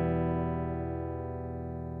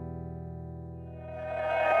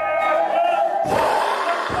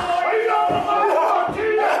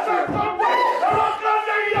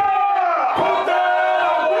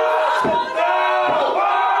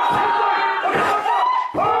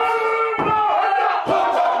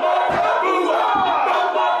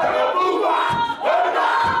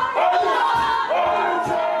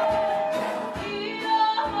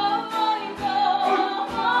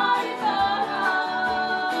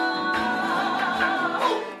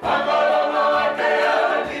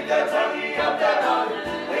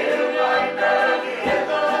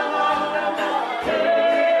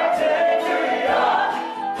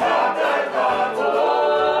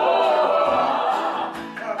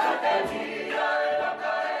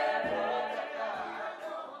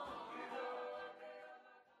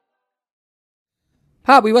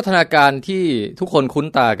ภาพวิวัฒนาการที่ทุกคนคุ้น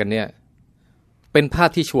ตากันเนี่ยเป็นภาพ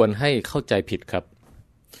ที่ชวนให้เข้าใจผิดครับ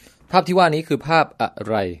ภาพที่ว่านี้คือภาพอะ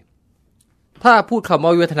ไรถ้าพูดคำว่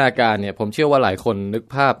าวิวัฒนาการเนี่ยผมเชื่อว่าหลายคนนึก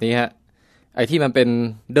ภาพนี้ฮะไอ้ที่มันเป็น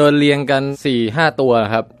เดินเรียงกัน 4-5 ตัว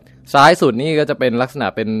ครับซ้ายสุดนี่ก็จะเป็นลักษณะ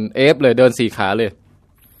เป็นเอฟเลยเดิน4ขาเลย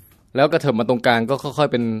แล้วกระเถิบมาตรงกลางก็ค่อย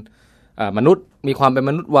ๆเป็นมนุษย์มีความเป็น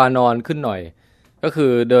มนุษย์วานอนขึ้นหน่อยก็คื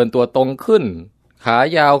อเดินตัวตรงขึ้นขา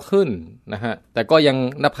ยาวขึ้นนะฮะแต่ก็ยัง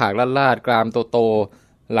หน้าผากลาดๆกรามโต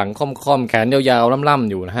ๆหลังค่อมๆแขนยาวๆล่ำๆ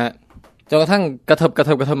อยู่นะฮะจนกระทั่งกระเ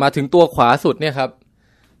ถิบมาถึงตัวขวาสุดเนี่ยครับ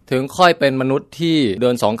ถึงค่อยเป็นมนุษย์ที่เดิ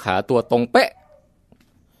น2ขาตัวตรงเป๊ะ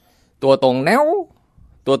ตัวตรงแนว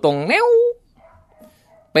ตัวตรงแนว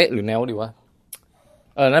เป๊ะหรือแนวดีวะ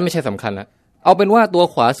นั่นไม่ใช่สำคัญนะเอาเป็นว่าตัว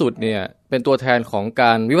ขวาสุดเนี่ยเป็นตัวแทนของก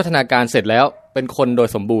ารวิวัฒนาการเสร็จแล้วเป็นคนโดย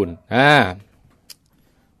สมบูรณ์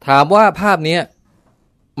ถามว่าภาพนี้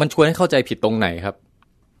มันชวนให้เข้าใจผิดตรงไหนครับ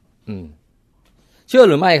เชื่อ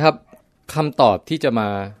หรือไม่ครับคำตอบที่จะมา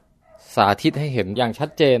สาธิตให้เห็นอย่างชัด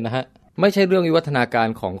เจนนะฮะไม่ใช่เรื่องวิวัฒนาการ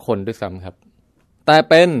ของคนด้วยซ้ำครับแต่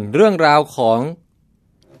เป็นเรื่องราวของ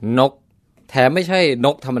นกแถมไม่ใช่น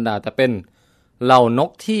กธรรมดาแต่เป็นเหล่านก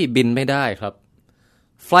ที่บินไม่ได้ครับ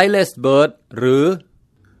flightless bird หรือ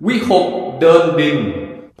วิหกเดินบิน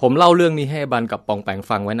ผมเล่าเรื่องนี้ให้บันกับปองแปง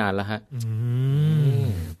ฟังไว้นานแล้วฮะ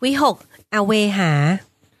วิหกอเวหา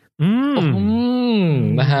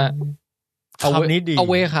นะฮะคำนี้ดีอ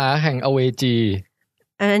เวหาแห่งอเวจี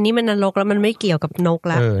อันนี้มันนรกแล้วมันไม่เกี่ยวกับนก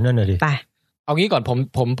แล้วนั่นน่ะดิไปเอางี้ก่อน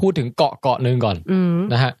ผมพูดถึงเกาะนึงก่อน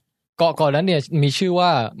นะฮะเกาะนั้นเนี่ยมีชื่อว่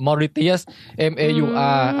า Mauritius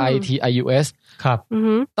Mauritius ครับ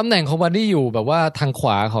ตำแหน่งของมันนี่อยู่แบบว่าทางขว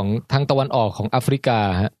าของทางตะวันออกของแอฟริกา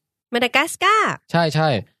ฮะมาดากัสการ์ใช่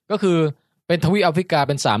ก็คือเป็นทวีปแอฟริกาเ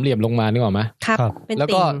ป็นสามเหลี่ยมลงมานึกออกไหมครับแล้ว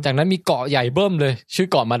ก็จากนั้นมีเกาะใหญ่เบิ้มเลยชื่อ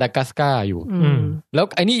เกาะมาดากัสการ์อยู่แล้ว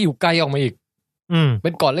ไอ้นี่อยู่ไกลออกมาอีกเป็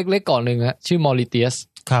นเกาะเล็กๆเกาะนึงฮะชื่อ Mauritius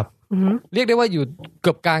ครับเรียกได้ว่าอยู่เ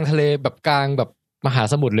กือบกลางทะเลแบบกลางแบบมหา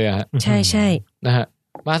สมุทรเลยฮะใช่นะฮะ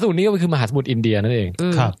มหาสมุทรนี้ก็คือมหาสมุทรอินเดียนั่นเอง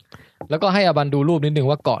ครับ แล้วก็ให้อาบันดูรูปนิดนึง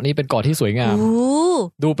ว่าเกาะนี้เป็นเกาะที่สวยงาม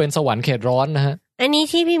ดูเป็นสวรรค์เขตร้อนนะฮะอันนี้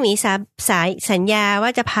ที่พี่หมีสัญญาว่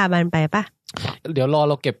าจะพาบันไปปะเดี๋ยวรอ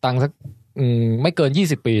เราเก็บตังค์สักไม่เกิน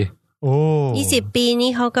20 ปีโอ้20 ปีนี้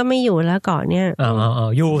เขาก็ไม่อยู่แล้วเกาะเนี่ย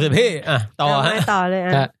อยู่สิพี่ต่อฮะต่อเลย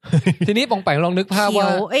ทีนี้ปองแปงลองนึกภาพว่า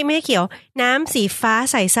ไม่เขียวน้ำสีฟ้า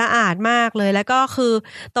ใสสะอาดมากเลยแล้วก็คือ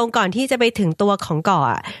ตรงก่อนที่จะไปถึงตัวของเกา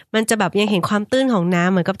ะมันจะแบบยังเห็นความตื้นของน้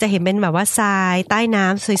ำเหมือนกับจะเห็นเป็นแบบว่าทรายใต้น้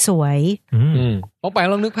ำสวยๆปองแปง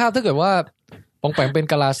ลองนึกภาพถ้าเกิดว่าปองแปงเป็น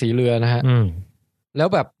กะลาสีเรือนะฮะแล้ว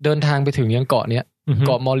แบบเดินทางไปถึงยังเกาะเนี้ยเ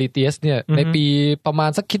กาะมอริเตียสเนี่ยในปีประมาณ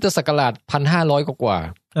สักคริสตศักราช 1,500 กว่า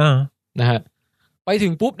นะฮะไปถึ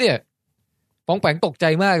งปุ๊บเนี่ยปองแปงตกใจ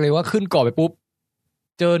มากเลยว่าขึ้นเกาะไปปุ๊บ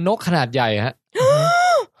เจอนกขนาดใหญ่ฮะ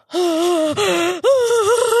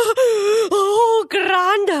โอ้กรา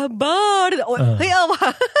นเดอร์เบิร์ดเฮ้ยว่ะ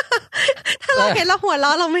ถ้าเราเห็นเราหัวเร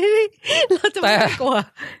าะเราจะไม่กลัว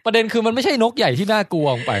ประเด็นคือมันไม่ใช่นกใหญ่ที่น่ากลัว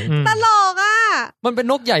ปองแปงตลกอ่ะมันเป็น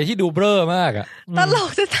นกใหญ่ที่ดูเบ้อมากอ่ะตลก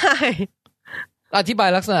จะตายอธิบาย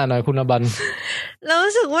ลักษณะหน่อยคุณอบันเรา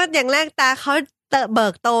รู้สึกว่าอย่างแรกตาเขาเบิ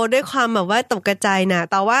กโตด้วยความแบบว่าตกกระจายนะ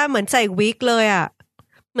แต่ว่าเหมือนใส่วิกเลยอ่ะ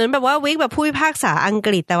เหมือนแบบว่าวิกแบบผู้พิพากษาอังก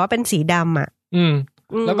ฤษแต่ว่าเป็นสีดำอ่ะ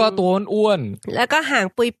แล้วก็ตัวอ้วนแล้วก็หาง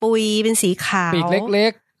ปุยๆเป็นสีขาวปีกเล็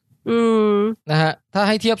กๆนะฮะถ้าใ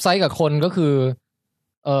ห้เทียบไซส์กับคนก็คือ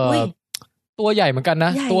ตัวใหญ่เหมือนกันน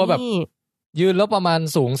ะตัวแบบยืนแล้วประมาณ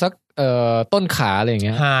สูงสักต้นขาอะไรอย่างเ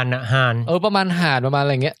งี้ยห่านประมาณห่านประมาณอะ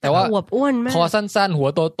ไรเงี้ยแต่ว่าอวบอ้วนมากคอสั้นๆหัว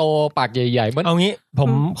โตๆปากใหญ่ๆเอางี้ผ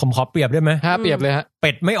มขอเปรียบได้ไหมเปรียบเลยฮะเ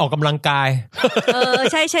ป็ดไม่ออกกำลังกาย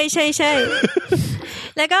ใช่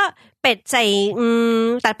แล้วก็เป็ดใส่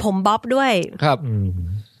ตัดผมบ๊อบด้วยครับ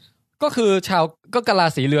ก็คือก็กะลา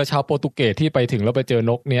สีเรือชาวโปรตุเกสที่ไปถึงแล้วไปเจอ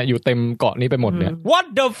นกเนี่ยอยู่เต็มเกาะนี้ไปหมดเนี่ย What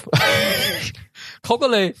the เขาก็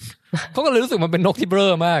เลยรู้สึกมันเป็นนกที่เบ้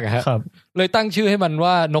อมากฮะเลยตั้งชื่อให้มัน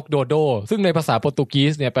ว่านกโดโดซึ่งในภาษาโปรตุเก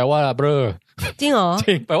สเนี่ยแปลว่าเบ้อจริงเหรอจ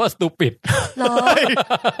ริงแปลว่า stupid เหรอ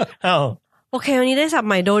โอเควันนี้ได้ศัพท์ใ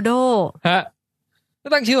หม่โดโดฮะก็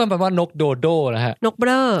ตั้งชื่อมันเป็นว่านกโดโดนะฮะนกเ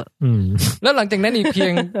บ้อแล้วหลังจากนั้นอีกเพีย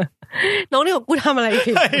งน้องนี่ของกูทำอะไร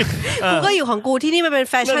ผิดกูก็อยู่ของกูที่นี่มันเป็น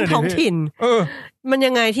แฟชั่นท้องถิ่นมัน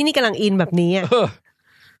ยังไงที่นี่กำลังอินแบบนี้อ่ะ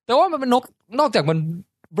แต่ว่ามันเป็นนกนอกจากมัน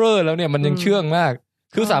เบ้อแล้วเนี่ยมันยังเชื่องมาก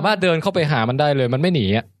คือสามารถเดินเข้าไปหามันได้เลยมันไม่หนี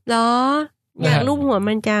อ่ะเหรออยากลูบหัว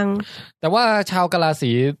มันจังแต่ว่าชาวกะลา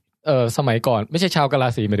สีสมัยก่อนไม่ใช่ชาวกะลา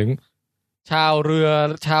สีหมายถึงชาวเรือ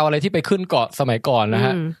ชาวอะไรที่ไปขึ้นเกาะสมัยก่อนนะฮ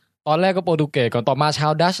ะตอนแรกก็โปรตุเกสก่อนต่อมาชา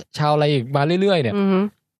วดัชชาวอะไรอีกมาเรื่อยๆเนี่ย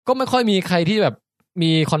ก็ไม่ค่อยมีใครที่แบบ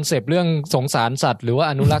มีคอนเซปต์เรื่องสงสารสัตว์หรือว่า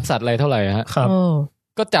อนุรักษ์สัตว์อะไรเท่าไหร่ฮะครับ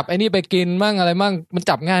ก็จับไอ้นี่ไปกินมั่งอะไรมั่งมัน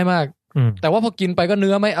จับง่ายมากแต่ว่าพอกินไปก็เ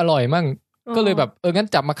นื้อไม่อร่อยมั่งก็เลยแบบงั้น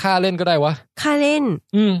จับมาฆ่าเล่นก็ได้วะฆ่าเล่น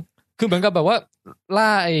คือเหมือนกับแบบว่าล่า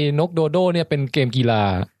ไอ้นกโดโดเนี่ยเป็นเกมกีฬา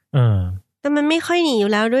แต่มันไม่ค่อยหนีอ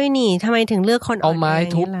ยู่แล้วด้วยนี่ทำไมถึงเลือกคนเอาไม้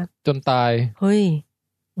ทุบจนตายเฮ้ย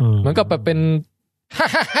เหมือนกับแบบเป็น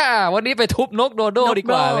วันนี้ไปทุบนกโดโดดี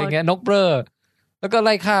กว่าอะไรเงี้ยนกเบ้อแล้วก็ไ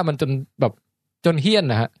ล่ฆ่ามันจนแบบจนเหี้ยน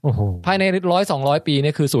นะฮะภายใน100-200 ปี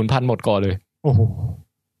นี่คือสูญพันธุ์หมดก่อนเลยโอ้โห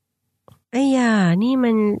ไอ้ย่านี่มั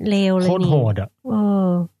นเลวเลยนี่โคตรโหดอ่ะ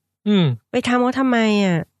ไปทำเขาทำไม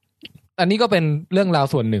อ่ะอันนี้ก็เป็นเรื่องราว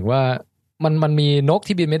ส่วนหนึ่งว่ามันมีนก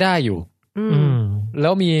ที่บินไม่ได้อยู่แล้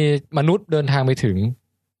วมีมนุษย์เดินทางไปถึง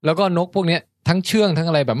แล้วก็นกพวกเนี้ยทั้งเชื่องทั้ง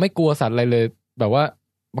อะไรแบบไม่กลัวสัตว์อะไรเลยแบบว่า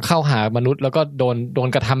มาเข้าหามนุษย์แล้วก็โดน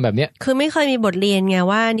กระทำแบบเนี้ยคือไม่เคยมีบทเรียนไง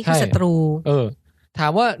ว่านี่คือศัตรูถา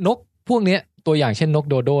มว่านกพวกเนี้ยตัวอย่างเช่นนก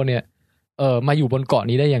โดโดเนี่ยมาอยู่บนเกาะ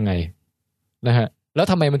นี้ได้ยังไงนะฮะแล้ว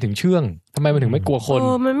ทำไมมันถึงเชื่องทำไมมันถึงไม่กลัวคน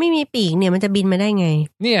มันไม่มีปีกเนี่ยมันจะบินมาได้ไง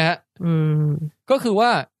เนี่ยฮะก็คือว่า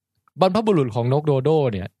บรรพบุรุษของนกโดโด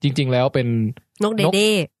เนี่ยจริงๆแล้วเป็นนกเดเด้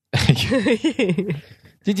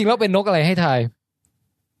จริงๆแล้วเป็นนกอะไรให้ทาย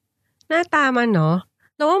หน้าตามันเนาะ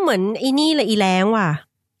แล้วว่าเหมือนอีนี่แหละอีแรงว่ะ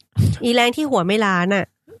อีแรงที่หัวไม่ล้านอ่ะ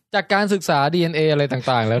จากการศึกษา DNA อะไร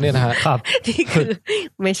ต่างๆแล้วเนี่ยนะฮะครับที่คือ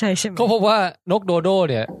ไม่ใช่ใช่ไหมเขาพบว่านกโดโด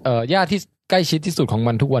เนี่ยญาติที่ใกล้ชิดที่สุดของ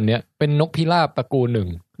มันทุกวันเนี้ยเป็นนกพิราบตระกูลหนึ่ง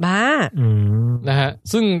บ้านะฮะ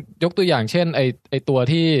ซึ่งยกตัวอย่างเช่นไอตัว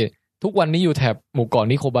ที่ทุกวันนี้อยู่แถบหมู่เกาะ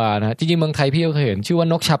นิโคบานะฮะจริงๆเมืองไทยพี่ก็เคยเห็นชื่อว่า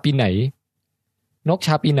นกชาปีไหนนกช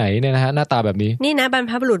าปีไหนเนี่ยนะฮะหน้าตาแบบนี้นี่นะบรร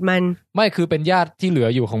พบุรุษมันไม่คือเป็นญาติที่เหลือ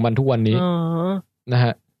อยู่ของมันทุกวันนี้นะฮ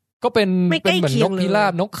ะก็เป็นเหมือนนกพิรา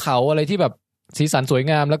บนกเขาอะไรที่แบบสีสันสวย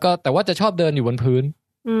งามแล้วก็แต่ว่าจะชอบเดินอยู่บนพื้น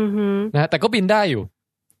นะแต่ก็บินได้อยู่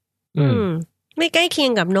ไม่ใกล้เคีย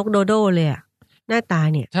งกับนกโดโดเลยอะหน้าตา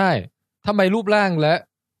เนี่ยใช่ทำไมรูปร่างและ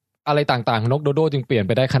อะไรต่างๆของนกโดโดจึงเปลี่ยนไ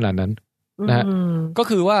ปได้ขนาดนั้นนะฮะก็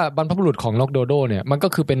คือว่าบรรพบุรุษของนกโดโดเนี่ยมันก็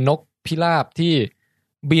คือเป็นนกพิราบที่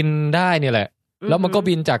บินได้เนี่ยแหละแล้วมันก็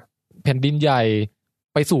บินจาก แผ่นดินใหญ่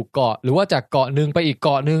ไปสู่เกาะหรือว่าจากเกาะนึงไปอีกเก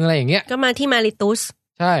าะนึงอะไรอย่างเงี้ยก็มาที่มาริตุส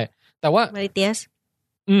ใช่แต่ว่ามาริเตียส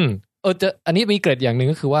จะอันนี้มีเกร็ดอย่างนึง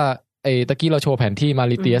ก็คือว่าไอ้ตะกี้เราโชว์แผนที่มา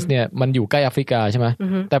ริเตียสเนี่ยมันอยู่ใกล้แอฟริกาใช่ไหม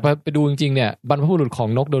แต่ไปดูจริงๆเนี่ยบรรพบุรุษของ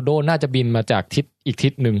นกโดโดน่าจะบินมาจากทิศอีกทิ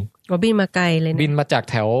ศนึงก็บินมาไกลเลยนะบินมาจาก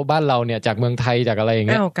แถวบ้านเราเนี่ยจากเมืองไทยจากอะไรอย่างเ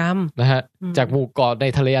งี้ยนะฮะจากหมู่เกาะใน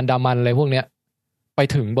ทะเลอันดามันอะไรพวกเนี้ยไป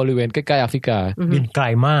ถึงบริเวณใกล้ๆแอฟริกาบินไกล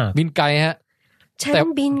มากบินไกลฮะฉัน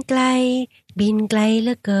บินไกลเห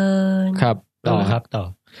ลือเกินครับต่อครับต่อ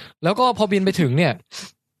แล้วก็พอบินไปถึงเนี่ย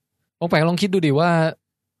ปองแปงลองคิดดูดิว่า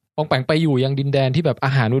ปองแปงไปอยู่ยังดินแดนที่แบบอ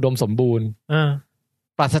าหารอุดมสมบูรณ์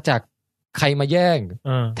ปราศจากใครมาแย่ง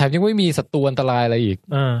แถมยังไม่มีศัตรูอันตรายอะไรอีก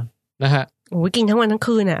นะฮะโอ้ยกินทั้งวันทั้ง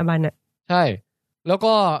คืนอ่ะอบันอ่ะใช่แล้ว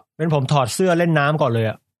ก็เป็นผมถอดเสื้อเล่นน้ำก่อนเลย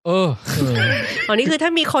อ่ะอ๋อนี่คือถ้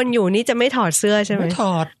ามีคนอยู่นี่จะไม่ถอดเสื้อใช่ไหมไม่ถ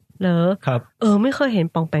อดเหรอครับไม่เคยเห็น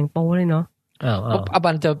ปองแปงโป้เลยเนาะอ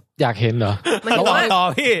บันจะอยากเห็นเหรอระวังต่อ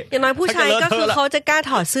พี่อย่างน้อยผู้ชายก็คือเขาจะกล้า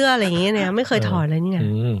ถอดเสื้ออะไรอย่างเงี้ยเนี่ยไม่เคยถอดเลยนี่ไง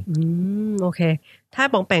โอเคถ้า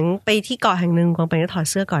ปองแปงไปที่เกาะแห่งหนึ่งปองแปงจะถอด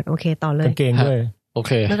เสื้อก่อนโอเคต่อเลยกางเกงด้วยโอเ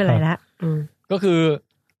คไม่เป็นไรละก็คือ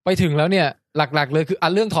ไปถึงแล้วเนี่ยหลักๆเลยคือ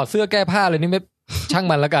เรื่องถอดเสื้อแก้ผ้าเลยนี่ไม่ช่าง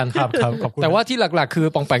มันแล้วกันครับขอบคุณแต่ว่าที่หลักๆคือ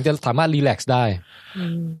ปองแปงจะสามารถรีแลกซ์ได้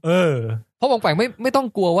เพราะปองแปงไม่ต้อง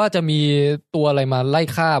กลัวว่าจะมีตัวอะไรมาไล่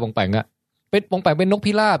ฆ่าปองแปงอะเป็นปองแปงเป็นนก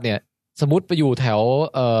พิราบเนี่ยสมมติไปอยู่แถว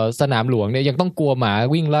สนามหลวงเนี่ยยังต้องกลัวหมา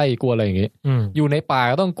วิ่งไล่กลัวอะไรอย่างงี้อยู่ในป่า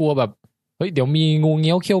ก็ต้องกลัวแบบเฮ้ยเดี๋ยวมีงูเ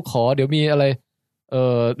งี้ยวเขี้ยวขอเดี๋ยวมีอะไร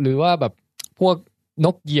หรือว่าแบบพวกน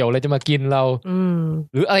กเหยี่ยวอะไรจะมากินเรา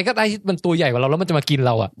หรืออะไรก็ได้ที่มันตัวใหญ่กว่าเราแล้วมันจะมากินเ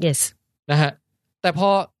ราอ่ะ yes นะฮะแต่พอ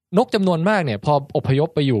นกจำนวนมากเนี่ยพออพยพ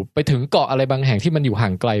ไปถึงเกาะอะไรบางแห่งที่มันอยู่ห่า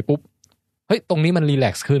งไกลปุ๊บเฮ้ยตรงนี้มันรีแล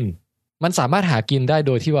กซ์ขึ้นมันสามารถหากินได้โ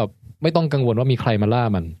ดยที่แบบไม่ต้องกังวลว่ามีใครมาล่า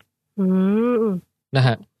มันนะฮ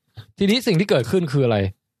ะทีนี้สิ่งที่เกิดขึ้นคืออะไร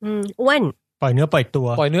อ้วนปล่อยเนื้อปล่อยตั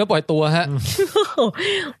วฮะ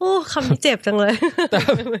โอ้คำนี้เจ็บจังเลย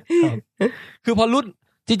คือพอรุ่น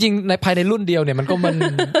จริงๆในภายในรุ่นเดียวเนี่ยมันก็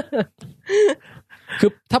คือ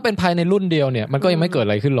ถ้าเป็นภายในรุ่นเดียวเนี่ยมันก็ยังไม่เกิดอ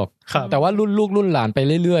ะไรขึ้นหรอกแต่ว่ารุ่นลูกรุ่นหลานไป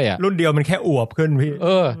เรื่อยๆอ่ะรุ่นเดียวมันแค่อวบขึ้นพี่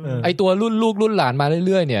ไอตัวรุ่นลูกรุ่นหลานมา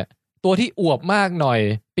เรื่อยๆเนี่ยตัวที่อวบมากหน่อย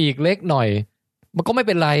ปีกเล็กหน่อยมันก็ไม่เ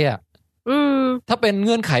ป็นไรอ่ะถ้าเป็นเ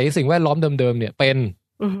งื่อนไขสิ่งแวดล้อมเดิมๆเนี่ยเป็น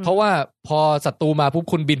เพราะว่าพอศัตรูมาปุ๊บ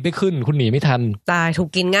คุณบินไม่ขึ้นคุณหนีไม่ทันตายถูก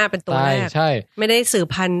กินง่ายเป็นตัวแรกใช่ไม่ได้สืบ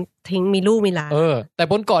พันธุ์ทิ้งมีลูกมีหลานแต่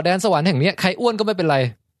บนเกาะแดนสวรรค์แห่งนี้ใครอ้วนก็ไม่เป็นไร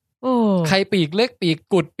ใครปีกเล็กปีก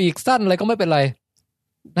กุดปีกสั้นอะไรก็ไม่เป็นไร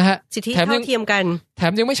นะฮะสิทธิเท่าเทียมกันแถ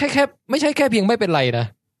มยังไม่ใช่แค่เพียงไม่เป็นไรนะ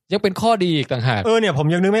ยังเป็นข้อดีอีกต่างหากเนี่ยผม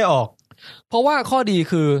ยังนึกไม่ออกเพราะว่าข้อดี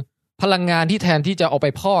คือพลังงานที่แทนที่จะเอาไป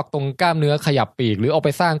พอกตรงกล้ามเนื้อขยับปีกหรือเอาไป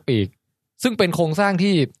สร้างปีกซึ่งเป็นโครงสร้าง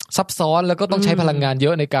ที่ซับซ้อนแล้วก็ต้องใช้พลังงานเย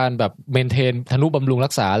อะในการแบบเมนเทนทนุบำรุงรั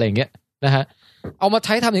กษาอะไรอย่างเงี้ยนะฮะเอามาใ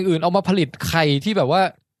ช้ทำอย่างอื่นเอามาผลิตไข่ที่แบบว่า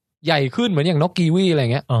ใหญ่ขึ้นเหมือนอย่างนกกีวีอะไร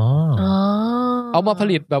เงี้ยเอามาผ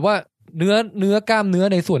ลิตแบบว่าเนื้อกล้ามเนื้อ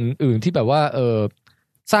ในส่วนอื่นที่แบบว่า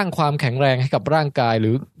สร้างความแข็งแรงให้กับร่างกายหรื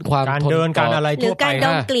อความการเดินการอะไรทั่วไปการด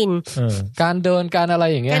มกลิ่นการเดินการอะไร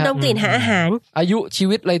อย่างเงี้ยการดมกลิ่นหาอาหารอายุชี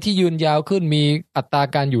วิตอะไรที่ยืนยาวขึ้นมีอัตรา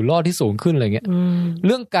การอยู่รอดที่สูงขึ้นอะไรเงี้ยเ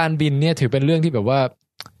รื่องการบินเนี่ยถือเป็นเรื่องที่แบบว่า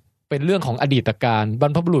เป็นเรื่องของอดีตการบร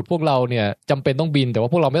รพบุรุษพวกเราเนี่ยจำเป็นต้องบินแต่ว่า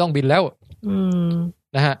พวกเราไม่ต้องบินแล้ว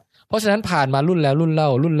นะฮะเพราะฉะนั้นผ่านมารุ่นแล้วรุ่นเ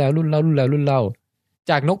ล่า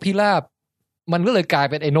จากนกพิราบมันก็เลยกลาย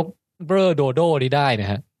เป็นไอ้นกเบอร์โดโดนี่ได้น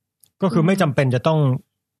ะฮะก็คือไม่จำเป็นจะต้อง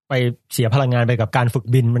ไปเสียพลังงานไปกับการฝึก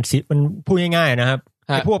บินมันพูดง่ายๆนะครับไ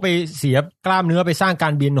อ้พวกไปเสียกล้ามเนื้อไปสร้างกา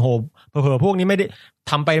รบินโหเผลอๆพวกนี้ไม่ได้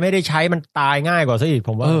ทำไปไม่ได้ใช้มันตายง่ายกว่าซะอีกผ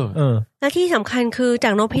มว่าและที่สำคัญคือจ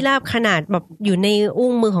ากนกพิราบขนาดแบบอยู่ในอุ้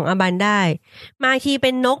งมือของอบันได้มาทีเป็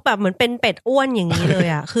นนกแบบเหมือนเป็นเป็ดอ้วนอย่างนี้เลย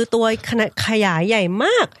อ่ะ คือตัวขนาดขยายใหญ่ม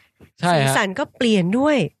ากสีสันก็เปลี่ยนด้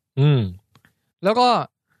วยแล้วก็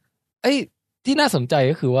ที่น่าสนใจ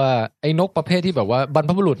ก็คือว่าไอ้นกประเภทที่แบบว่าบรร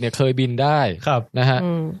พบุรุษเนี่ยเคยบินได้นะฮะ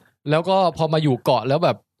แล้วก็พอมาอยู่เกาะแล้วแบ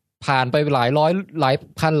บผ่านไปหลายร้อยหลาย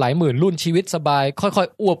พันหลายหมื่นรุ่นชีวิตสบายค่อย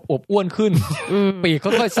ๆอบอ้วนขึ้นปีก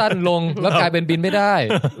ค่อยๆสั้นลงแล้วกลายเป็นบินไม่ได้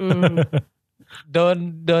เ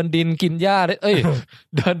ดินดินกินหญ้าได้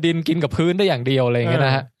เดินดินกินกับพื้นได้อย่างเดียวอะไรอย่างเงี้ยน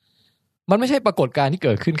ะฮะมันไม่ใช่ปรากฏการณ์ที่เ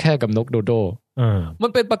กิดขึ้นแค่กับนกโดโดมั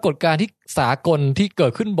นเป็นปรากฏการณ์ที่สากลที่เกิ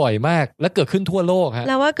ดขึ้นบ่อยมากและเกิดขึ้นทั่วโลกฮะ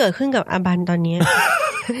แล้วว่าเกิดขึ้นกับอบันตอนนี้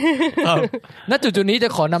ณจุดนี้จะ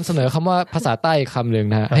ขอนำเสนอคำว่าภาษาใต้คำหนึ่ง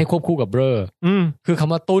นะฮะให้ควบคู่กับเบอร์คือค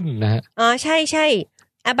ำว่าตุ้นนะฮะอ๋อใช่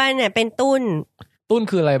ๆอบันเนี่ยเป็นตุ้น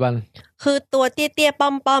คืออะไรบันคือตัวเตี้ยๆ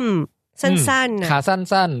ป้อมๆสั้นๆขา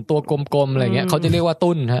สั้นๆตัวกลมๆอะไรเงี้ยเขาจะเรียกว่า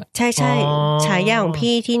ตุ้นฮะใช่ๆฉายาของ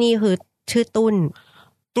พี่ที่นี่คือชื่อตุ้น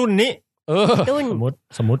นี้ ตุ้น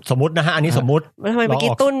สมมตินะฮะอันนี้สมมติทำไมเมื่อกี้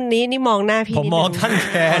ตุ้นนี้นี่มองหน้าพี่ผมมองท่านแท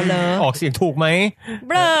นออกเสียงถูกไหมเ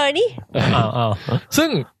บลอนี่อ้าวซึ่ง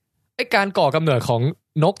ไอ้การก่อกำเนิดของ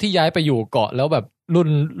นกที่ย้ายไปอยู่เกาะแล้วแบบรุ่น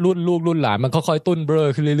ลูกรุ่นหลานมันค่อยๆตุ้นเบลอ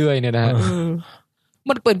ขึ้นเรื่อยๆเนี่ยนะฮะ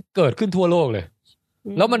มันเป็นเกิดขึ้นทั่วโลกเลย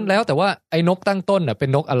แล้วมันแล้วแต่ว่าไอ้นกตั้งต้นน่ะเป็น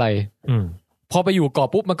นกอะไรพอไปอยู่เกาะ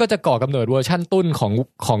ปุ๊บมันก็จะก่อกำเนิดเวอร์ชั่นตุ้นข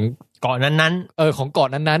องเกาะนั้นๆของเกาะ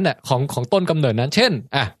นั้นๆน่ะของต้นกำเนิดนั้นเช่น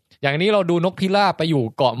อย่างนี้เราดูนกพิราบไปอยู่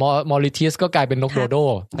เกาะมอริเทียสก็กลายเป็นนกโดโด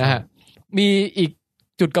นะฮะมีอีก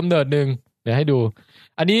จุดกำเนิดนึงเดี๋ยวให้ดู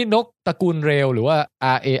อันนี้นกตระกูลเรลหรือว่า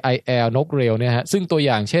RAIL นกเรลเนี่ยฮะซึ่งตัวอ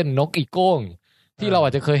ย่างเช่นนกอีโก้งที่เราอ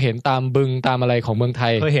าจจะเคยเห็นตามบึงตามอะไรของเมืองไท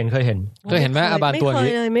ยเคยเห็นไหมอาบานตัวนี้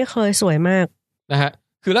ไม่เคยสวยมากนะฮะ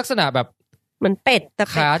คือลักษณะแบบเหมือนเป็ดแต่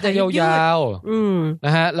ขาจะยาวๆน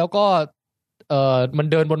ะฮะแล้วก็มัน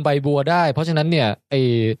เดินบนใบบัวได้เพราะฉะนั้นเนี่ยไอ้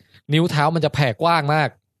นิ้วเท้ามันจะแผ่กว้างมาก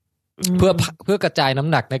เพื่อกระจายน้ำ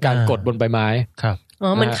หนักในการกดบนใบไม้ครับ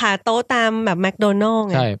มันขาโตตามแบบแมคโดนัลล์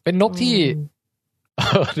ไงใช่เป็นนกที่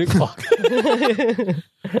นึกออก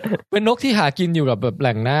เป็นนกที่หากินอยู่กับแบบแห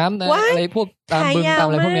ล่งน้ำนะอะไรพวกตามบึงตามอ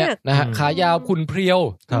ะไรพวกเนี้ยนะฮะขายาวพุนเพรียว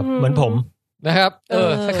ครับเหมือนผมนะครับ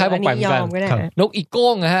คล้ายๆบองแปงกันนกอีโก้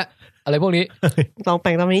งนะฮะอะไรพวกนี้บองแป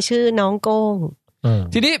งตอนนี้ชื่อน้องโก้ง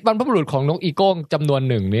ทีนี้บรรพบุรุษของนกอีโก้งจำนวน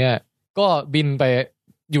หนึ่งเนี่ยก็บินไป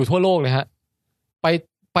อยู่ทั่วโลกเลยฮะ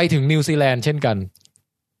ไปถึงนิวซีแลนด์เช่นกัน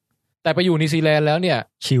แต่ไปอยู่นิวซีแลนด์แล้วเนี่ย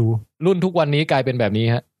ชิวรุ่นทุกวันนี้กลายเป็นแบบนี้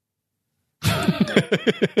ฮะ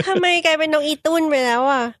ทำไมกลายเป็นนกอีตุ้นไปแล้ว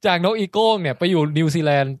อ่ะจากนกอีโก้งเนี่ยไปอยู่นิวซีแ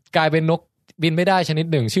ลนด์กลายเป็นนกบินไม่ได้ชนิด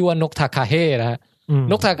หนึ่งชื่อว่านกทาคาเฮ่นะฮะ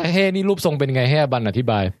นกทาคาเฮ่นี่รูปทรงเป็นไงให้อาบันอธิ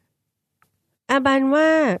บายอาบันว่า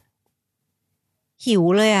หิว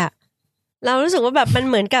เลยอ่ะเรารู้สึกว่าแบบมัน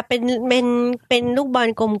เหมือนกับเป็นลูกบอล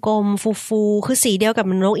กลมๆฟูๆคือสีเดียวกับ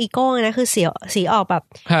นกอีโก้งนะคือสีออกแบบ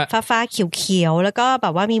ฟ้าๆเขียวๆแล้วก็แบ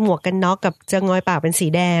บว่ามีหมวกกันน็อกกับจะงอยปากเป็นสี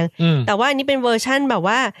แดงแต่ว่าอันนี้เป็นเวอร์ชั่นแบบ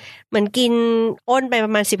ว่าเหมือนกินอ้นไปปร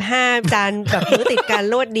ะมาณ15 จานแบบมื้อติดกัน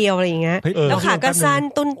รวดเดียวอะไรอย่างเงี้ยแล้วขาก็สั้น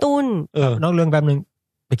ตุ้นนอกเรื่องแป๊บนึง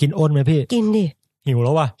ไปกินอ้นไหมพี่กินดิหิวแ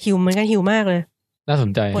ล้วว่ะหิวเหมือนกันหิวมากเลยน่าส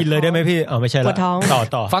นใจกินเลยได้ไหมพี่ไม่ใช่ละ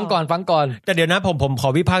ต่อฟังก่อนแต่เดี๋ยวนะผมขอ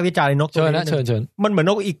วิพากษ์วิจารณ์นกตัวนี้เชิญมันเหมือน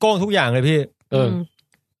นกอีโก้งทุกอย่างเลยพี่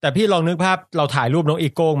แต่พี่ลองนึกภาพเราถ่ายรูปนกอี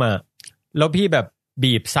โก้งมาแล้วพี่แบบ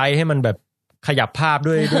บีบไซส์ให้มันแบบขยับภาพ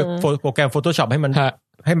ด้วยโปรแกรม Photoshop ให้มัน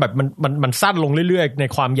ให้แบบมันสั้นลงเรื่อยๆใน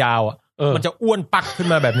ความยาวมันจะอ้วนปักขึ้น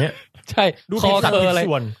มาแบบเนี้ยใช่ดูคออะไร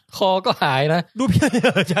คอก็หายนะดูพี่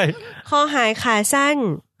ใช่คอหายขาสั้น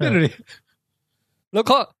แล้ว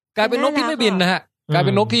ก็กลายเป็นนกที่ไม่บินนะฮะกลายเ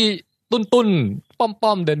ป็นนกที่ตุ้นป้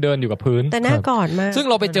อมเดินอยู่กับพื้นแต่น่ากอดมากซึ่ง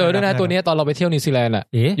เราไปเจอด้วยนะตัวนี้ตอนเราไปเที่ยวนิวซีแลนด์อ่ะ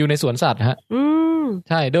อยู่ในสวนสัตว์ฮะ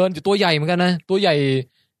ใช่เดินอยู่ตัวใหญ่เหมือนกันนะตัวให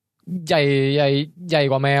ญ่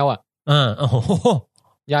กว่าแมวอ่ะโอ้โห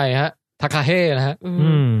ใหญ่ฮะทาคาเฮ่นะฮะ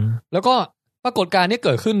แล้วก็ปรากฏการณ์นี้เ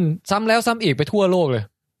กิดขึ้นซ้ำแล้วซ้ำอีกไปทั่วโลกเลย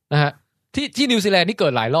นะฮะที่นิวซีแลนด์นี่เกิ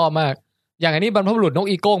ดหลายรอบมากอย่างอันนี้บรรพบุรุษนก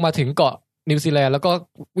อีโก้งมาถึงเกาะนิวซีแลนด์แล้วก็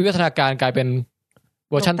วิวัฒนาการกลายเป็น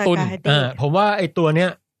เวอร์ชันตุนผมว่าไอ้ตัวเนี้ย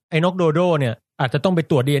ไอ้นกโดโดเนี่ยอาจจะต้องไป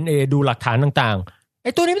ตรวจ DNA ดูหลักฐานต่างๆไ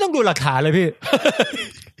อ้ตัวนี้ไม่ต้องดูหลักฐานเลยพี่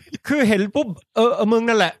คือเห็นปุ๊บมึง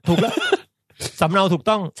นั่นแหละถูกแล้วสำเนาถูก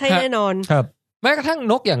ต้องใช่แน่นอนครับแม้กระทั่ง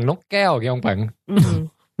นกอย่างนกแก้วอย่างปัง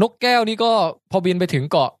นกแก้วนี่ก็พอบินไปถึง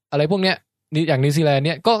เกาะอะไรพวกเนี้ยนี่อย่างนิวซีแลนด์เ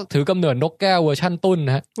นี่ยก็ถือกำเนิดนกแก้วเวอร์ชั่นตุ้นน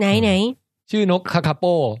ะฮะไหนชื่อนกคาคาโป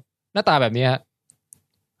หน้าตาแบบนี้ฮะ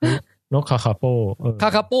นกคาคาโ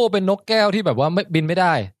ปเป็นนกแก้วที่แบบว่าไม่บินไม่ไ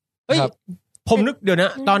ด้เฮ้ยผมนึกเดี๋ยวน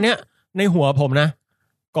ะตอนเนี้ยในหัวผมนะ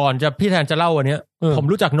ก่อนจะพี่แทนจะเล่าอันเนี้ยผม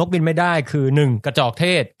รู้จักนกบินไม่ได้คือ1กระจอกเท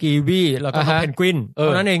ศกีวีแล้วก็เพนกวินเ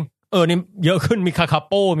ท่านั้นเองนี่เยอะขึ้นมีคาคา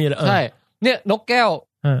โปมีอะไรใช่เนี่ยนกแก้ว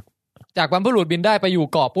จากบรรพบุรุษบินได้ไปอยู่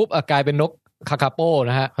เกาะปุ๊บกลายเป็นนกคาคาโป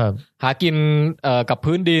นะฮะหากินกับ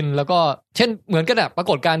พื้นดินแล้วก็เช่นเหมือนกันอะปรา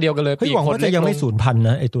กฏการณ์เดียวกันเลยปีกคนเล็กยังไม่สูญพันธุ์น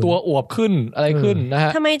ะไอตัวอวบขึ้นอะไรขึ้นนะฮ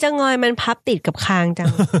ะทำไมจะงอยมันพับติดกับคางจัง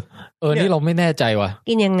นี่เราไม่แน่ใจว่ะ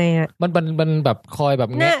กินยังไงอะมันแบบคอยแบบ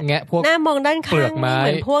แงะพวกหน้ามองด้านข้างเห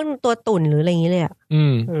มือนพวกตัวตุ่นหรืออะไรอย่างเงี้ยเลยอะ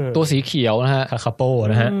ตัวสีเขียวนะฮะคาคาโป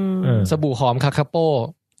นะฮะสบู่หอมคาคาโป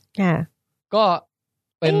ก็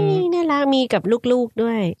เป็นน่ารักมีกับลูกๆด้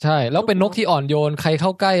วยใช่แล้วเป็นนกที่อ่อนโยนใครเข้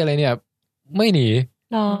าใกล้อะไรเนี่ยไม่หนี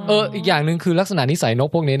อีกอย่างนึงคือลักษณะนิสัยนก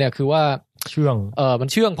พวกนี้เนี่ยคือว่าเชื่องมัน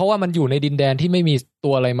เชื่องเพราะว่ามันอยู่ในดินแดนที่ไม่มีตั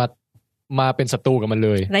วอะไรมาเป็นศัตรูกับมันเล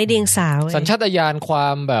ยไร้เดียงสาสัญชาตญาณควา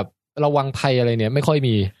มแบบระวังภัยอะไรเนี่ยไม่ค่อย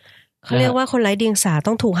มีเขาเรียกว่าคนไร้เดียงสา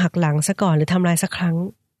ต้องถูกหักหลังซะก่อนหรือทำลายสักครั้ง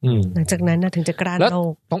หลังจากนั้นนะถึงจะกล้าโล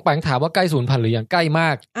กต้องแปลงถามว่าใกล้สูญพันธุ์หรือยังใกล้มา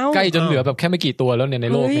กใกล้จนเหลือแบบแค่ไม่กี่ตัวแล้วเนี่ยใน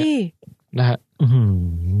โลกเนี่ยนะฮะ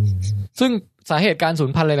ซึ่ง สาเหตุการสู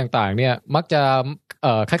ญพันธุ์อะไรต่างๆเนี่ยมักจะ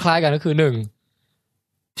คล้ายๆกันก็คือ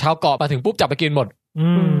1ชาวเกาะมาถึงปุ๊บจับไปกินหมด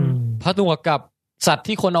ผนวกกับสัตว์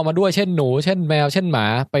ที่คนเอามาด้วยเช่นหนูเช่นแมวเช่นหมา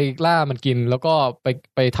ไปล่ามันกินแล้วก็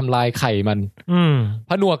ไปทำลายไข่มัน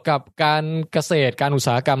ผนวกกับการเกษตรการอุตส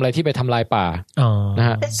าหกรรมอะไรที่ไปทำลายป่านะ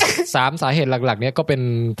ฮะ3สาเหตุหลักๆเนี่ยก็เป็น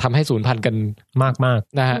ทำให้สูญพันธุ์กันมาก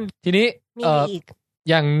ๆนะฮะทีนี้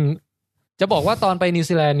อย่างจะบอกว่าตอนไปนิว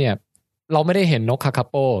ซีแลนด์เนี่ยเราไม่ได้เห็นนกคาคา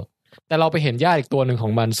โปแต่เราไปเห็นญาติอีกตัวหนึ่งขอ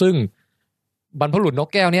งมันซึ่งบรรพบุรุษนก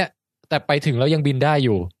แก้วเนี่ยแต่ไปถึงแล้วยังบินได้อ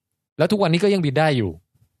ยู่แล้วทุกวันนี้ก็ยังบินได้อยู่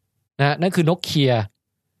นะนั่นคือนกเคี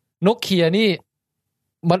ยนี่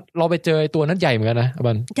มันเราไปเจอตัวนั้นใหญ่เหมือนกันนะ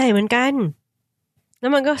บันใหญ่เหมือนกันแล้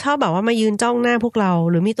วมันก็ชอบแบบว่ามายืนจ้องหน้าพวกเรา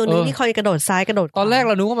หรือมีตัวนึงที่คอยกระโดดซ้ายกระโดดตอนแรกเ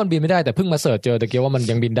รานึกว่ามันบินไม่ได้แต่เพิ่งมาเสิร์ชเจอแต่เกี่ยวว่ามัน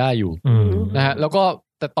ยังบินได้อยู่นะฮะแล้วก็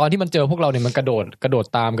แต่ตอนที่มันเจอพวกเราเนี่ยมันกระโดด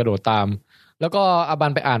ตามแล้วก็อาบั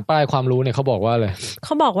นไปอ่านป้ายความรู้เนี่ยเขาบอกว่าเลยเข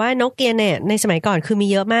าบอกว่านกเกียเนี่ยในสมัยก่อนคือมี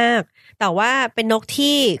เยอะมากแต่ว่าเป็นนก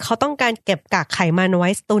ที่เขาต้องการเก็บกักไขมันไว้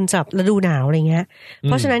ตุนสำหรับฤดูหนาวอะไรเงี้ยเ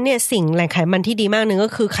พราะฉะนั้นเนี่ยสิ่งแหล่งไขมันที่ดีมากหนึ่งก็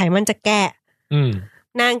คือไขมันจะแกะ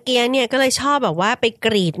นางเกียเนี่ยก็เลยชอบแบบว่าไปก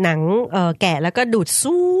รีดหนังแกะแล้วก็ดูดซ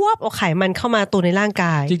วบเอาไขมันเข้ามาตัวในร่างก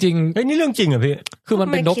ายจริงๆนี่เรื่องจริงเหรอพี่คือมัน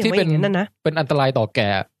เป็นนกที่เป็นอันตรายต่อแก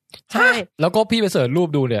ะใช่แล้วก็พี่ไปเสิร์ชรูป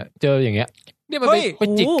ดูเนี่ยเจออย่างเงี้ยเนี่ยมันไป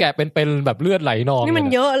จิกแกะเป็นแบบเลือดไหลนองนี่มัน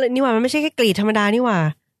เยอะเลยนี่หว่ามันไม่ใช่แค่กรีดธรรมดานี่หว่า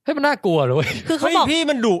ให้มันน่ากลัวเลยคือเขาบอกพี่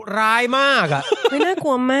มันดุร้ายมากอ่ะไม่น่าก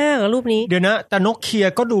ลัวมากรูปนี้เดี๋ยวนะแต่นกเคีย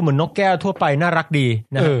ก็ดูเหมือนนกแก้วทั่วไปน่ารักดี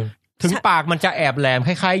นะถึงปากมันจะแอบแหลมค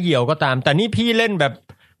ล้ายๆเหยี่ยวก็ตามแต่นี่พี่เล่นแบบ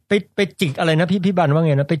ไปจิกอะไรนะพี่บันว่าไ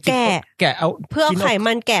งนะไปจิกแกะเอาเพื่อไข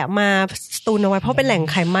มันแกะมาตุนเอาไว้เพราะเป็นแหล่ง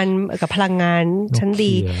ไขมันกับพลังงานชั้น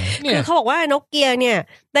ดีคือเขาบอกว่านกเกียเนี่ย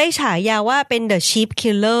ได้ฉายาว่าเป็น the sheep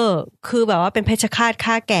killer คือแบบว่าเป็นเพชฌฆาต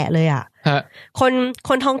ฆ่าแกะเลยอ่ะค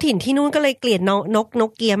นท้องถิ่นที่นู่นก็เลยเกลียดน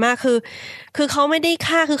กเกียมากคือเขาไม่ได้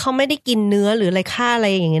ฆ่าคือเขาไม่ได้กินเนื้อหรืออะไรฆ่าอะไร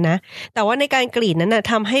อย่างเงี้ยนะแต่ว่าในการกรีดนั้นน่ะ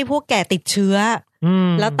ทำให้พวกแกะติดเชื้อ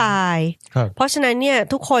แล้วตายเพราะฉะนั้นเนี่ย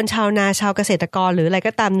ทุกคนชาวนาชาวเกษตรกรหรืออะไร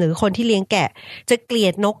ก็ตามหรือคนที่เลี้ยงแกะจะเกลีย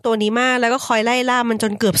ดนกตัวนี้มากแล้วก็คอยไล่ล่ามันจ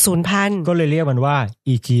นเกือบสูญพันธุ์ก็เลยเรียกมันว่า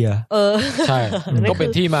อีเกียใช่ก็เป็น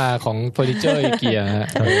ที่มาของเฟอร์นิเจอร์อีเกีย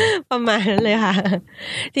ประมาณนั้นเลยค่ะ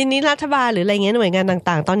ทีนี้รัฐบาลหรืออะไรเงี้ยหน่วยงาน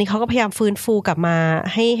ต่างๆตอนนี้เขาก็พยายามฟื้นฟูกลับมา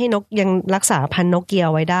ให้นกยังรักษาพันธุ์นกเกีย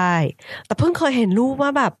ไว้ได้แต่เพิ่งเคยเห็นรูปว่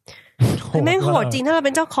าแบบแม่งโหดจริงถ้าเราเ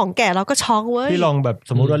ป็นเจ้าของแกะเราก็ช็อกเว้ยพี่ลองแบบ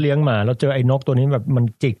สมมุติว่าเลี้ยงหมาแล้วเจอไอ้นกตัวนี้แบบมัน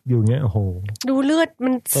จิกอยู่เงี้ยโอ้โหดูเลือด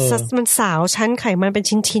มันสาวชั้นไขมันเป็น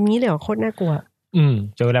ชิ้นๆนี้เลยเหรอโคตรน่ากลัว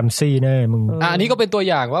เจอแรมซี่แน่มึงอันนี้ก็เป็นตัว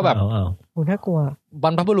อย่างว่าแบบโหน่ากลัวบร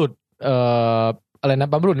รพบุรุษอะไรนะ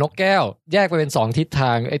บรรพบุรุษนกแก้วแยกไปเป็น2ทิศท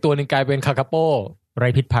างไอ้ตัวนึงกลายเป็นคาคาโปไร้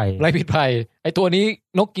พิษภัยไอ้ตัวนี้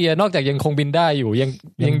นกเกียนอกจากยังคงบินได้อยู่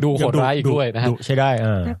ยังดูโหดร้ายอีกด้วยนะฮะใช่ได้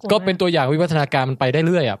ก็เป็นตัวอย่างวิวัฒนาการมันไปได้เ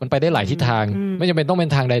รื่อยอ่ะมันไปได้หลายทิศทางไม่จำเป็นต้องเป็น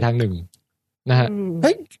ทางใดทางหนึ่งนะฮะเ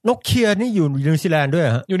ฮ้ยนกเคียนี่อยู่นิวซีแลนด์ด้วย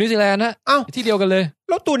ฮะอยู่นิวซีแลนด์นะอ้าวที่เดียวกันเลย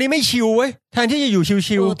แล้วตัวนี้ไม่ชิลเว้ยแทนที่จะอยู่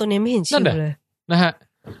ชิลตัวนี้ไม่เห็นชิลเลยนะฮะ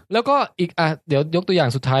แล้วก็อีกเดี๋ยวยกตัวอย่าง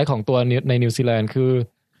สุดท้ายของตัวในนิวซีแลนด์คือ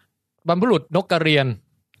บรรพบุรุษนกกระเรียน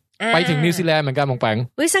ไปถึงนิวซีแลนด์เหมือนกันมองแปง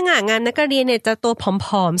สง่างามนักเรียนเนี่ยจะตัวผ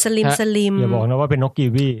อมๆสลิมอย่าบอกนะว่าเป็นนกกี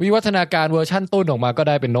วีวิวัฒนาการเวอร์ชั่นต้นออกมาก็ไ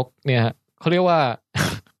ด้เป็นนกเนี่ยฮะเขาเรียกว่า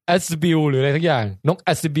แอสซิบิลหรืออะไรทั้งอย่างนกแอ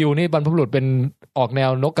สซิบิลนี่บรรพบุรุษเป็นออกแนว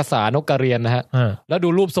นกกระสานกกระเรียนนะฮะแล้วดู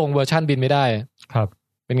รูปทรงเวอร์ชั่นบินไม่ได้ครับ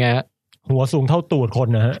เป็นไงฮะหัวสูงเท่าตูดคน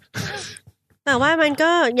นะฮะแต่ว่ามัน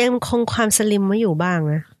ก็ยังคงความสลิมไว้อยู่บ้าง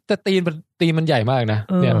นะแต่ตีนมันใหญ่มากนะ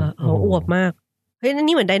เนี่ยโอ้อวบมากเฮ้ย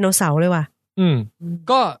นี่เหมือนไดโนเสาร์เลยว่ะ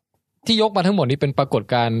ก็ที่ยกมาทั้งหมดนี้เป็นปรากฏ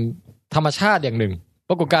การณ์ธรรมชาติอย่างหนึ่ง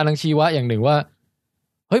ปรากฏการณ์ทางชีวะอย่างหนึ่งว่า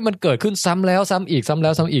เฮ้ยมันเกิดขึ้นซ้ำแล้วซ้ำอีกซ้ำแล้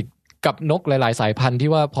วซ้ำอีกกับนกหลายๆสายพันธุ์ที่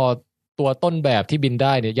ว่าพอตัวต้นแบบที่บินไ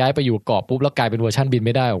ด้เนี่ยย้ายไปอยู่เกาะปุ๊บแล้วกลายเป็นเวอร์ชันบินไ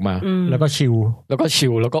ม่ได้ออกมาแล้วก็ชิลแล้ว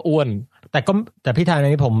ก็อ้วนแต่พี่ทายใน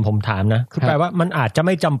นี้ผมถามนะคือแปลว่ามันอาจจะไ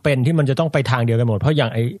ม่จำเป็นที่มันจะต้องไปทางเดียวกันหมดเพราะอย่า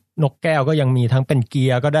งไอ้นกแก้วก็ยังมีทั้งเป็นเกี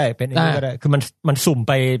ยร์ก็ได้เป็นอะไรก็ได้คือมันสุ่ม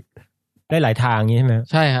ไปได้หลายทางอย่างนี้ใช่ไหม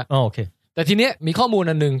ใช่ฮะโอเคแต่ทีเนี้ยมีข้อมูล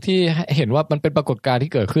อันนึงที่เห็นว่ามันเป็นปรากฏการณ์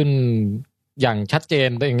ที่เกิดขึ้นอย่างชัดเจน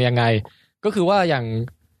ยังไงก็คือว่าอย่าง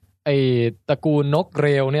ไอตระกูลนกเร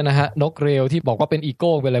ลเนี่ยนะฮะนกเรลที่บอกว่าเป็นอีโ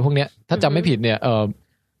ก้เป็นอะไรพวกเนี้ยถ้าจำไม่ผิดเนี่ย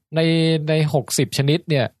ใน60ชนิด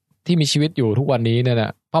เนี่ยที่มีชีวิตอยู่ทุกวันนี้เนี่ยน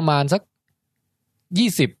ะประมาณสัก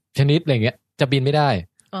20ชนิดอะไรเงี้ยจะบินไม่ได้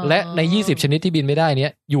และใน20ชนิดที่บินไม่ได้เนี้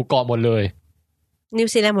ยอยู่เกาะหมดเลยนิว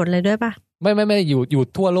ซีแลนด์หมดเลยด้วยป่ะไม่อยู่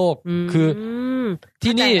ทั่วโลกคือ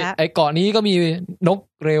ที่นี่ไอ้เกาะนี้ก็มีนก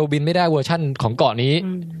เรลบินไม่ได้เวอร์ชั่นของเกาะนี้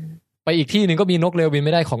ไปอีกที่นึงก็มีนกเรลบินไ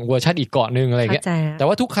ม่ได้ของเวอร์ชั่นอีกเกาะนึงอะไรเงี้ยแต่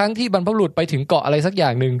ว่าทุกครั้งที่บรรพบุรุษไปถึงเกาะอะไรสักอย่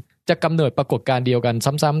างนึง จะกำเนิดปรากฏการณ์เดียวกัน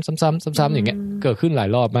ซ้ำๆๆๆๆอย่างเงี้ยเกิดขึ้นหลาย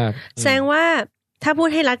รอบมากแสดงว่าถ้าพูด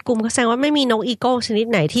ให้รัดกุมก็แสดงว่าไม่มีนกอีโก้ชนิด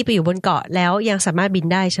ไหนที่ไปอยู่บนเกาะแล้วยังสามารถบิน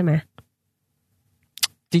ได้ใช่ไหม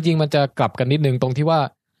จริงๆมันจะกลับกันนิดนึงตรงที่ว่า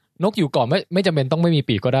นกอยู่เกาะไม่จำเป็นต้องไม่มี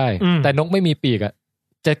ปีกก็ได้แต่นกไม่มีปีกอ่ะ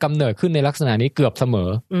จะกำเนิดขึ้นในลักษณะนี้เกือบเสมอ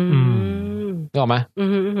นึกออกไหม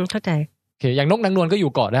เข้าใจโอเคอย่างนกนางนวลก็อ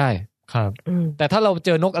ยู่เกาะได้ครับแต่ถ้าเราเจ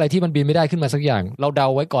อนกอะไรที่มันบินไม่ได้ขึ้นมาสักอย่างเราเดา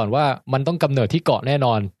ไว้ก่อนว่ามันต้องกำเนิดที่เกาะแน่น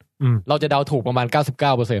อนเราจะเดาถูกประมาณ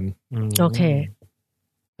 99% โอเค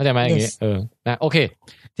เข้าใจไหมอย่างนี้นะโอเค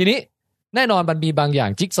ทีนี้แน่นอนมันมีบางอย่าง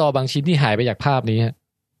จิ๊กซอว์บางชิ้นที่หายไปจากภาพนี้ฮะ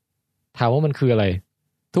ถามว่ามันคืออะไร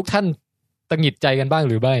ทุกท่านตังหงิดใจกันบ้าง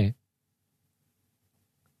หรือไม่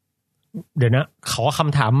เดี๋ยวนะขอค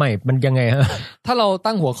ำถามใหม่มันยังไงฮะถ้าเรา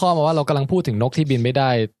ตั้งหัวข้อมาว่าเรากำลังพูดถึงนกที่บินไม่ได้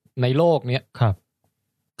ในโลกเนี้ยครับ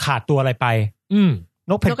ขาดตัวอะไรไป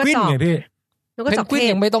นกเพนกวินไงพี่เพนกวิน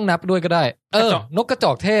ยังไม่ต้องนับด้วยก็ได้นกกระจ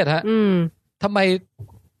อกเทศฮะทำไม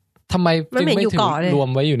จึงไม่ถึงรวม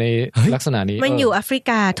ไว้อยู่ในลักษณะนี้มันอยู่แอฟริ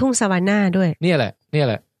กาทุ่งซาวาน่าด้วยเนี่ยแหละ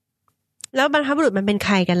แล้วบรรพบุรุษมันเป็นใค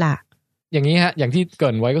รกันล่ะอย่างนี้ฮะอย่างที่เก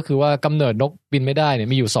ริ่นไว้ก็คือว่ากำเนิดนกบินไม่ได้เนี่ย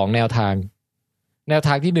มีอยู่2แนวทาง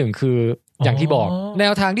ที่1คืออย่างที่บอกแน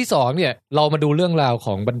วทางที่2เนี่ยเรามาดูเรื่องราวข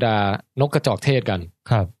องบรรดานกกระจอกเทศกัน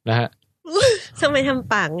ครับนะฮะทำไมท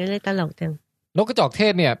ำปากงี้เลยตลกจังนกกระจอกเท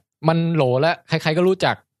ศเนี่ยมันโหลและใครๆก็รู้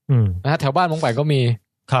จักนะฮะแถวบ้านมงไปก็มี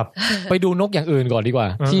ครับไปดูนกอย่างอื่นก่อนดีกว่า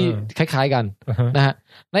ที่คล้ายๆกันนะฮะ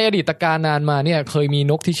ในอดีตการนานมาเนี่ยเคยมี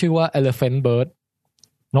นกที่ชื่อว่า elephant bird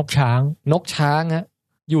นกช้างฮะ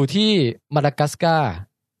อยู่ที่มาดากัสการ์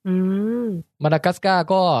มาดากัสการ์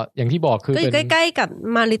ก็อย่างที่บอกคือเป็นใกล้ๆกับ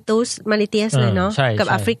มาริเตียสเลยเนาะกับ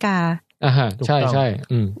แอฟริกาใช่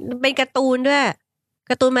ๆเป็นการ์ตูนด้วย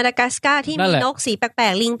การ์ตูนมาดากัสการ์ที่มีนกสีแปล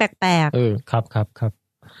กๆลิงแปลกๆครับ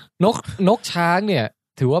นกช้างเนี่ย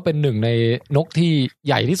ถือว่าเป็นหนึ่งในนกที่ใ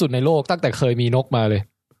หญ่ที่สุดในโลกตั้งแต่เคยมีนกมาเลย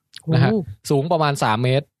นะฮะสูงประมาณ3เม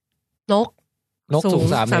ตรนกสูง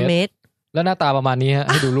3เมตรแล้วหน้าตาประมาณนี้ฮะใ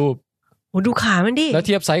ห้ดูรูปโอ้ดูขามันดิแล้วเ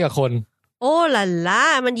ทียบไซส์กับคนโอ้ล่ะ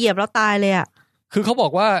มันเหยียบแล้วตายเลยอ่ะคือเขาบอ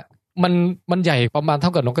กว่ามันใหญ่ประมาณเท่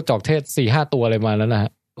ากับนกกระจอกเทศ 4-5 ตัวอะไรมาแล้วนะฮะ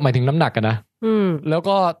หมายถึงน้ำหนักกันนะแล้ว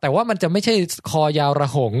ก็แต่ว่ามันจะไม่ใช่คอยาวระ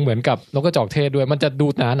หงเหมือนกับนกกระจอกเทศด้วยมันจะดู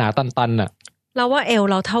หนาตันๆน่ะเราว่าเอว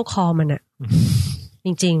เราเท่าคอมันอ่ะจ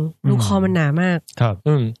ริงๆดูคอมันหนามากครับ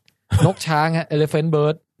นกช้างฮะ elephant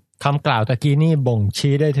bird คำกล่าวตะกี้นี่บ่ง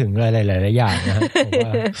ชี้ได้ถึงหลายๆอย่างนะฮะ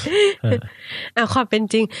ความเป็น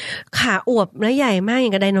จริงขาอวบและใหญ่มากอย่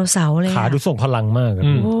างกับไดโนเสาร์เลยขาดูส่งพลังมาก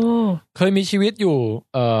โอ้เคยมีชีวิตอยู่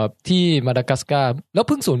ที่มาดากัสการ์แล้วเ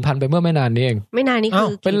พิ่งสูญพันธุ์ไปเมื่อไม่นานนี้เองไม่นานนี้คือ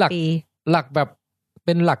เป็นหลักแบบเ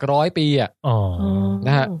ป็นหลัก100 ปีอ่ะน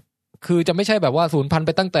ะฮะคือจะไม่ใช่แบบว่าสูญพันธุ์ไ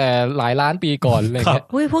ปตั้งแต่หลายล้านปีก่อนอะไรเงี้ย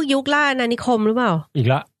พวกยุคล่าอาณานิคมหรือเปล่าอีก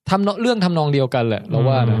ละทำนองเดียวกันแหละเรา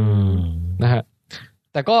ว่านะฮะ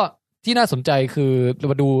แต่ก็ที่น่าสนใจคือ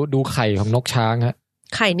มาดูไข่ของนกช้างฮะ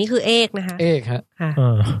ไข่นี่คือเอกนะคะเอกฮะ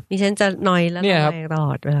ดิฉันจะนอยแล้วตล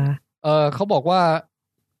อดเวลาเขาบอกว่า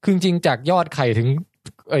คือจริงจากยอดไข่ถึง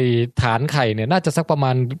ไอ้ฐานไข่เนี่ยน่าจะสักประมา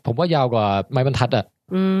ณผมว่ายาวกว่าไม้บรรทัดอ่ะ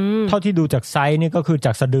เท่าที่ดูจากไซส์นี่ก็คือจ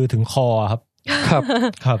ากสะดือถึงคอครับ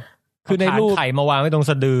คือในรูปไข่มาวางไว้ตรง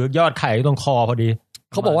สะดือยอดไข่ตรงคอพอดี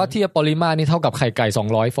เขาบอกว่าเทียบปริมาตรนี่เท่ากับไข่ไก่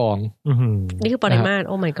200 ฟองนี่คือปริมาตรโ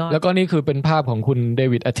อ้ my god แล้วก็นี่คือเป็นภาพของคุณเด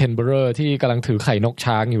วิดแอตเทนเบอร์ที่กำลังถือไข่นก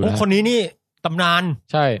ช้างอยู่นะคนนี้นี่ตำนาน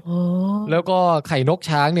ใช่แล้วก็ไข่นก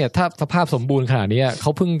ช้างเนี่ยถ้าสภาพสมบูรณ์ขนาดนี้เข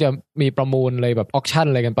าเพิ่งจะมีประมูลอะไรแบบออคชั่น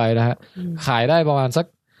อะไรกันไปนะฮะขายได้ประมาณสัก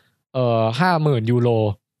50,000 ยูโร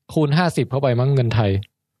คูณ50เข้าไปมั้งเงินไทย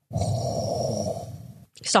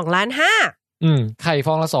2.5 ล้านไข่ฟ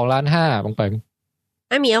องละ2.5 ล้านบางแปง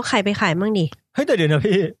มีเอาไข่ไปขายมั่งดิเฮ้ยแต่เดี๋ยวนะ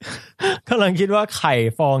พี่กำลังคิดว่าไข่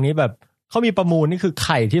ฟองนี้แบบเขามีประมูลนี่คือไ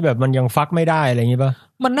ข่ที่แบบมันยังฟักไม่ได้อะไรอย่างงี้ป่ะ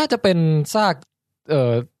มันน่าจะเป็นซาก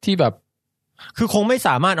ที่แบบคือคงไม่ส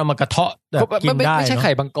ามารถเอามากระเทาะแบบกินได้ไม่ใช่ไ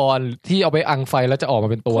ข่บังกรที่เอาไปอังไฟแล้วจะออกมา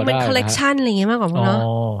เป็นตัวได้เป็นคอลเลกชันอะไรอย่างเงี้ยมากกว่าเนาะ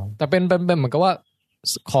แต่เป็นเหมือนกับว่า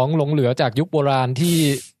ของหลงเหลือจากยุคโบราณ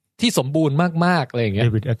ที่สมบูรณ์มากๆอะไรอย่างเงี้ย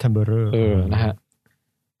David Attenborough นะฮะ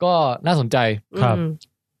ก็น่าสนใจครับ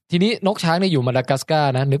ทีนี้นกช้างเนี่ยอยู่มาดากัสกา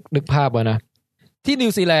ร์นะนึกภาพไว้นะที่นิ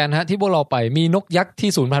วซีแลนด์ฮะที่พวกเราไปมีนกยักษ์ที่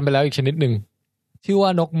สูญพันธุ์ไปแล้วอีกชนิดหนึ่งชื่อว่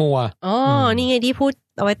านกมัวนี่ไงที่พูด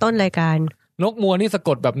เอาไว้ต้นรายการนกมัวนี่สะก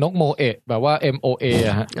ดแบบนกโมเอะแบบว่า MOA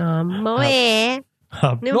อะฮะโมเอะ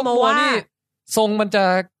นกมัวนี่ทรงมันจะ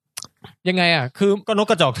ยังไงอ่ะคือก็นก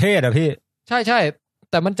กระจอกเทศอ่ะพี่ใช่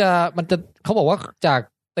แต่มันจะเขาบอกว่าจาก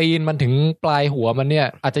ตีนมันถึงปลายหัวมันเนี่ย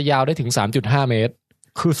อาจจะยาวได้ถึง 3.5 เมตร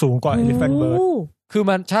คือสูงกว่า Elephant Bird คือ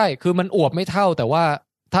มันใช่คือมันอวบไม่เท่าแต่ว่า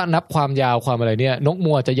ถ้านับความยาวความอะไรเนี่ยนก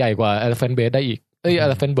มัวจะใหญ่กว่า Elephant Bird ได้อีก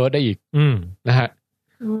Elephant Bird ได้อีกนะฮะ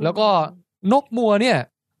แล้วก็นกมัวเนี่ย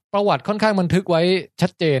ประวัติค่อนข้างบันทึกไว้ชั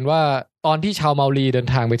ดเจนว่าตอนที่ชาวเมารีเดิน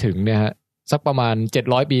ทางไปถึงเนี่ยฮะสักประมาณ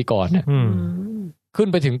700ปีก่อนเนี่ยขึ้น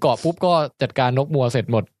ไปถึงเกาะปุ๊บก็จัดการนกมัวเสร็จ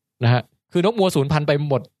หมดนะฮะคือนกมัวสูญพันธุ์ไป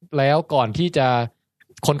หมดแล้วก่อนที่จะ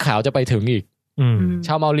คนขาวจะไปถึงอีกช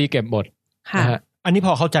าวเมารีเก็บหมดนะฮะอันนี้พ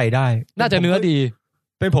อเข้าใจได้น่าจะเนื้อดี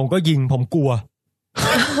เป็นผมก็ยิงผมกลัว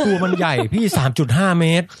ตัวมันใหญ่พี่ 3.5 เม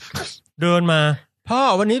ตรเดินมาพ่อ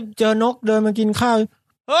วันนี้เจอนกเดินมากินข้าว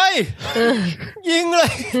เฮ้ยยิงเล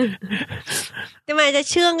ยทำไมจะ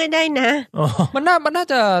เชื่องกันได้นะมันน่า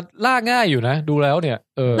จะล่าง่ายอยู่นะดูแล้วเนี่ย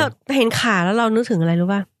เราเห็นขาแล้วเรานึกถึงอะไรรู้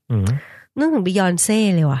ป่ะนึกถึงบิยอนเซ่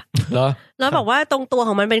เลยว่ะเหรอแล้วบอกว่าตรงตัวข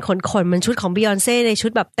องมันเป็นขนมันชุดของบิยอนเซ่ในชุ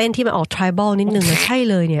ดแบบเต้นที่มันออก tribal นิดนึงใช่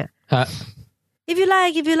เลยเนี่ยฮะIf you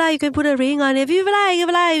like, you can put a ring on it. If you like,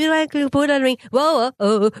 you can put a ring. Whoa,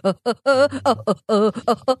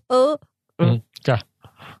 จ้ะ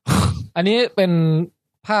อันนี้เป็น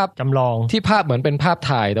ภาพจำลองที่ภาพเหมือนเป็นภาพ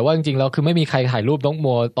ถ่ายแต่ว่าจริงๆแล้วคือไม่มีใครถ่ายรูปนก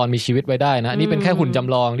มัวตอนมีชีวิตไว้ได้นะอันนี้เป็นแค่หุ่นจ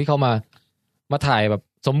ำลองที่เขามาถ่ายแบบ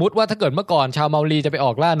สมมุติว่าถ้าเกิดเมื่อก่อนชาวเมารีจะไปอ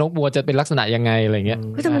อกล่านกมัวจะเป็นลักษณะยังไงอะไรเงี้ย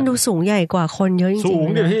แต่มันดูสูงใหญ่กว่าคนเยอะจริงๆสูง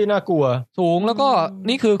ดิพี่น่ากลัวสูงแล้วก็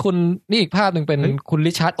นี่คือนี่อีกภาพหนึ่งเป็นคุณ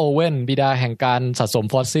ริชาร์ดโอเว่นบิดาแห่งการสะสม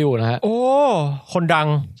ฟอสซิลนะฮะโอ้คนดัง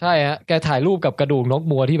ใช่ฮะแกถ่ายรูปกับกระดูกนก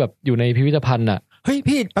มัวที่แบบอยู่ในพิพิธภัณฑ์น่ะเฮ้ย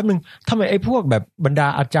พี่แป๊บนึงทำไมไอ้พวกแบบบรรดา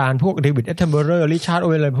อาจารย์พวกเดวิดแอตเทนเบอร์เรอร์ริชาร์ดโอ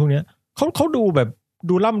เว่นอะไรพวกเนี้ยเขาดูแบบ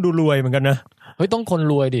ดูร่ำดูรวยเหมือนกันนะเฮ้ยต้องคน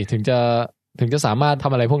รวยดิถึงจะสามารถท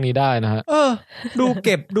ำอะไรพวกนี้ได้นะฮะดูเ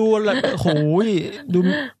ก็บดูอะไรโอ้ยดู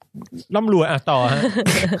ร่ำรวยอ่ะต่อฮะ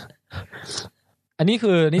อันนี้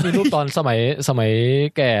นี่มีรูปตอนสมัย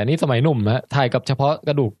แก่นี่สมัยหนุ่มนะถ่ายกับเฉพาะก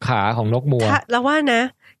ระดูกขาของนกมัวแล้วว่านะ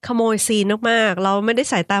ขโมยซีนมากๆเราไม่ได้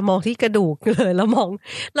สายตามองที่กระดูกเลยเรามอ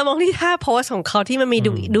งที่ท่าโพสของเขาที่มันมี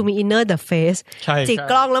ดูมี inner the face จิก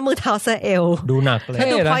กล้องแล้วมือเท้าสะเอวดูหนักเลย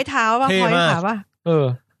ดูพอยเท้าป่ะพอยขาป่ะ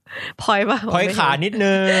พอยป่ะพอยขานิด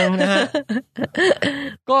นึงนะฮะ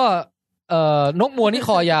ก็นกมัวนี่ค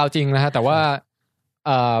อยาวจริงนะฮะแต่ว่า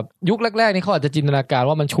ยุคแรกๆนี่เขาอาจจะจินตนาการ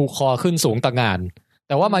ว่ามันชูคอขึ้นสูงตะงานแ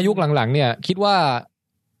ต่ว่ามายุคหลังๆเนี่ยคิดว่า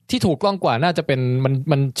ที่ถูกต้องกว่าน่าจะเป็น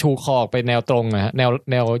มันชูคอไปแนวตรงนะฮะ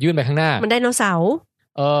แนวยื่นไปข้างหน้ามันไดโนเสาร์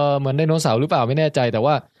เหมือนไดโนเสาร์หรือเปล่าไม่แน่ใจแต่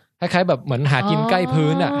ว่าคล้ายๆแบบเหมือนหากินใกล้พื้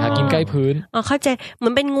นอ่ะหากินใกล้พื้นเข้าใจเหมื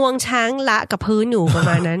อนเป็นงวงช้างละกับพื้นอยู่ประ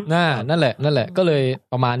มาณนั้น นั่นแหละก็เลย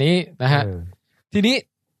ประมาณนี้นะฮะทีนี้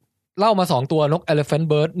เล่ามา2ตัวนก elephant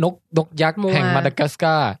bird นกยักษ์แห่งมาดากัสก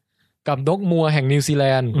าร์กับนกมัวแห่งนิวซีแล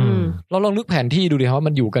นด์เราลองนึกแผนที่ดูดิครับว่า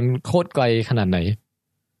มันอยู่กันโคตรไกลขนาดไหน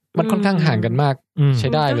มันค่อนข้างห่างกันมากใช้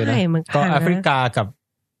ได้เลยนะก็แอฟริกากับ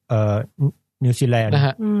นิวซีแลนด์นะฮ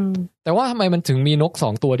ะแต่ว่าทำไมมันถึงมีนก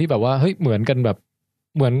2ตัวที่แบบว่าเฮ้ยเหมือนกันแบบ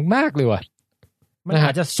เหมือนมากเลยว่ะมันอ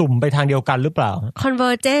าจจะสุ่มไปทางเดียวกันหรือเปล่า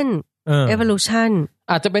Convergent Evolution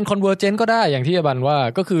อาจจะเป็น Convergent ก็ได้อย่างที่อบันว่า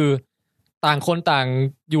ก็คือต่างคนต่าง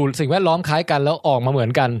อยู่สิ่งแวดล้อมคล้ายกันแล้วออกมาเหมือ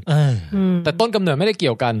นกันแต่ต้นกำเนิดไม่ได้เ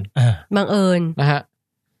กี่ยวกันบังเอิญนะฮะ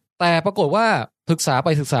แต่ปรากฏว่าศึกษาไป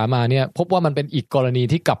ศึกษามาเนี่ยพบว่ามันเป็นอีกกรณี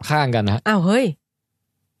ที่กลับข้างกันนะฮะอ้าวเฮ้ย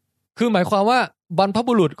คือหมายความว่าบรรพ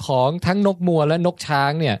บุรุษของทั้งนกมัวและนกช้า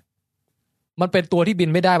งเนี่ยมันเป็นตัวที่บิน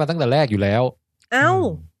ไม่ได้มาตั้งแต่แรกอยู่แล้วอ้าว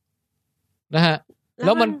นะฮะแ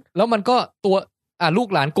ล้วมันก็ตัวลูก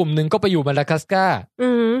หลานกลุ่มนึงก็ไปอยู่มาดากัสการ์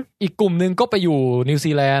อีกกลุ่มนึงก็ไปอยู่นิว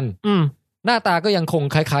ซีแลนด์หน้าตาก็ยังคง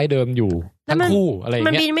คล้ายๆเดิมอยู่ทั้งคู่อะไรอย่างเ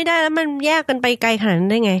งี้ยมันบินไม่ได้แล้วมันแยกกันไปไกลขนาดนั้น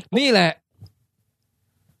ได้ไงนี่แหละ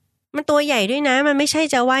มันตัวใหญ่ด้วยนะมันไม่ใช่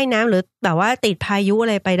จะว่ายน้ำหรือแบบว่าติดพายุอะ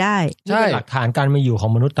ไรไปได้ใช่หลักฐานการมาอยู่ขอ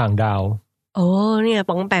งมนุษย์ต่างดาวโอ้เนี่ย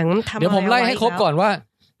ป๋องแปงทำเดี๋ยวผมไล่ให้ครบก่อนว่า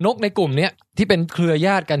นกในกลุ่มเนี้ยที่เป็นเครือญ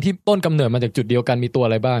าติกันที่ต้นกำเนิดมาจากจุดเดียวกันมีตัวอ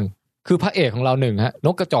ะไรบ้างคือพระเอกของเรา1ฮะน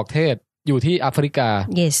กกระจอกเทศอยู่ที่แอฟริกา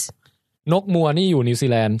yes นกมัวนี่อยู่นิวซี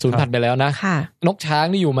แลนด์สูญพันธุ์ไปแล้วนะนกช้าง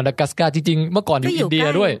นี่อยู่มาดากัสการ์จริงๆเมื่อก่อนอยู่อินเดีย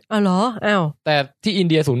ด้วยอ๋อเหรออ้าวแต่ที่อิน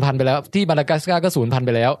เดียสูญพันธุ์ไปแล้วที่มาดากัสการ์ก็สูญพันธุ์ไป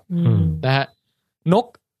แล้วนะฮะนก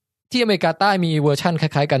ที่อเมริกาใต้มีเวอร์ชั่นค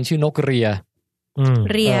ล้ายๆกันชื่อนกเรีย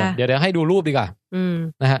เดี๋ยวให้ดูรูปดีกว่า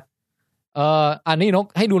นะฮะอันนี้นก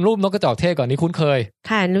ให้ดูรูปนกกระจอกเทศก่อนนี่คุ้นเคย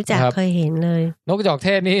ค่ะรู้จักเคยเห็นเลยนกกระจอกเท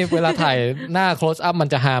ศนี่เวลาถ่ายหน้า close up มัน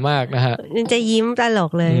จะฮามากนะฮะมันจะยิ้มตล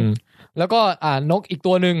กเลยแล้วก็นกอีก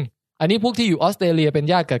ตัวนึงอันนี้พวกที่อยู่ออสเตรเลียเป็น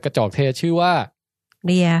ญาติกับกระจอกเทศชื่อว่าเ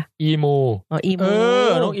รียอีมูอีมู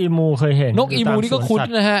นกอีมูเคยเห็นนกอีมูนี่ก็คุ้น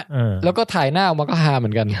นะฮะแล้วก็ถ่ายหน้าออกมาก็ฮาเหมื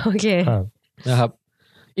อนกันโอเคนะครับ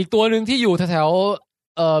อีกตัวนึงที่อยู่แถว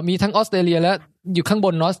มีทั้งออสเตรเลียและอยู่ข้างบ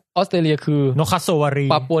นออสเตรเลียคือนกคัสโซวารี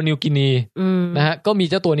ปาปัวนิวกินีนะฮะก็มี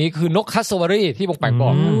เจ้าตัวนี้คือนกคัสโซวารีที่ปองแปงบ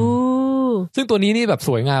อกซึ่งตัวนี้นี่แบบส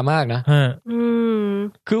วยงามมากนะ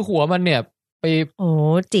คือหัวมันเนี่ยไป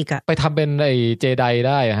จิกอะไปทำเป็นไอ้เจได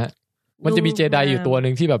ได้ฮะ มันจะมีเจไดอยู่ตัวนึ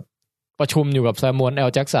งที่แบบประชุมอยู่กับแซมมูอล L.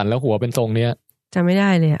 แจ็คสันแล้วหัวเป็นทรงเนี้ยจำไม่ได้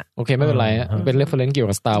เลยอ่ะโอเคไม่เป็นไรเป็น reference เกี่ยว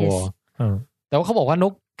กับ Star Wars แต่ว่าเขาบอกว่าน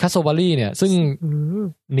กคาโซวารีเนี่ยซึ่ง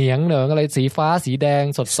เหนียงเหนืออะไรสีฟ้าสีแดง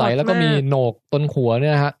สดใสแล้วก็มีโหนกต้นหัวเนี่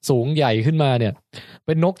ยนะฮะสูงใหญ่ขึ้นมาเนี่ยเ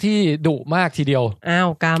ป็นนกที่ดุมากทีเดียวอ้าว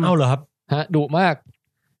กรรมอ้าวเหรอครับฮะดุมาก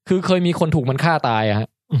คือเคยมีคนถูกมันฆ่าตายอะฮะ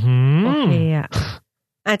โอเคอ่ะ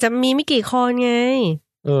อาจจะมีไม่กี่คนไง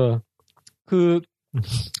คื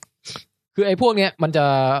อไอ้พวกเนี้ยมันจะ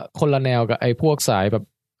คนละแนวกับไอ้พวกสายแบบ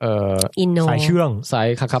สายเชื่องสาย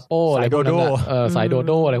คาคาโปอะไรพวกนั้นสายโดโ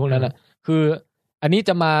ดอะไรพวกนั้นน่ะคืออันนี้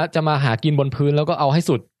จะมาหากินบนพื้นแล้วก็เอาให้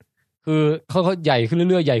สุดคือเขาใหญ่ขึ้น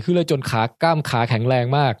เรื่อยๆใหญ่ขึ้นเรื่อยจนขากล้ามขาแข็งแรง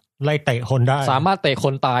มากไล่เตะคนได้สามารถเตะค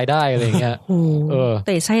นตายได้อะไรอย่างเงี้ยเ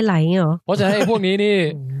ตะไส้ไหลเหรอเพราะฉะนั้นไอ้พวกนี้นี่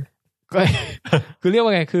คือเรียกว่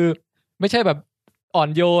าไงคือไม่ใช่แบบอ่อน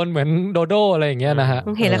โยนเหมือนโดโดอะไรอย่างเงี้ยนะฮะ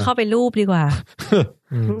เห็นแล้วเข้าไปรูปดีกว่า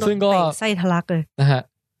ซึ่งก็ไส้ทะลักเลยนะฮะ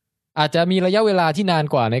อาจจะมีระยะเวลาที่นาน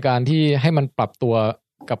กว่าในการที่ให้มันปรับตัว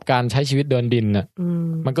กับการใช้ชีวิตเดินดินน่ะ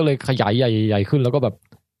มันก็เลยขยายใหญ่ขึ้นแล้วก็แบบ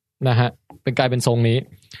นะฮะเป็นกลายเป็นทรงนี้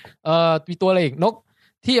มีตัวอะไรอีกนก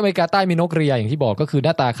ที่อเมริกาใต้มีนกเรียอย่างที่บอกก็คือห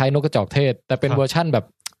น้าตาคล้ายนกกระจอกเทศแต่เป็นเวอร์ชั่นแบบ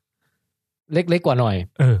เล็กๆกว่าหน่อย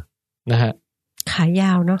นะฮะขาย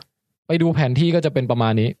าวเนาะไปดูแผนที่ก็จะเป็นประมา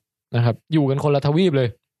ณนี้นะครับอยู่กันคนละทวีปเลย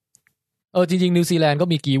จริงๆนิวซีแลนด์ก็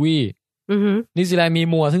มีกีวีนิวซีแลนด์มี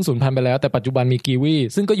มัวซึ่งสูญพันธุ์ไปแล้วแต่ปัจจุบันมีกีวี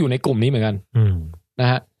ซึ่งก็อยู่ในกลุ่มนี้เหมือนกันนะ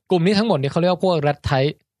ฮะกลุ่มนี้ทั้งหมดเนี่ยเขาเรียกว่าพวกแรดไท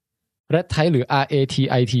หรือ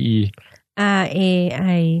RATITE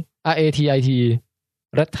RATITE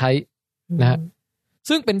แรดไทนะฮะ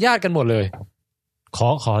ซึ่งเป็นญาติกันหมดเลยข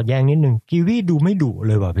อแย้งนิดนึงกีวีดูไม่ดุเ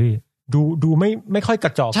ลยว่ะพี่ดูไม่ค่อยกร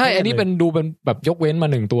ะจอกใช่อันนี้เป็นดูเป็นแบบยกเว้นมา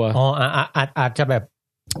1ตัวอาจจะแบบ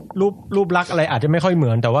รูปลักษณ์อะไรอาจจะไม่ค่อยเหมื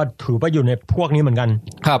อนแต่ว่าถือว่าอยู่ในพวกนี้เหมือนกัน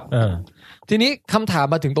ครับทีนี้คำถาม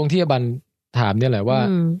มาถึงตรงที่อบันถามเนี่ยแหละว่า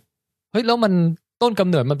เฮ้ยแล้วมันต้นกำ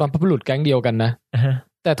เนิดมันบรรพบุรุษแก๊งเดียวกันนะ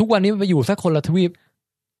แต่ทุกวันนี้มันไปอยู่สักคนละทวีป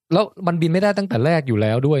แล้วมันบินไม่ได้ตั้งแต่แรกอยู่แ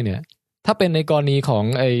ล้วด้วยเนี่ยถ้าเป็นในกรณีของ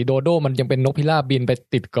ไอ้โดโดมันยังเป็นนกพิราบบินไป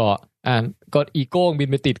ติดเกาะก็อีโก้งบิน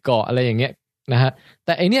ไปติดเกาะอะไรอย่างเงี้ยนะฮะแ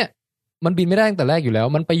ต่ไอเนี้ยมันบินไม่ได้ตั้งแต่แรกอยู่แล้ว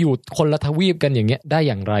มันไปอยู่คนละทวีปกันอย่างเงี้ยได้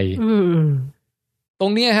อย่างไรตร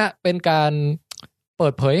งนี้ฮะเป็นการเปิ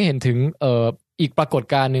ดเผยให้เห็นถึงอีกปรากฏ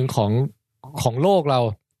การณ์นึงของโลกเรา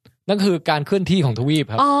นั่นคือการเคลื่อนที่ของทวีป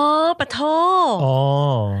ครับปะโถ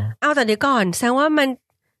เอาแต่เดี๋ยวก่อนแสดงว่ามัน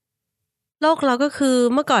โลกเราก็คือ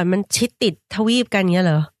เมื่อก่อนมันชิดติดทวีปกันเงี้ยเ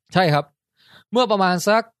หรอใช่ครับเมื่อประมาณ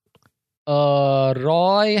สัก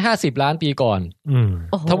150 ล้านปีก่อน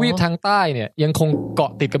ทวีปทางใต้เนี่ยยังคงเกา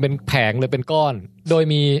ะติดกันเป็นแผงเลยเป็นก้อนโดย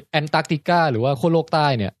มีแอนตาร์กติกาหรือว่าขั้วโลกใต้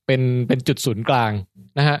เนี่ยเป็นจุดศูนย์กลาง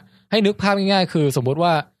นะฮะให้นึกภาพง่ายๆคือสมมุติว่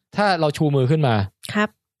าถ้าเราชูมือขึ้นมาครับ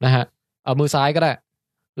นะฮะเอามือซ้ายก็ได้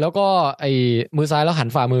แล้วก็ไอ้มือซ้ายแล้วหัน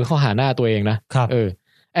ฝ่ามือเข้าหาหน้าตัวเองนะครับ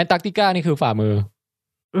แอนตาร์กติกานี่คือฝ่ามือ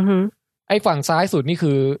ไอ้ฝั่งซ้ายสุดนี่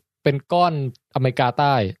คือเป็นก้อนอเมริกาใ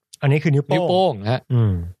ต้อันนี้คือนิ้วโป้งฮะ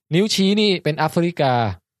นิ้วชี้นี่เป็นแอฟริกา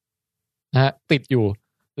นะฮะติดอยู่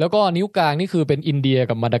แล้วก็นิ้วกลางนี่คือเป็นอินเดีย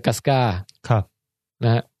กับมาดากัสการ์ครับน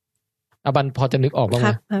ะฮะอบันพอจะนึกออกบ้างไหม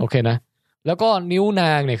โอเคนะแล้วก็นิ้วน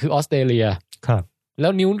างเนี่ยคือออสเตรเลียครับแล้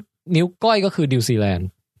วนิ้วก้อยก็คือนิวซีแลนด์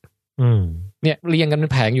เนี่ยเรียงกันเป็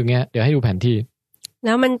นแผงอยู่เงี้ยเดี๋ยวให้ดูแผนที่แ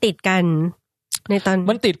ล้วมันติดกันในตอน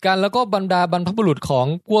มันติดกันแล้วก็บรรดาบรรพบุรุษของ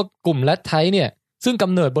พวกกลุ่มแรดไทเนี่ยซึ่งก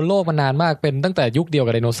ำเนิดบนโลกมานานมากเป็นตั้งแต่ยุคเดียว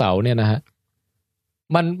กับไดโนเสาร์เนี่ยนะฮะ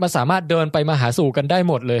มันสามารถเดินไปมาหาสู่กันได้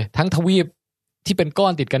หมดเลยทั้งทวีปที่เป็นก้อ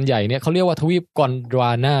นติดกันใหญ่เนี่ยเขาเรียกว่าทวีปกอนดว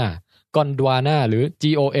าน่าหรือ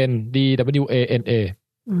GONDWANA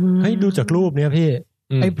เฮ้ยดูจากรูปเนี้ยพี่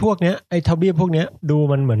ไอ้พวกเนี้ยไอ้ทวีปพวกเนี้ยดู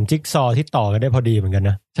มันเหมือนจิ๊กซอว์ที่ต่อกันได้พอดีเหมือนกัน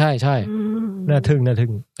นะใช่ๆน่าทึ่ง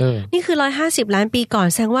นี่คือ150 ล้านปีก่อน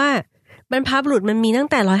แสดงว่าบรรพบุรุษมันมีตั้ง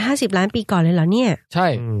แต่150 ล้านปีก่อนเลยเหรอเนี่ยใช่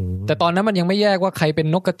แต่ตอนนั้นมันยังไม่แยกว่าใครเป็น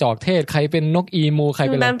นกกระจอกเทศใครเป็นนกอีมูใครเ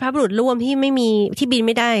ป็นบรรพบุรุษร่วมที่ไม่มีที่บินไ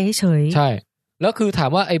ม่ได้เฉยใช่แล้วคือถาม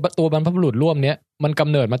ว่าไอ้ตัวบรรพบุรุษร่วมเนี้ยมันก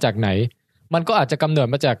ำเนิดมาจากไหนมันก็อาจจะกำเนิด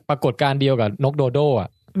มาจากปรากฏการณ์เดียวกับนกโดโดอ่ะ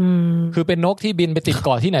คือเป็นนกที่บินไปติดเก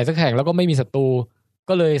าะที่ไหนสักแห่งแล้วก็ไม่มีศัตรู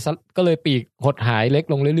ก็เลยปีกหดหายเล็ก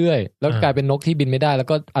ลงเรื่อยๆแล้วกลายเป็นนกที่บินไม่ได้แล้ว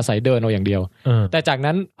ก็อาศัยเดินเอาอย่างเดียวแต่จาก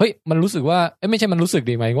นั้นเฮ้ยมันรู้สึกว่าไม่ใช่มันรู้สึก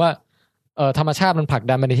ดีไหมว่าธรรมชาติมันผลัก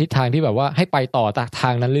ดันไปในทิศทางที่แบบว่าให้ไปต่อทา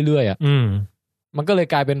งนั้นเรื่อยๆอ่ะมันก็เลย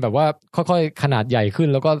กลายเป็นแบบว่าค่อยๆขนาดใหญ่ขึ้น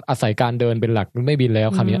แล้วก็อาศัยการเดินเป็นหลักไม่บินแล้ว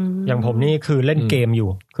คราวนี้อย่างผมนี่คือเล่นเกมอยู่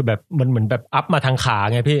คือแบบมันเหมือนแบบอัพมาทางขา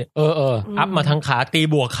ไงพี่อัพมาทางขาตี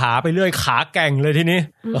บวกขาไปเรื่อยขาแก่งเลยทีนี้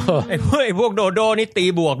ไอ้พวกโดโดนี่ตี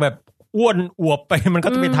บวกแบบอ้วนอวบไปมันก็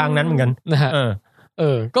จะไปทางนั้นเหมือนกันนะฮะ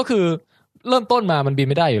ก็คือ เริ่มต้นมามันบิน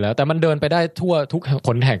ไม่ได้อยู่แล้วแต่มันเดินไปได้ทั่วทุกข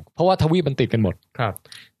นแห่งเพราะว่าทวีปมันติดกันหมดครับ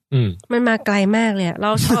มันมาไกลมากเลยเร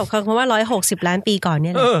าชอบคำว่า160 ล้านปีก่อนเ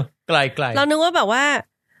นี่ยไกลเรานึกว่าแบบว่า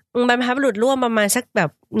บรรพบุรุษร่วมประมาณสักแบบ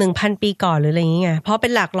 1,000 ปีก่อนหรืออะไรอย่างเงี้ยเพราะเป็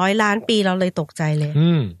นหลักร้อยล้านปีเราเลยตกใจเลย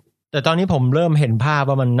แต่ตอนนี้ผมเริ่มเห็นภาพ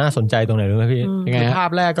ว่ามันน่าสนใจตรงไหนรู้ไหมพี่คือภาพ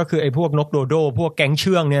แรกก็คือไอ้พวกนกโดโดพวกแก๊งเ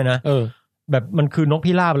ชื่องเนี่ยนะแบบมันคือนก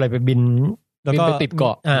พิราบอะไรไปบินแล้วก็ไปติดเก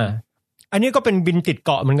าะอันนี้ก็เป็นบินติดเ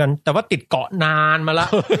กาะเหมือนกันแต่ว่าติดเกาะนานมาละ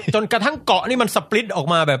จนกระทั่งเกาะนี่มันสปลิตออก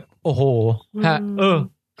มาแบบโอ้โหฮะ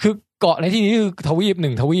คือเกาะในที่นี้คือทวีป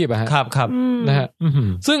1ทวีปอะฮะครับนะฮะ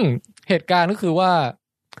ซึ่งเหตุการณ์ก็คือว่า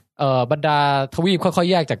บรรดาทวีปค่อย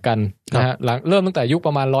ๆแยกจากกันนะฮะหลังเริ่มตั้งแต่ยุคป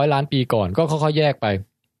ระมาณ100 ล้านปีก่อนก็ค่อยๆแยกไป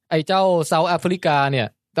ไอ้เจ้าเซาท์แอฟริกาเนี่ย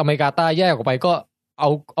อเมริกาใต้แยกออกไปก็เ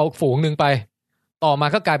อาฝูงนึงไปต่อมา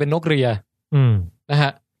ก็กลายเป็นนกเรียนะฮ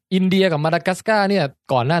ะอินเดียกับมาดากัสการ์เนี่ย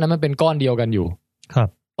ก่อนหน้านั้นมันเป็นก้อนเดียวกันอยู่ครับ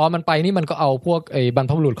ตอนมันไปนี่มันก็เอาพวกไอ้บรร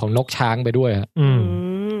พบุรุษของนกช้างไปด้วยฮะ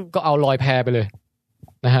ก็เอาลอยแพไปเลย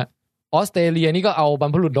นะฮะออสเตรเลียนี่ก็เอาบร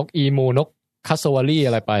รพบุรุษนกอีมูนกคัสโซวารีอ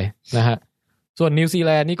ะไรไปนะฮะส่วนนิวซีแ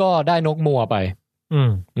ลนด์นี่ก็ได้นกมัวไป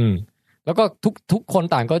แล้วก็ทุกคน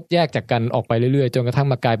ต่างก็แยกจากกันออกไปเรื่อยๆจนกระทั่ง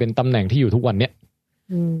มากลายเป็นตำแหน่งที่อยู่ทุกวันเนี้ย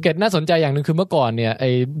เกร็ดน่าสนใจอย่างนึงคือเมื่อก่อนเนี่ยไอ้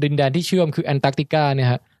ดินแดนที่เชื่อมคือแอนตาร์กติกาเนี่ย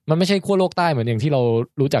ฮะมันไม่ใช่ขั้วโลกใต้เหมือนอย่างที่เรา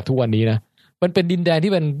รู้จักทุกวันนี้นะมันเป็นดินแดน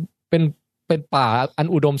ที่เป็นป่าอัน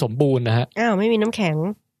อุดมสมบูรณ์นะฮะไม่มีน้ำแข็ง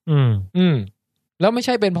แล้วไม่ใ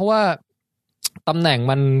ช่เป็นเพราะว่าตำแหน่ง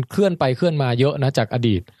มันเคลื่อนไปเคลื่อนมาเยอะนะจากอ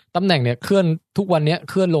ดีตตำแหน่งเนี่ยเคลื่อนทุกวันนี้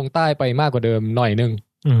เคลื่อนลงใต้ไปมากกว่าเดิมหน่อยนึง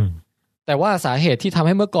แต่ว่าสาเหตุที่ทำใ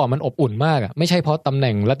ห้เมื่อก่อนมันอบอุ่นมากอ่ะไม่ใช่เพราะตำแห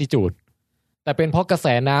น่งลัติจูดแต่เป็นเพราะกระแส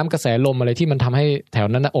น้ำกระแสลมอะไรที่มันทำให้แถว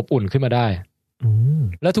นั้นอบอุ่นขึ้นมาได้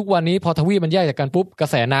แล้วทุกวันนี้พอทวีปมันแยกจากกันปุ๊บกระ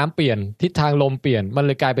แสน้ำเปลี่ยนทิศทางลมเปลี่ยนมันเ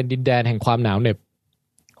ลยกลายเป็นดินแดนแห่งความหนาวเหน็บ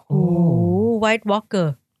White Walker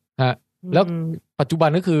ฮะแล้วปัจจุบัน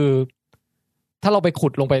ก็คือถ้าเราไปขุ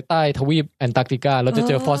ดลงไปใต้ทวีปแอนตาร์กติกาเราจะเ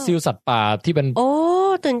จอฟอสซิลสัตว์ป่าที่เป็น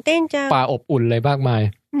ตื่นเต้นจังป่าอบอุ่นเลยมากมาย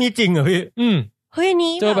มีจริงเหรอพี่เฮ้ย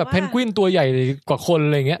นี้เจอแบบเพนกวินตัวใหญ่กว่าคนอ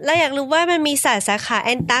ะไรเงี้ยแล้วอยากรู้ว่ามันมีศาสตร์สาขาแ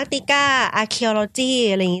อนตาร์กติกาอาร์เคโอโลจี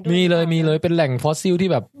อะไรอย่างงี้มีเลยเป็นแหล่งฟอสซิลที่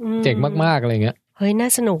แบบเจ๋งมากๆอะไรเงี้ยเฮ้ยน่า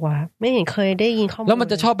สนุกว่ะไม่เห็นเคยได้ยินข้อมูลแล้วมัน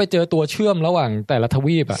จะชอบไปเจอตัวเชื่อมระหว่างแต่ละท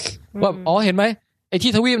วีปอ่ะว่าเห็นไหมไอ้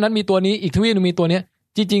ที่ทวีปนั้นมีตัวนี้อีกทวีปนึงมีตัวเนี้ย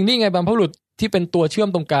จริงๆนี่ไงบรรพบุรุษที่เป็นตัวเชื่อม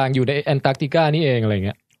ตรงกลางอยู่ในแอนตาร์กติกานี่เองอะไรเ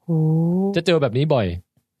งี้ยจะเจอแบบนี้บ่อย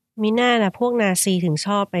มีหน้าล่ะพวกนาซีถึงช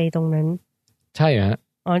อบไปตรงนั้นใช่ฮะ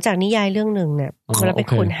จากนิยายเรื่องหนึ่งเนี่ยเราไป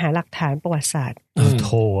ค้นหาหลักฐานประวัติศาสตร์โ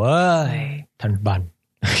ถ่ท่านบัน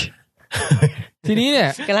ทีนี้เนี่ย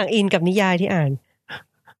กำลังอินกับนิยายที่อ่าน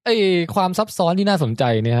ไอ้ความซับซ้อนที่น่าสนใจ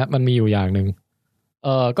เนี่ยฮะมันมีอยู่อย่างหนึ่ง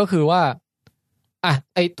ก็คือว่า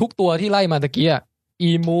ไอ้ทุกตัวที่ไล่มาตะกี้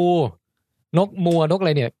อีมูนกมัวนกอะไ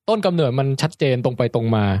รเนี่ยต้นกำเนิดมันชัดเจนตรงไปตรง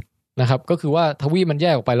มานะครับก็คือว่าทวีปมันแย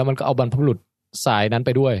กออกไปแล้วมันก็เอาบรรพบุรุษสายนั้นไป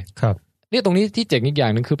ด้วยครับนี่ตรงนี้ที่เจ๋งอีกอย่า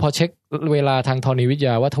งนึงคือพอเช็คเวลาทางธรณีวิทย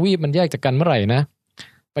าว่าทวีปมันแยกจากกันเมื่อไหร่นะ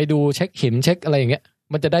ไปดูเช็คหินเช็คอะไรอย่างเงี้ย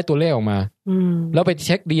มันจะได้ตัวเลขออกมาแล้วไปเ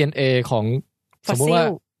ช็ค DNA ของสมมติ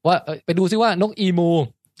ว่าไปดูซิว่านกอีมู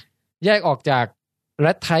แยกออกจากแร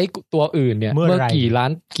ดไทป์ตัวอื่นเนี่ยเมื่อกี่ล้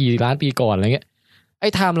านปีก่อนอะไรเงี้ยไอ้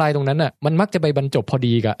ไทม์ไลน์ตรงนั้นน่ะมันมักจะไปบรรจบพอ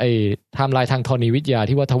ดีกับไอ้ไทม์ไลน์ทางธรณีวิทยา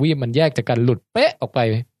ที่ว่าทวีปมันแยกจากกันหลุดเป๊ะออกไป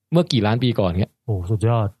เมื่อกี่ล้านปีก่อนเงี้ยโอ้สุดย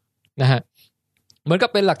อดนะฮะเหมือนกับ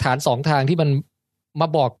เป็นหลักฐาน2ทางที่มันมา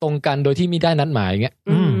บอกตรงกันโดยที่ไม่ได้นัดหมายเงี้ย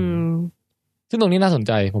ซึ่งตรงนี้น่าสนใ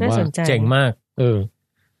จผมว่าเจ๋งมาก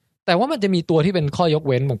แต่ว่ามันจะมีตัวที่เป็นข้อยกเ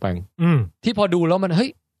ว้นบางๆที่พอดูแล้วมันเฮ้ย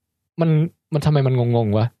มันทำไมมันงง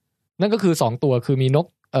ๆวะนั่นก็คือ2ตัวคือมีนก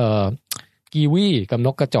กีวีกับน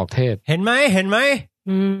กกระจอกเทศเห็นไหม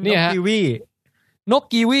นี่ฮะนก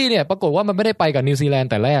กีวีเนี่ยปรากฏว่ามันไม่ได้ไปกับนิวซีแลนด์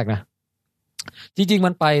แต่แรกนะจริงๆมั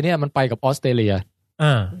นไปกับออสเตรเลีย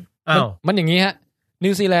มันอย่างนี้ฮะนิ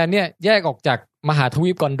วซีแลนด์เนี่ยแยกออกจากมหาทวี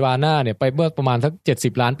ปกอนดวานาเนี่ยไปเมื่อประมาณสัก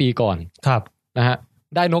70 ล้านปีก่อนครับนะฮะ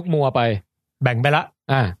ได้นกมัวไปแบ่งไปละ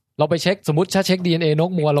เราไปเช็คสมมุติถ้าเช็ค DNA นก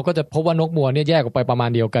มัวเราก็จะพบว่านกมัวเนี่ยแยกออกไปประมาณ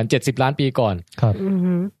เดียวกัน70 ล้านปีก่อนครับ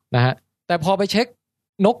นะฮะแต่พอไปเช็ค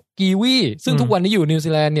นกกีวีซึ่งทุกวันนี้อยู่นิว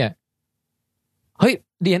ซีแลนด์เนี่ยเฮ้ย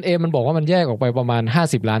DNA มันบอกว่ามันแยกออกไปประมาณ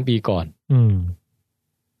50 ล้านปีก่อน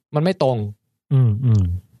มันไม่ตรง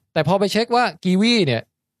แต่พอไปเช็คว่ากีวีเนี่ย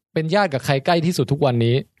เป็นญาติกับใครใกล้ที่สุดทุกวัน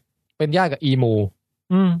นี้เป็นญาติกับอีมู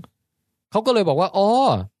เขาก็เลยบอกว่า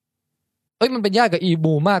มันเป็นญาติกับอี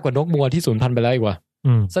มูมากกว่านกมัวที่สูญพันธุ์ไปแล้วอีกว่า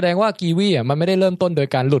แสดงว่ากีวีมันไม่ได้เริ่มต้นโดย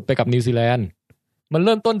การหลุดไปกับนิวซีแลนด์มันเ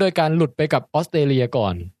ริ่มต้นโดยการหลุดไปกับออสเตรเลียก่อ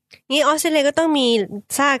นนี่ออสเตรเลียก็ต้องมี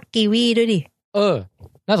ซากกีวีด้วยดิ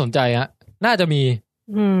น่าสนใจฮะน่าจะมี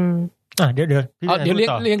เดี๋ยว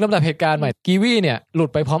เรียงลำดับเหตุการณ์ใหม่กีวีเนี่ยหลุด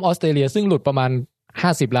ไปพร้อมออสเตรเลียซึ่งหลุดประมาณ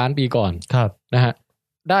50ล้านปีก่อนครับนะฮะ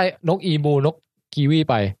ได้นกอีมูนกกีวี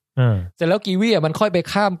ไปเสร็จแล้วกีวีมันค่อยไป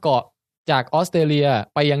ข้ามเกาะจากออสเตรเลีย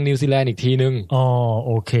ไปยังนิวซีแลนด์อีกทีนึง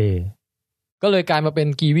โอเคก็เลยกลายมาเป็น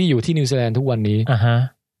กีวีอยู่ที่นิวซีแลนด์ทุกวันนี้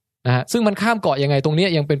นะฮะซึ่งมันข้ามเกาะยังไงตรงนี้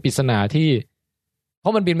ยังเป็นปริศนาที่เพรา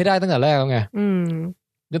ะมันบินไม่ได้ตั้งแต่แรกแล้วไง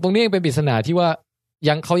เดี๋ยวตรงนี้ยังเป็นปริศนาที่ว่า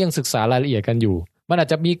เขายังศึกษารายละเอียดกันอยู่มันอาจ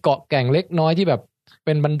จะมีเกาะแก่งเล็กน้อยที่แบบเ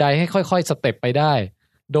ป็นบันไดให้ค่อยๆสเต็ปไปได้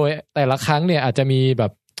โดยแต่ละครั้งเนี่ยอาจจะมีแบ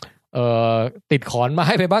บติดขอนไม้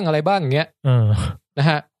ไปบ้างอะไรบ้างอย่างเงี้ยนะ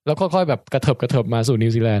ฮะแล้วค่อยๆแบบกระเถิบมาสู่นิ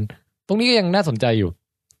วซีแลนด์ตรงนี้ก็ยังน่าสนใจอยู่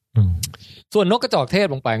ส่วนนกกระจอกเทศ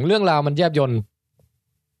บางแปลงเรื่องราวมันแยบยล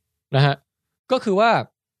นะฮะก็คือว่า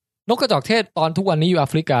นกกระจอกเทศตอนทุกวันนี้อยู่แอ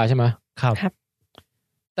ฟริกาใช่ไหมครับ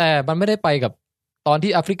แต่มันไม่ได้ไปกับตอน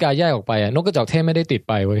ที่แอฟริกาแยกออกไปนกกระจอกเทศไม่ได้ติด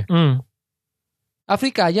ไปเว้ยแอฟ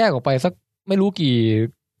ริกาแยกออกไปสักไม่รู้กี่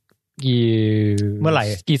เมื่อไหร่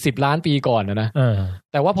กี่10ล้านปีก่อนนะ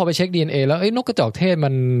แต่ว่าพอไปเช็ค DNA แล้วนกกระจอกเทศ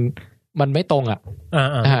มันไม่ตรง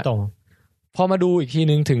ไม่ตรงพอมาดูอีกที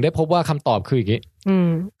นึงถึงได้พบว่าคำตอบคืออย่างนี้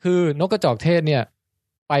คือนกกระจอกเทศเนี่ย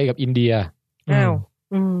ไปกับอินเดีย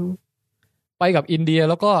ไปกับอินเดีย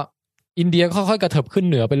แล้วก็อินเดียค่อยๆกระเถิบขึ้น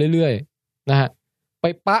เหนือไปเรื่อยๆนะฮะไป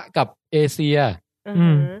ปะกับเอเชีย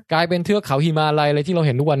กลายเป็นเทือกเขาหิมาลัยอะไรที่เราเ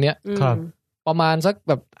ห็นทุกวันเนี้ยประมาณสัก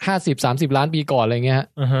แบบ50-30ล้านปีก่อนอะไรเงี้ยฮะ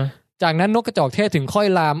จากนั้นนกกระจอกเทศถึงค่อย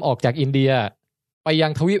ลามออกจากอินเดียไปยั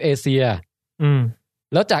งทวีปเอเชีย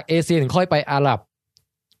แล้วจากเอเชียถึงค่อยไปอาหรับ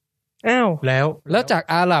แล้วจาก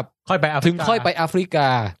อาหรับค่อยไปถึงค่อยไปแอฟริกา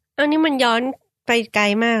อันนี้มันย้อนไปไกล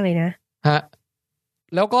มากเลยนะฮะ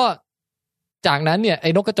แล้วก็จากนั้นเนี่ยไอ้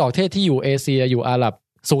นกกระจอกเทศที่อยู่เอเชียอยู่อาหรับ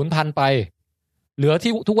สูญพันธุ์ไปเหลือ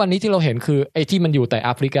ที่ทุกวันนี้ที่เราเห็นคือไอ้ที่มันอยู่แต่แอ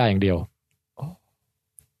ฟริกาอย่างเดียว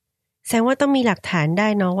แสดงว่าต้องมีหลักฐานได้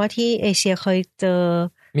เนาะว่าที่เอเชียเคยเจอ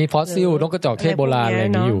มีฟอสซิลนกกระจอกเทศโบราณอะไร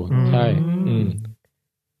นี้อยู่ใช่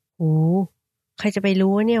ใครจะไป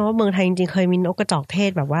รู้เนี่ยว่าเมืองไทยจริงๆเคยมีนกกระจอกเท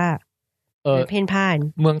ศแบบว่าเพ่นพ่าน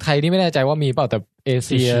เมืองไทยนี่ไม่แน่ใจว่ามีเปล่าแต่เอเ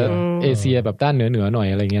ชียแบบด้านเหนือหน่อย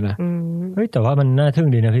อะไรเงี้ยนะเฮ้ยแต่ว่ามันน่าทึ่ง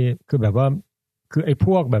ดีนะพี่คือแบบว่าคือไอ้พ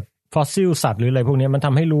วกแบบฟอสซิลสัตว์หรืออะไรพวกนี้มันท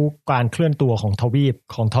ำให้รู้การเคลื่อนตัวของทวีป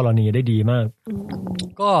ของธรณีได้ดีมาก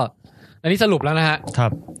ก็อันนี้สรุปแล้วนะฮะครั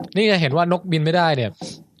บนี่จะเห็นว่านกบินไม่ได้เนี่ย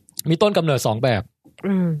มีต้นกำเนิด2แบบ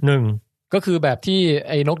1ก็คือแบบที่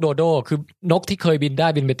ไอ้นกโดโดคือนกที่เคยบินได้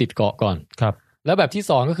บินไปติดเกาะก่อนครับแล้วแบบที่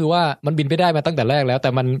2ก็คือว่ามันบินไม่ได้มาตั้งแต่แรกแล้วแต่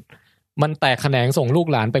มันแตกแขนงส่งลูก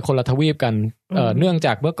หลานไปคนละทวีปกันเนื่องจ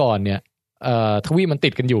ากเมื่อก่อนเนี่ยทวีปมันติ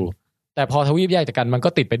ดกันอยู่แต่พอทวีปแยกจากกันมันก็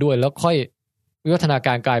ติดไปด้วยแล้วค่อยวิวัฒนาก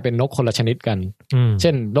ารกลายเป็นนกคนละชนิดกันเ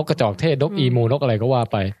ช่นนกกระจอกเทศนกอีมูนกอะไรก็ว่า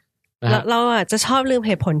ไปเราจะชอบลืมเ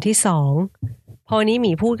หตุผลที่2พอนี้ห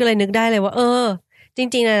มีพูดก็เลยนึกได้เลยว่าจ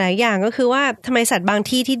ริงๆหลายๆอย่างก็คือว่าทำไมสัตว์บาง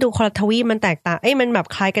ที่ที่ดูคนละทวีปมันแตกต่างมันแบบ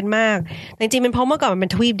คล้ายกันมากแต่จริงๆเป็นเพราะเมื่อก่อนมันเป็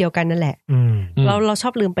นทวีปเดียวกันนั่นแหละเราชอ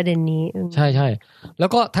บลืมประเด็นนี้ใช่ๆแล้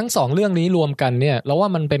วก็ทั้ง2เรื่องนี้รวมกันเนี่ยเราว่า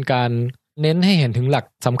มันเป็นการเน้นให้เห็นถึงหลัก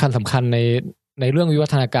สำคัญในเรื่องวิวั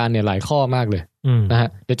ฒนาการเนี่ยหลายข้อมากเลยนะฮะ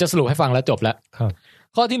เดี๋ยวจะสรุปให้ฟังแล้วจบแล้ว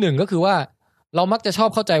ข้อที่1ก็คือว่าเรามักจะชอบ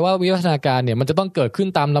เข้าใจว่าวิวัฒนาการเนี่ยมันจะต้องเกิดขึ้น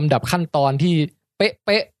ตามลำดับขั้นตอนที่เ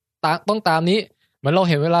ป๊ะๆต้องตามนี้เหมือนเรา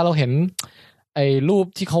เห็นเวลาเราเห็นไอ้รูป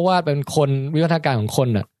ที่เขาวาดเป็นคนวิวัฒนาการของคน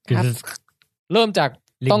น่ะเริ่มจาก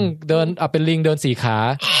ต้องเดินเป็นลิงเดิน4ขา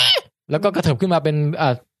แล้วก็กระเถิบขึ้นมาเป็น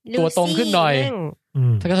ตัวตรงขึ้นหน่อย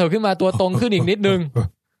ถ้ากระเถิบขึ้นมาตัวตรงขึ้นอีกนิดนึง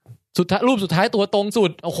รูปสุดท้ายตัวตรงสุ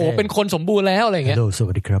ดโอ้โหเป็นคนสมบูรณ์แล้วอะไรอย่างเงี้ยส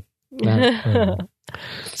วัสดีครับนะ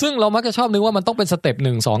ซึ่งเรามักจะชอบนึกว่ามันต้องเป็นสเต็ป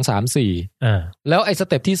1 2 3 4แล้วไอ้ส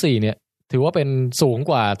เต็ปที่4เนี่ยถือว่าเป็นสูง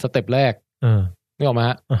กว่าสเต็ปแรกนึกออกมั้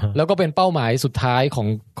ยแล้วก็เป็นเป้าหมายสุดท้าย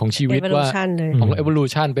ของชีวิตว่าของ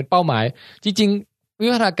evolution เป็นเป้าหมายจริงๆวิ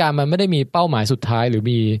วัฒนาการมันไม่ได้มีเป้าหมายสุดท้ายหรือ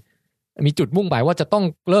มีจุดมุ่งหมายว่าจะต้อง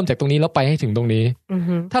เริ่มจากตรงนี้แล้วไปให้ถึงตรงนี้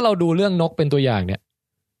ถ้าเราดูเรื่องนกเป็นตัวอย่างเนี่ย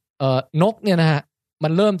นกเนี่ยนะฮะมั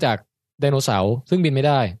นเริ่มจากไดโนเสาร์ซึ่งบินไม่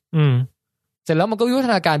ได้เสร็จแล้วมันก็วิวัฒ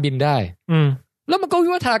นาการบินได้แล้วมันก็วิ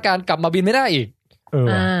วัฒนาการกลับมาบินไม่ได้อีก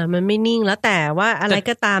มันไม่นิ่งแล้วแต่ว่าอะไร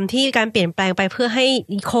ก็ตามที่การเปลี่ยนแปลงไปเพื่อให้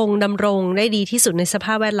คงดำรงได้ดีที่สุดในสภ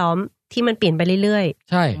าพแวดล้อมที่มันเปลี่ยนไปเรื่อย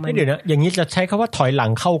ๆใช่เดี๋ยวนะอย่างนี้จะใช้คำว่าถอยหลั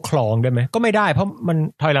งเข้าคลองได้ไหมก็ไม่ได้เพราะมัน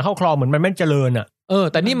ถอยหลังเข้าคลองเหมือนมันไม่เจริญ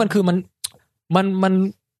แต่นี่มันคือ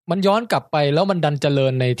มันย้อนกลับไปแล้วมันดันเจริ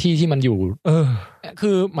ญในที่ที่มันอยู่คื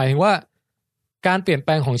อหมายถึงว่าการเปลี่ยนแป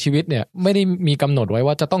ลงของชีวิตเนี่ยไม่ได้มีกำหนดไว้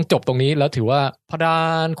ว่าจะต้องจบตรงนี้แล้วถือว่าพดา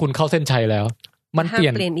นคุณเข้าเส้นชัยแล้วมันเปลี่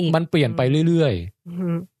ยนไปเรื่อย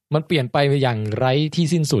ๆมันเปลี่ยนไปอย่างไร้ที่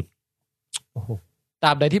สิ้นสุดตร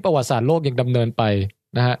าบใดที่ประวัติศาสตร์โลกยังดำเนินไป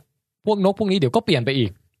นะฮะพวกนกพวกนี้เดี๋ยวก็เปลี่ยนไปอี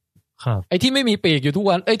ก ไอ้ที่ไม่มีปีกอยู่ทุก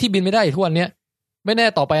วันที่บินไม่ได้ทุกวันเนี้ยไม่แน่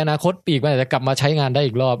ต่อไปอนาคตปีกมันอาจจะกลับมาใช้งานได้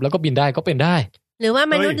อีกรอบแล้วก็บินได้ก็เป็นได้หรือว่า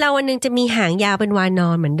มนุษย์เราวันนึงจะมีหางยาวเป็นวานอ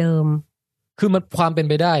นเหมือนเดิมคือมันความเป็น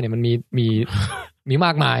ไปได้เนี่ยมันมีม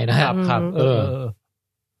ากมายนะครับ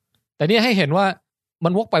แต่นี่ให้เห็นว่ามั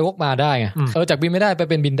นวกไปวกมาได้ไงจากบินไม่ได้ไป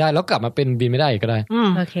เป็นบินได้แล้วกลับมาเป็นบินไม่ได้ก็ได้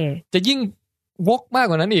โอเคจะยิ่งวกมาก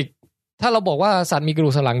กว่านั้นอีกถ้าเราบอกว่าสัตว์มีกระดู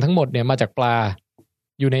กสันหลังทั้งหมดเนี่ยมาจากปลา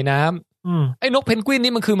อยู่ในน้ำไอ้นกเพนกวิน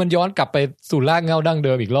นี่มันคือมันย้อนกลับไปสู่รากเหง้าดั้งเ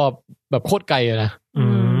ดิมอีกรอบแบบโคตรไกลนะ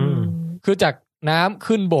คือจากน้ำ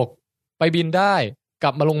ขึ้นบกไปบินได้ก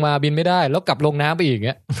ลับมาลงมาบินไม่ได้แล้วกลับลงน้ำไปอีกเ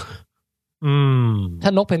งี้ยถ้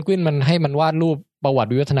านกเพนกวินมันให้มันวาดรูปประวัติ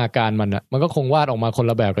วิวัฒนาการมันก็คงวาดออกมาคน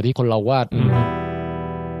ละแบบกับที่คนเราวาด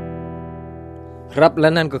ครับและ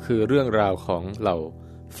นั่นก็คือเรื่องราวของเหล่า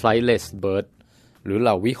flightless bird หรือเห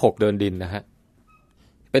ล่าวิหกเดินดินนะฮะ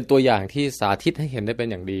เป็นตัวอย่างที่สาธิตให้เห็นได้เป็น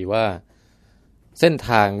อย่างดีว่าเส้นท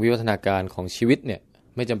างวิวัฒนาการของชีวิตเนี่ย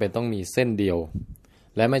ไม่จำเป็นต้องมีเส้นเดียว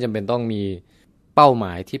และไม่จำเป็นต้องมีเป้าหม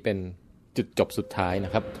ายที่เป็นจุดจบสุดท้ายน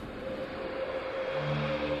ะครับ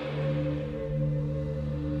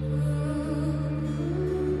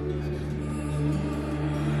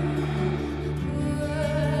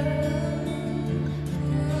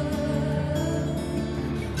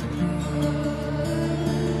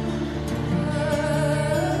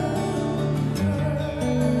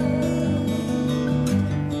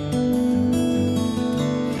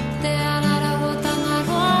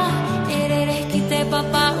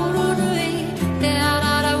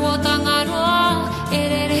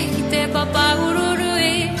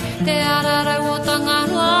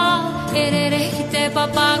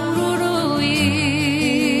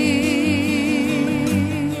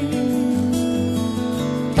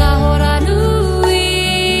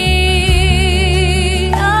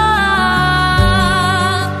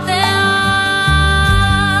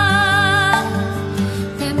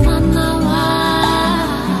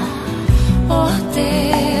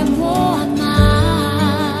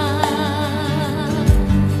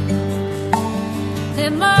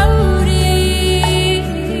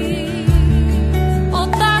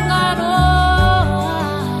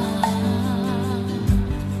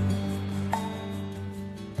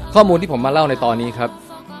ข้อมูลที่ผมมาเล่าในตอนนี้ครับ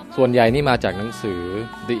ส่วนใหญ่นี่มาจากหนังสือ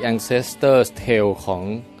The Ancestor's Tale ของ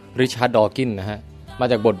Richard Dawkins นะฮะมา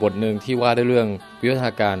จากบทหนึ่งที่ว่าด้วยเรื่องวิวัฒน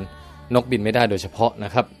าการนกบินไม่ได้โดยเฉพาะน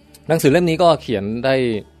ะครับหนังสือเล่มนี้ก็เขียนได้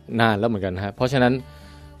นานแล้วเหมือนกันฮะเพราะฉะนั้น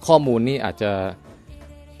ข้อมูลนี่อาจจะ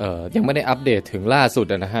ยังไม่ได้อัปเดตถึงล่าสุด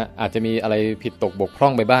นะฮะอาจจะมีอะไรผิดตกบกพร่อ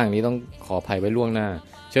งไปบ้างนี้ต้องขออภัยไว้ล่วงหน้า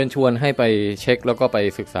เชิญชวนให้ไปเช็คแล้วก็ไป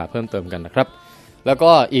ศึกษาเพิ่มเติมกันนะครับแล้ว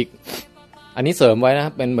ก็อีกอันนี้เสริมไว้นะค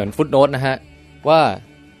รับเป็นเหมือนฟุตโนตนะฮะว่า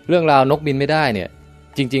เรื่องราวนกบินไม่ได้เนี่ย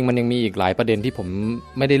จริงๆมันยังมีอีกหลายประเด็นที่ผม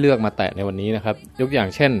ไม่ได้เลือกมาแตะในวันนี้นะครับยกอย่าง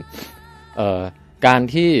เช่นการ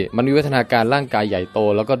ที่มันวิวัฒนาการร่างกายใหญ่โต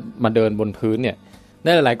แล้วก็มาเดินบนพื้นเนี่ยใน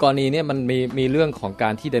หลายๆกรณีเนี่ยมันมีเรื่องของกา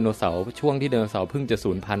รที่ไดโนเสาร์ช่วงที่ไดโนเสาร์เพิ่งจะ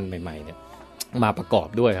สูญพันธุ์ใหม่ๆเนี่ยมาประกอบ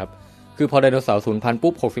ด้วยครับคือพอไดโนเสาร์สูญพันธุ์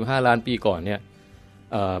ปุ๊บ65ล้านปีก่อนเนี่ย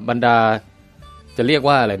บรรดาจะเรียก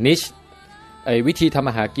ว่าอะไรนิชวิธีทำ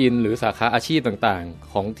อาหารกินหรือสาขาอาชีพต่าง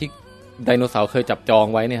ๆของที่ไดโนเสาร์เคยจับจอง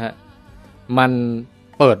ไว้เนี่ยฮะมัน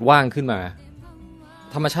เปิดว่างขึ้นมา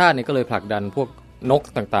ธรรมชาติเนี่ยก็เลยผลักดันพวกนก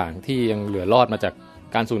ต่างๆที่ยังเหลือรอดมาจาก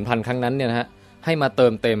การสูญพันธุ์ครั้งนั้นเนี่ยนะฮะให้มาเติ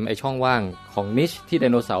มเต็มไอ้ช่องว่างของนิชที่ได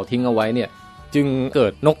โนเสาร์ทิ้งเอาไว้เนี่ยจึงเกิ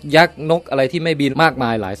ดนกยักษ์นกอะไรที่ไม่บินมากมา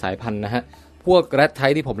ยหลายสายพันธุ์นะฮะพวกแรดไท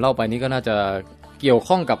ที่ผมเล่าไปนี้ก็น่าจะเกี่ยว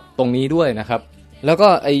ข้องกับตรงนี้ด้วยนะครับแล้วก็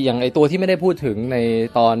อย่างตัวที่ไม่ได้พูดถึงใน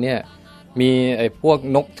ตอนเนี่ยมีไอ้พวก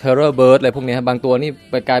นกเทอร์เรอร์เบิร์ดอะไรพวกนี้บางตัวนี่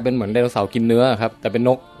ไปกลายเป็นเหมือนไดโนเสาร์กินเนื้อครับแต่เป็นน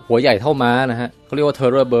กหัวใหญ่เท่าม้านะฮะเขาเรียกว่าเทอ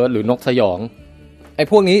ร์เรอร์เบิร์ดหรือนกสยองไอ้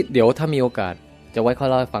พวกนี้เดี๋ยวถ้ามีโอกาสจะไว้ค่อย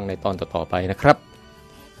เล่าให้ฟังในตอนต่อๆไปนะครับ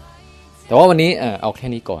แต่ว่าวันนี้เอาแค่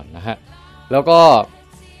นี้ก่อนนะฮะแล้วก็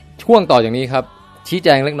ช่วงต่ออย่างนี้ครับชี้แจ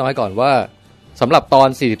งเล็กน้อยก่อนว่าสำหรับตอน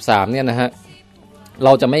43เนี่ยนะฮะเร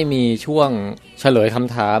าจะไม่มีช่วงเฉลยค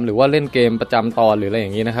ำถามหรือว่าเล่นเกมประจำตอนหรืออะไรอย่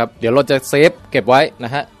างนี้นะครับเดี๋ยวเราจะเซฟเก็บไว้น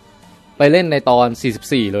ะฮะไปเล่นในตอน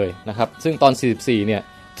44เลยนะครับซึ่งตอน44เนี่ย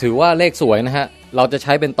ถือว่าเลขสวยนะฮะเราจะใ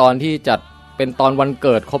ช้เป็นตอนที่จัดเป็นตอนวันเ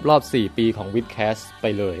กิดครบรอบ4ปีของ Vidcast ไป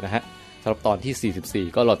เลยนะฮะสำหรับตอนที่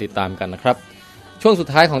44ก็รอติดตามกันนะครับช่วงสุด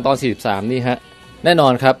ท้ายของตอน43นี่ฮะแน่นอ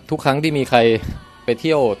นครับทุกครั้งที่มีใครไปเ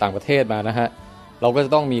ที่ยวต่างประเทศมานะฮะเราก็จะ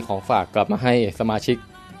ต้องมีของฝากกลับมาให้สมาชิก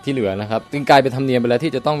ที่เหลือนะครับจึงกลายเป็นธรรมเนียมไปแล้ว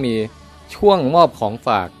ที่จะต้องมีช่วงมอบของฝ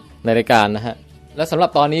ากในรายการนะฮะและสำหรับ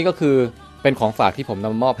ตอนนี้ก็คือเป็นของฝากที่ผมน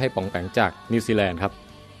ำมอบให้ป๋องแปงจากนิวซีแลนด์ครับ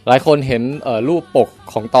หลายคนเห็นรูปปก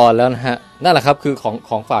ของตอนแล้วนะฮะนั่นแหละครับคือ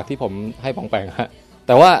ของฝากที่ผมให้ป๋องแปงฮะแ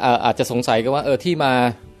ต่ว่าอาจจะสงสัยกันว่าที่มา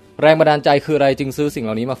แรงบันดาลใจคืออะไรจึงซื้อสิ่งเห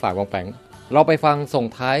ล่านี้มาฝากปองแปงเราไปฟังส่ง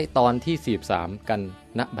ท้ายตอนที่43กัน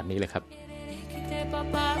ณบัดนี้เลยครับ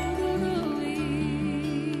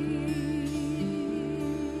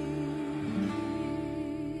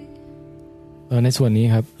ในส่วนนี้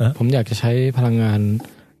ครับผมอยากจะใช้พลังงาน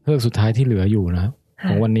เฮือกสุดท้ายที่เหลืออยู่นะ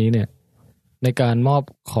ของวันนี้เนี่ยในการมอบ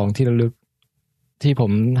ของที่ระลึกที่ผ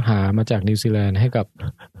มหามาจากนิวซีแลนด์ให้กับ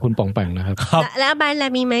คุณป่องแป่งนะครับแล้วอาบันล่ะ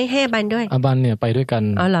มีไหมให้อาบันด้วยอาบันเนี่ยไปด้วยกัน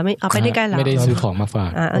อ๋อเหรอไม่ไปด้วยกันเหรอไม่ได้ซื้อของมาฝา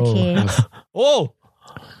กโอเคโอ้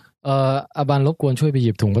อาบันรบกวนช่วยไปห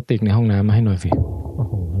ยิบถุงพลาสติกในห้องน้ำมาให้หน่อยสิ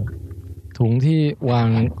ถุงที่ว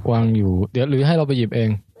างอยู่เดี๋ยวหรือให้เราไปหยิบเอง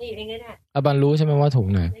หยิบเองก็ได้อาบันรู้ใช่ไหมว่าถุง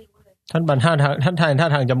ไหนท่านบันท่า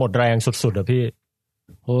ทางจะหมดแรงสุดๆอ่ะพี่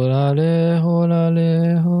โฮลาเลโฮลาเล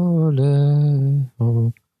โฮเลโฮ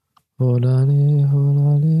โฮลาเลโฮล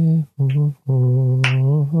าเลโฮโฮ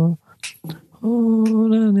โฮ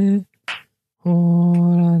ลาเลโฮ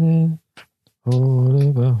ลาเลโฮเล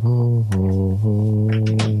บะโฮโฮโฮ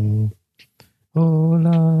โฮล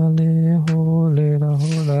าเลโฮเลลาโฮ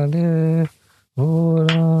ลาเลโฮ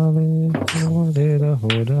ลาเลโฮเลลาโฮ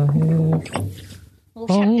ลาเฮ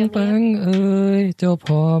ป่องแปงเอ้ยเจ้าพ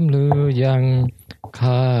ร้อมหรือยัง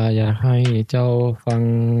ข้าอยากให้เจ้าฟัง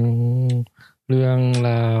เรื่อง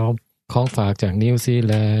ราวของฝากจากนิวซี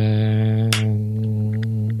แลน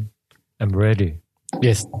ด์ I'm ready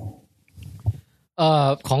yes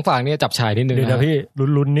ของฝากเนี่ยจับฉ่ายนิดนึงนะพี่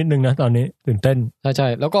ลุ้นนิดนึงนะตอนนี้ตื่นเต้นใช่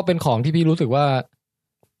ๆแล้วก็เป็นของที่พี่รู้สึกว่า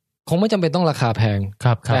คงไม่จำเป็นต้องราคาแพงค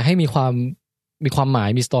รับแต่ให้มีความหมาย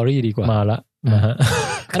มีสตอรี่ดีกว่ามาละนะฮะ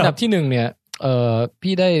อันดับที่1เนี่ย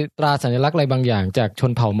พี่ได้ตราสัญลักษณ์อะไรบางอย่างจากช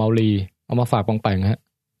นเผ่าเมาลีเอามาฝากปองแปงฮะ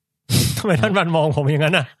ทำไมท่านบันมองผมอย่าง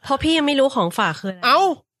นั้นอ่ะเพราะพี่ยังไม่รู้ของฝากคืออะไร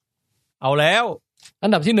เอาแล้วอั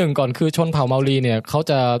นดับที่1ก่อนคือชนเผ่าเมาลีเนี่ยเขา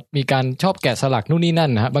จะมีการชอบแกะสลักนู่นนี่นั่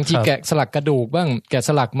นนะฮะบางทีแกะสลักกระดูกบ้างแกะส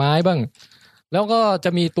ลักไม้บ้างแล้วก็จะ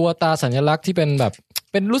มีตัวตาสัญลักษณ์ที่เป็นแบบ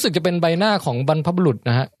เป็นรู้สึกจะเป็นใบหน้าของบรรพบุรุษ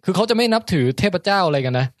นะฮะคือเขาจะไม่นับถือเทพเจ้าอะไรกั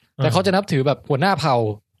นนะแต่เขาจะนับถือแบบหัวหน้าเผ่า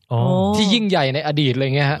ที่ยิ่งใหญ่ในอดีตอะไร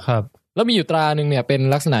เงี้ยฮะแล้วมีอยู่ตราหนึ่งเนี่ยเป็น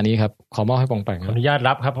ลักษณะนี้ครับขอมอบให้ปองแปงขออนุญาต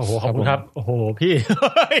รับครับโอ้โหขอบคุณครับโอ้โหพี่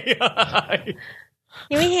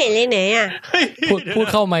ยังไม่เห็นเลยไหนอ่ะพูด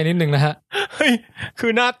เข้าไมค์นิดนึงนะฮะคื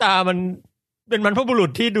อหน้าตามันเป็นบรรพบุรุษ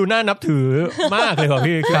ที่ดูน่านับถือมากเลยครับ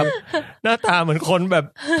พี่ครับหน้าตาเหมือนคนแบบ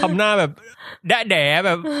ทำหน้าแบบแดะแ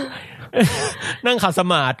บบนั่งขัดส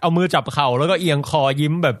มาธิเอามือจับเข่าแล้วก็เอียงคอ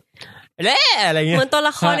ยิ้มแบบอะไรเงี้ยเหมือนตัวล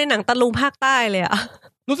ะครในหนังตะลุงภาคใต้เลยอ่ะ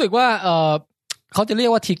รู้สึกว่าเขาจะเรีย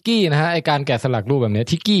กว่าทิกกี้นะฮะไอการแกะสลักรูปแบบนี้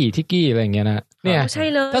ทิกกี้อะไรอย่างเงี้ยนะเนี่ยใช่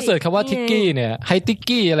เลยถ้าเสิร์ชคำว่าทิกกี้เนี่ยไฮทิก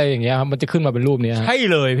กี้อะไรอย่างเงี้ยมันจะขึ้นมาเป็นรูปนี้ใช่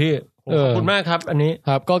เลยพี่ขอบคุณมากครับอันนี้ค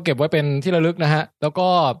รับก็เก็บไว้เป็นที่ระลึกนะฮะแล้วก็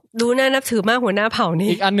ดูน่านับถือมากหัวหน้าเผ่านี่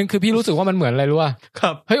อีกอันนึงคือพี่รู้สึกว่ามันเหมือนอะไรรู้ป่ะค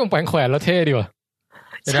รับเฮ้ยองค์แปงแขวนแล้วเท่ดีว่ะ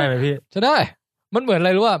จะได้ไหมพี่จะได้มันเหมือนอะไ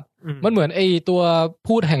รรู้ป่ะมันเหมือนไอตัว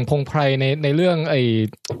พูดแห่งพงไพรในเรื่องไอ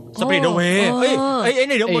สปิริตเวย์เฮ้ย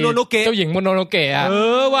ในเรื่องโมโนโนเกะเจ้าหญิงโมโนโนเกะอ่ะ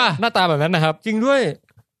ว่ะหน้าตาแบบนั้นนะครับจริงด้วย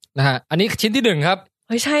นะฮะอันนี้ชิ้นที่1ครับเ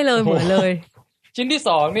ฮ้ยใช่เลยเหมือนเลยชิ้นที่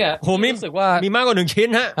2เนี่ยโหมีรู้สึกว่ามีมากกว่า1ชิ้น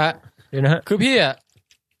ฮะเดี๋ยวนะฮะคือพี่อ่ะ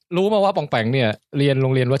รู้มาว่าปองแปงเนี่ยเรียนโร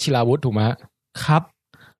งเรียนวชิราวุธถูกไหมครับ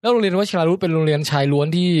แล้วโรงเรียนวชิราวุธเป็นโรงเรียนชายล้วน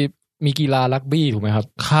ที่มีกีฬารักบี้ถูกไหมครับ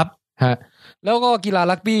ครับฮะแล้วก็กีฬา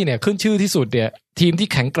รักบี้เนี่ยขึ้นชื่อที่สุดเนี่ยทีมที่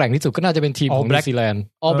แข็งแกร่งที่สุดก็น่าจะเป็นทีมของนิวซีแลนด์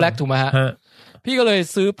All Black ถูกไหมฮะพี่ก็เลย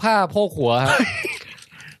ซื้อผ้าโพกหัวฮะ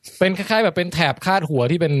เป็นคล้ายๆแบบเป็นแถบคาดหัว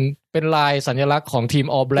ที่เป็นลายสัญลักษณ์ของทีม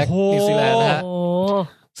All Black นิวซีแลนด์นะฮะ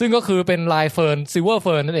ซึ่งก็คือเป็นลายเฟิร์นซิลเวอร์เ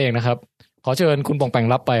ฟิร์นนั่นเองนะครับขอเชิญคุณปองแปง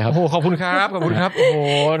รับไปครับโอ้ขอบคุณครับขอบคุณครับโอ้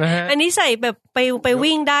นะฮะอันนี้ใส่แบบไป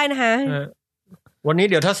วิ่งได้นะคะวันนี้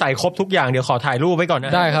เดี๋ยวถ้าใส่ครบทุกอย่างเดี๋ยวขอถ่ายรูปไว้ก่อนน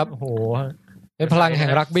ะได้ครับโอ้โหเป็นพลังแห่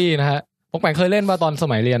งรักบี้นะฮะปองแปงเคยเล่นมาตอนส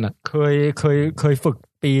มัยเรียนอ่ะเคยฝึก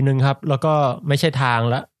ปีนึงครับแล้วก็ไม่ใช่ทาง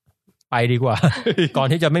ละไปดีกว่า ก่อน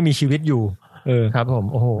ที่จะไม่มีชีวิตอยู่ครับผม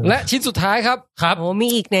โอ้โหและชิ้นสุดท้ายครับครับโอ้มี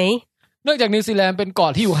อีกไหนเนื่องจากนิวซีแลนด์เป็นเกา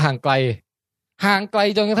ะที่อยู่ห่างไกล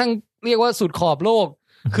จนกระทั่งเรียกว่าสุดขอบโลก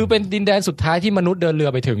คือเป็นดินแดนสุดท้ายที่มนุษย์เดินเรือ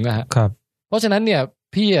ไปถึงนะฮะครับเพราะฉะนั้นเนี่ย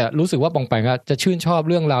พี่รู้สึกว่าปองแปงจะชื่นชอบ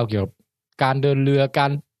เรื่องราวเกี่ยวกับการเดินเรือกา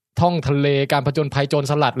รท่องทะเลการผจญภัยโจร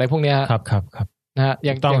สลัดอะไรพวกนี้ครับนะฮะอ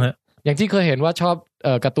ย่างที่เคยเห็นว่าชอบ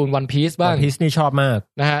การ์ตูนวันพีซบ้างวันพีซนี่ชอบมาก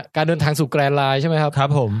นะฮะการเดินทางสู่แกรนด์ไลน์ใช่ไหมครับครับ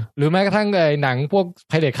ผมหรือแม้กระทั่งหนังพวก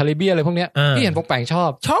ไพเรตแคริบเบียนอะไรพวกนี้พี่เห็นปองแปง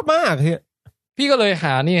ชอบมากพี่ก็เลยห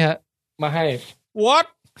านี่ฮะมาให้ what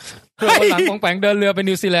เพื่อวันหลังปองแปงเดินเรือไป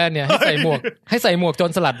นิวซีแลนด์เนี่ยให้ใส่หมวกโจ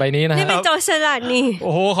รสลัดใบนี้นะฮะนี่เป็นโจรสลัดนี่โ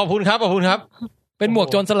อ้โหขอบคุณครับเป็นหมวก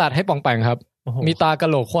โจรสลัดให้ปองแปงครับมีตากะ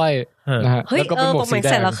โหลกไขว้นะฮะแล้วก็เป็นหมวกสีแด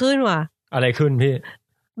งใส่แล้วขึ้นว่ะอะไรขึ้นพี่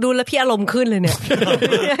ดูแล้วพี่อารมณ์ขึ้นเลยเนี่ย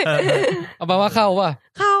เอามาว่าเข้าป่ะ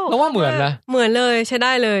เข้า เราว่าเหมือนนะเหมือนเลยใช้ไ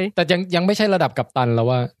ด้เลยแต่ยังไม่ใช่ระดับกัปตันแล้ว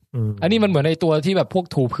ว่าอันนี้มันเหมือนไอตัวที่แบบพวก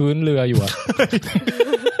ถูพื้นเรืออยู่อะ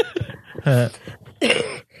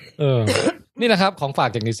นี่แหละครับของฝาก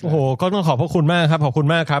จากนิวซีแลนด์โอ้โหก็ต้องขอบพระคุณมากครับขอบคุณ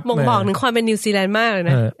มากครับบ่งบอกถึงความเป็นนิวซีแลนด์มากเลย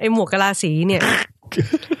นะไอหมวกกะลาสีเนี่ย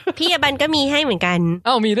พี่อบันก็มีให้เหมือนกัน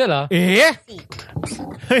มีด้วยเหรอ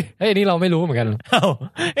เฮ้ยนี่เราไม่รู้เหมือนกัน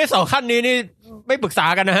สองขั้นนี้นี่ไม่ปรึกษา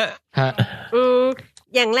กันนะฮะ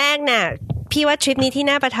อย่างแรกน่ะพี่ว่าทริปนี้ที่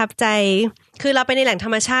น่าประทับใจคือเราไปในแหล่งธร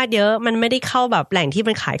รมชาติเยอะมันไม่ได้เข้าแบบแหล่งที่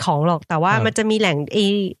มันขายของหรอกแต่ว่ามันจะมีแหล่งไอ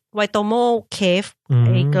ไวโตโมเคฟไ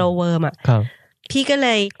อโกลเวิร์มอ่ะพี่ก็เล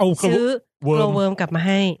ยซื้อโกลเวิร์มกลับมาใ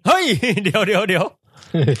ห้เฮ้ยเดี๋ยว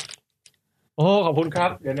โอ้ขอบคุณครับ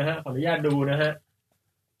เดี๋ยวนะฮะขออนุญาตดูนะฮะ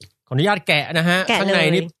ขออนุญาตแกะนะฮะข้างใน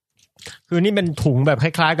นี่คือนี่เป็นถุงแบบค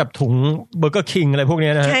ล้ายๆกับถุงเบอร์เกอร์คิงอะไรพวก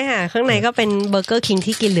นี้นะฮะใช่ค่ะข้างในก็เป็นเบอร์เกอร์คิง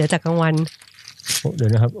ที่กินเหลือจากกลางวันเดี๋ย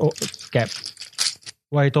วนะครับโอ้แกะ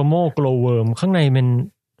ไวโตโมโกลเวิร์มข้างในเป็น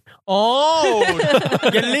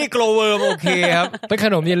เยลลี่โกลเวิร์มโอเคครับเป็นข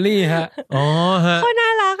นมเยลลี่ฮะฮะโคตรน่า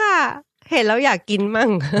รักอ่ะเห็นแล้วอยากกินมั่ง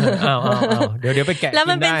เดี๋ยวไปแกะแล้ว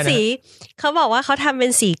มันเป็นสีเขาบอกว่าเขาทำเป็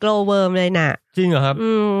นสีโกลเวิร์มเลยน่ะจริงเหรอครับ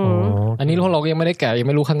อันนี้พวกเรายังไม่ได้แกะยังไ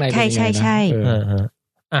ม่รู้ข้างในเป็นยังไงนะใช่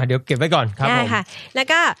เดี๋ยวเก็บไว้ก่อนครับได้ค่ะแล้ว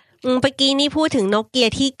ก็เมื่อกี้นี่พูดถึงนกเกีย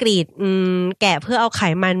ที่กรีดแกะเพื่อเอาไข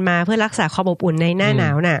มันมาเพื่อรักษาความอบอุ่นในหน้าหนา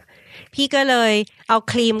วน่ะพี่ก็เลยเอา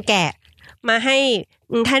ครีมแกะมาให้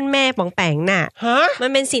ท่านแม่ป๋องแปงน่ะมัน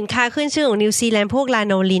เป็นสินค้าขึ้นชื่อของนิวซีแลนด์พวกลา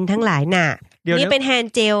โนลินทั้งหลายน่ะนี่เป็นแฮน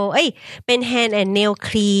ด์เจลเป็นแฮนด์แอนด์เนลค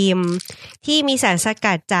รีมที่มีสารส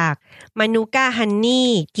กัดจากมานูก้าฮันนี่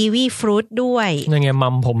กีวีฟรุตด้วยนั่นไงมั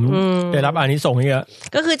มผมได้รับอานิสงส์เยอะ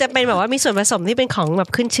ก็คือจะเป็นแบบว่ามีส่วนผสมที่เป็นของแบบ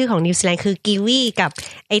ขึ้นชื่อของนิวซีแลนด์คือกีวีกับ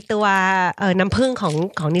ไอตัวน้ำผึ้ง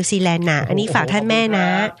ของนิวซีแลนด์น่ะอันนี้ฝากท่านแม่นะ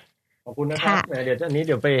ขอบคุณนะครับเดี๋ยวอันนี้เ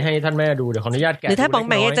ดี๋ยวไปให้ท่านแม่ดูเดี๋ยวขออนุญาตแกะหรือถ้าป๋องแ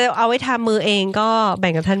ปงจะเอาไว้ทำมือเองก็แบ่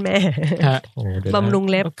งกับท่านแม่บำรุง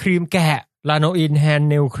เล็บครีมแกะลาโนอินแฮนด์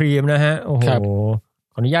เนลครีมนะฮะโอ้โห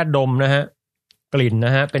ขออนุญาตดมนะฮะกลิ่นน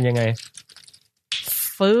ะฮะเป็นยังไง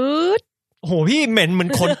ฟืดโอ้โหพี่เหม็นเหมือน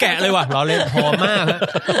ขนแกะเลยว่ะเราเลยหอมมากฮะ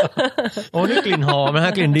โอ้นี่กลิ่นหอมนะฮ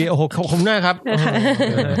ะกลิ่นดีโอ้โหขอบคุณมากครับ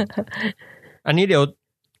อันนี้เดี๋ยว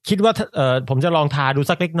คิดว่าผมจะลองทาดู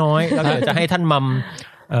สักเล็กน้อยแล้วเดี๋ยวจะให้ท่านมัม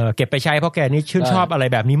เก็บไปใช้เพราะแกนี่ชื่นชอบอะไร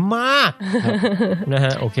แบบนี้มากนะฮ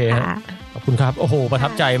ะโอเคฮะขอบคุณครับโอ้โหประทั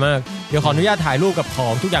บใจมากเดี๋ยวขออนุญาตถ่ายรูปกับขอ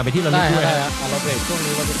งทุกอย่างไปที่ระลึกด้วยฮะเราเบรกช่วง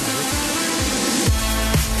นี้เราจะถ่ายรูป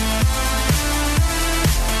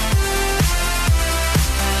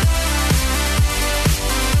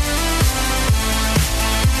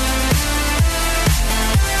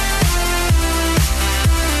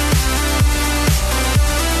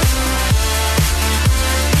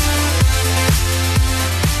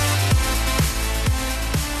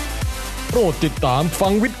โปรดติดตามฟั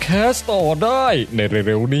งวิดแคสต์ต่อได้ใน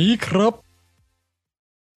เร็วๆนี้ครับ